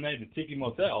a fun night at the Tiki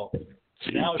Motel.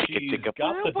 Now she's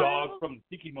got the dog from the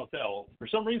Tiki Motel. For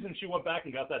some reason, she went back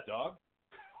and got that dog,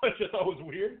 which I thought was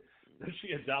weird.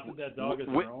 She adopted that dog as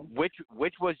her own.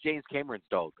 Which was James Cameron's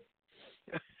dog?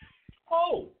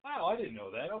 Oh, wow, I didn't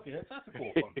know that. Okay, that's a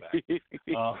cool fun fact.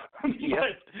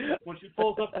 When she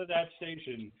pulls up to that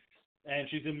station, and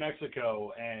she's in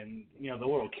Mexico, and, you know, the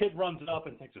little kid runs up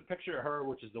and takes a picture of her,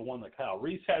 which is the one that Kyle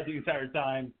Reese had the entire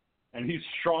time, and he's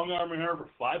strong-arming her for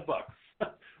 $5.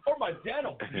 Or my dad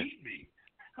will beat me.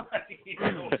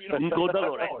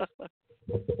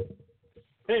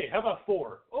 Hey, how about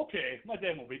 $4? Okay, my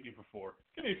dad will beat me for $4.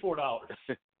 Give me $4.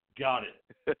 Got it.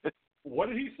 What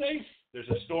did he say? There's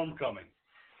a storm coming.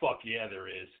 Fuck yeah, there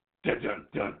is. Dun, dun,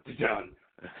 dun, dun, dun.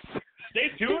 Stay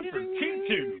tuned for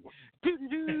T2. 8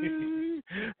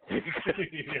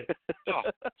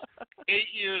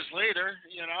 years later,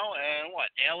 you know, and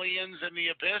Aliens and the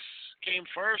Abyss came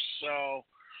first, so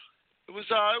it was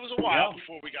a while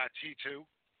before we got T2.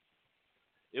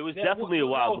 It was definitely a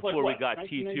while before we got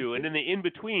T2, and in the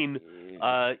in-between,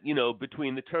 you know,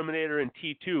 between the Terminator and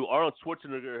T2, Arnold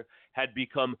Schwarzenegger had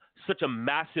become such a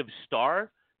massive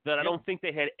star that I don't think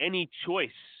they had any choice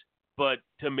but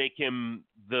to make him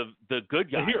the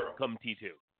good guy come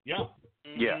T2. Yeah.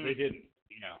 Yeah, they didn't.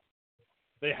 You know,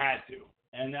 they had to,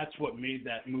 and that's what made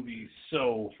that movie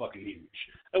so fucking huge.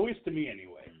 At least to me,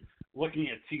 anyway. Looking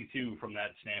at T2 from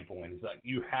that standpoint, it's like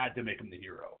you had to make him the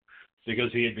hero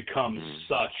because he had become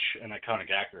such an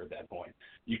iconic actor at that point.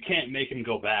 You can't make him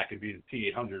go back and be the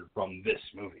T-800 from this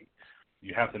movie.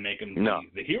 You have to make him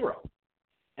the hero.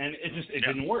 And it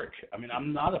didn't work. I mean,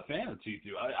 I'm not a fan of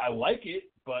T2. I like it,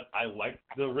 but I like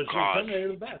the original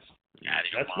Terminator the best.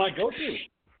 That's my go-to.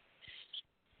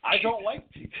 I don't like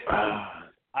T2.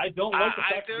 I don't like the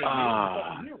fact that he's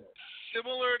a hero.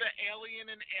 Similar to Alien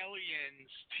and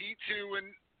Aliens, T2 and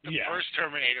the first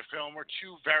Terminator film were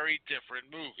two very different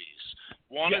movies.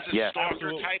 One is a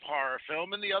stalker-type horror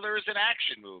film, and the other is an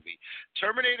action movie.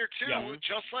 Terminator 2,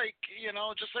 just like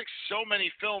so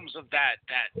many films of that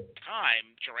time,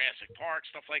 Jurassic Park,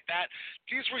 stuff like that,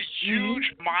 these were huge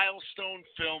milestone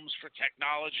films for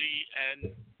technology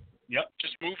and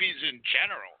just movies in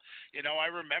general. You know,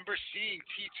 I remember seeing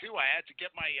T2. I had to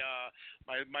get my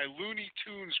Looney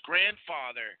Tunes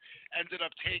grandfather ended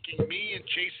up taking me and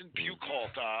Jason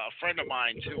Buchholz, a friend of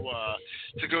mine,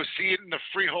 to go see it in the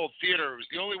Freehold Theater. It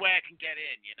was the only way I can get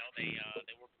in. You know, they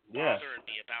were bothering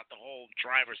me about the whole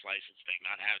driver's license thing,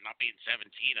 not being 17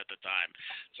 at the time.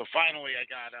 So finally, I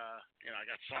got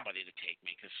somebody to take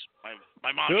me because my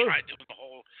mom tried doing the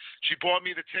whole. She bought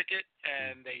me the ticket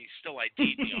and they still ID'd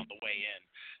me on the way in.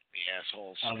 The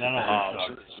assholes.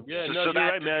 You're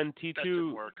right, man.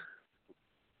 T2.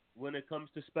 When it comes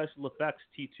to special effects,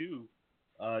 T2,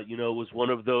 you know, was one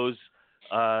of those,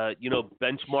 you know,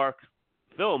 benchmark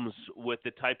films with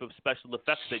the type of special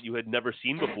effects that you had never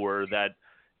seen before. That,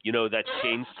 you know, that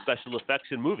changed special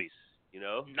effects in movies. You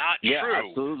know. Not true. Yeah,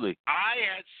 absolutely. I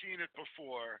had seen it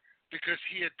before because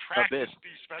he had practiced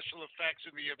these special effects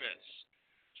in the Abyss.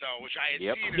 So, which I had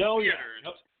seen in theaters.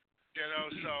 You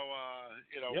know, so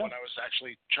when I was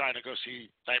actually trying to go see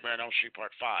Nightmare on Elm Street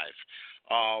Part 5,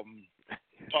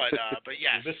 but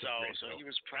yes, so he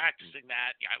was practicing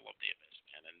that. Yeah, I love the Abyss,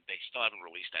 man, and they still haven't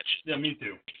released that shit. Yeah, me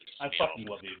too. I fucking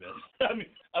love the Abyss. I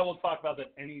mean, I will talk about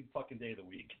that any fucking day of the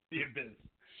week. The Abyss,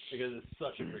 because it's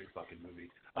such a great fucking movie.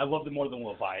 I loved it more than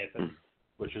Leviathan,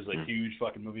 which was a huge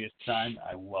fucking movie at the time.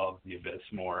 I love the Abyss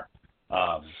more.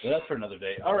 But that's for another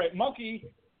day. All right, Monkey.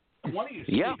 Why don't you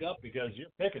speak up because your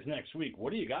pick is next week? What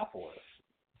do you got for us?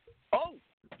 Oh,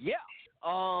 yeah.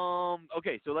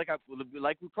 Okay, so like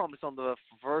we promised on the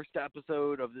first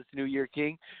episode of this New Year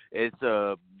King, it's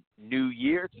a new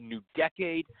year, it's a new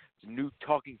decade, it's a new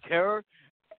talking terror,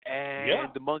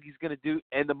 and the monkey's gonna do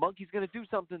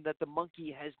something that the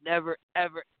monkey has never,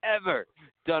 ever, ever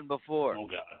done before. Oh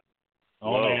God!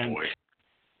 Oh man! Boy.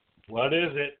 What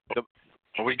is it?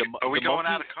 Are we going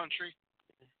out of country?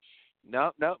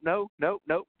 No.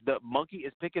 The monkey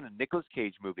is picking a Nicolas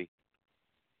Cage movie.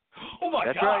 Oh my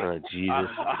That's God! Right. Oh, Jesus!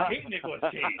 I hate Nicolas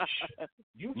Cage.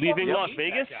 You leaving Las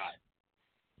Vegas?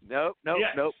 Nope.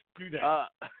 Do that.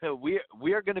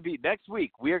 We are going to be next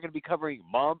week. We are going to be covering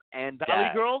Mom and Dad. Valley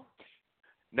Girl?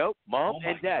 Nope, Mom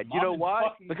and Dad. You know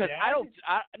why? Because Dad?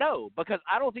 because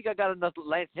I don't think I got enough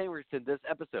Lance Henriksen this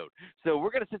episode. So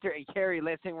we're going to sit there and carry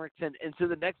Lance Henriksen into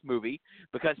the next movie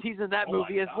because he's in that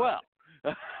movie as well.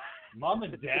 Mom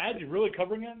and Dad, you're really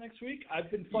covering that next week?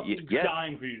 I've been fucking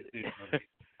dying for you to see this movie.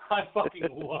 I fucking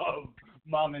love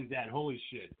Mom and Dad. Holy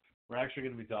shit. We're actually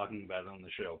going to be talking about it on the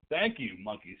show. Thank you,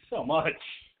 monkeys, so much.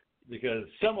 Because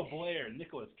Selma Blair,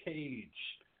 Nicolas Cage,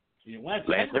 Lance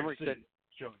Henriksen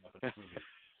showing up in this movie.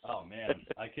 Oh, man.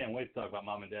 I can't wait to talk about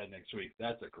Mom and Dad next week.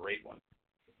 That's a great one.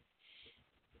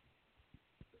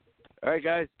 All right,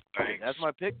 guys. Thanks. That's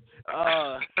my pick.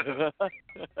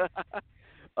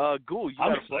 Ghoul, you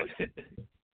got a pick?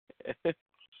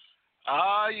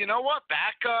 You know what?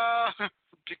 Back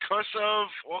because of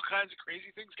all kinds of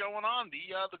crazy things going on, the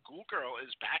Ghoul Girl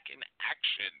is back in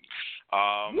action.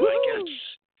 I guess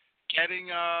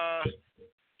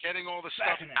getting all the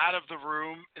stuff out of the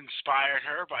room inspired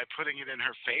her by putting it in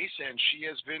her face, and she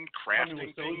has been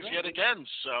crafting things yet again.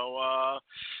 So,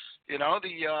 the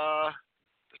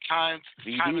time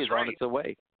is on right. its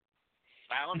way.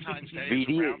 Valentine's Day is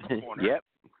around the corner. Yep.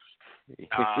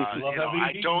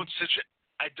 I don't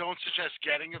suggest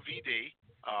getting a VD.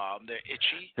 They're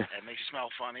itchy and they smell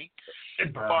funny.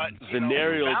 But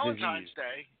Valentine's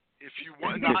Day, if you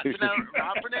want not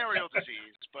venereal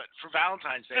disease, but for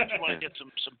Valentine's Day, if you want to get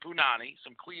some punani,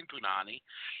 some clean punani,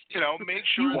 make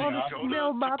sure that you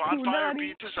go to Bonfire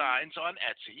Beat Designs on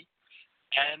Etsy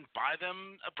and buy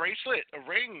them a bracelet, a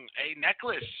ring, a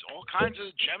necklace, all kinds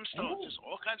of gemstones, just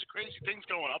all kinds of crazy things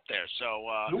going up there. So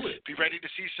be ready to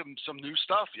see some new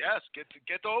stuff. Yes, get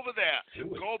over there.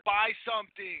 Go buy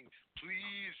something,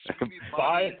 please. We need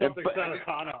buy money. something,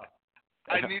 Sanatana.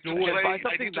 I need to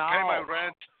pay my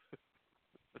rent.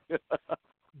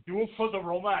 Do it for the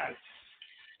romance.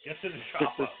 Get to the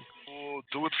chopper. Oh,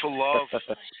 do it for love.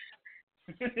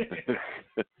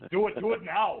 Do it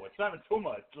now. It's not too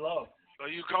much love. Are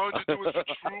you going to do it for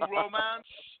true romance?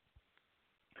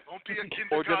 Don't be a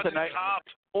kindergarten cop.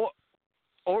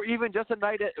 Or even just a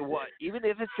night at what? Even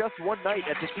if it's just one night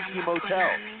at the Tiki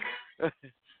Motel.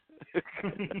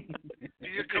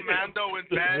 Be a commando in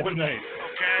bed. One night.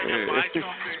 Okay, buy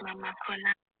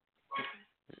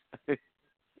something.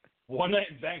 One night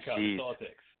in Bangkok. That's all it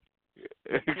takes.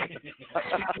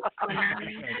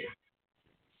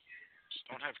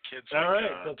 Don't have kids. All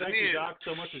right. So thank you, Doc,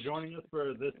 so much for joining us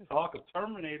for this talk of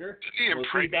Terminator. We'll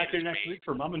see you back here next week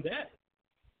for Mom and Dad.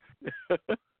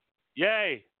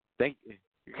 Yay! Thank you.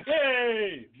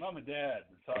 Yay! Mom and Dad.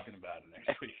 We're talking about it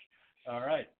next week. All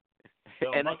right.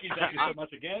 So, Monkey, thank you so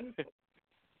much again.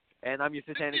 And I'm your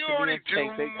satanic comedian. You already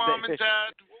do Mom and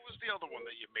Dad. What was the other one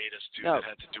that you made us do that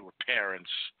had to do with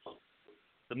parents?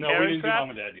 We didn't do Mom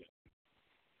and Dad yet.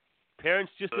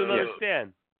 Parents just don't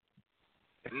understand.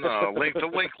 No, the link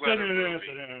letter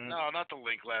movie. No, not the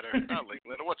link letter. Not link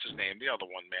letter. What's his name? The other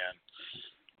one, man.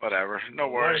 Whatever. No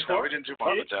worries. No, we didn't do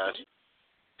Mom and Dad.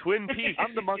 Twin Peaks.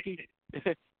 I'm the monkey.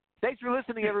 Thanks for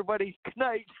listening, everybody. Good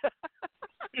night.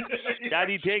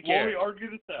 Daddy, take care. We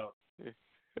argue this out.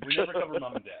 We never cover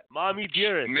Mom and Dad. Mommy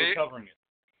dearest. We're covering it.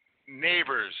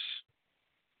 Neighbors.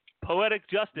 Poetic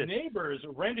Justice. Neighbors.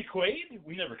 Randy Quaid?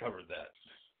 We never covered that.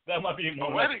 That might be more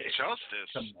Poetic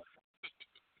Justice. Come on.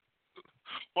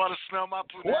 Want to smell my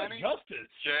punani? What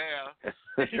justice?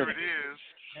 Yeah. Here it is.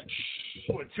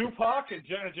 What, Tupac and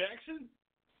Janet Jackson?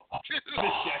 Miss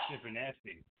Jackson for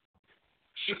nasty.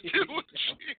 Dude, she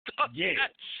does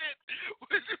that shit.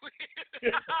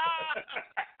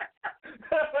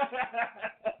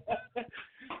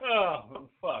 Oh,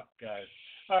 fuck, guys.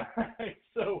 All right,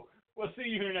 so we'll see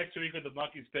you here next week with the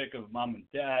Monkey's pick of Mom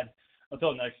and Dad.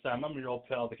 Until next time, I'm your old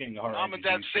pal, the King of Horror. Mom and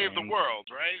Dad saved the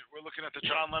world, right? We're looking at the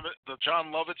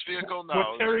John Lovitz vehicle. No,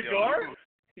 with Terry Garr?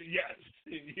 Yes.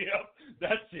 Yep.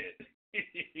 That's it.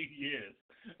 Yes.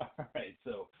 All right.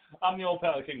 So I'm the old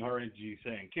pal, the King of Horror,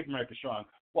 saying, keep America strong.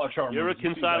 Watch our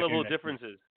irreconcilable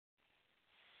differences.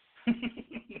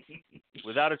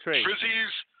 Without a trace.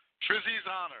 Trizzy's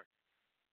honor.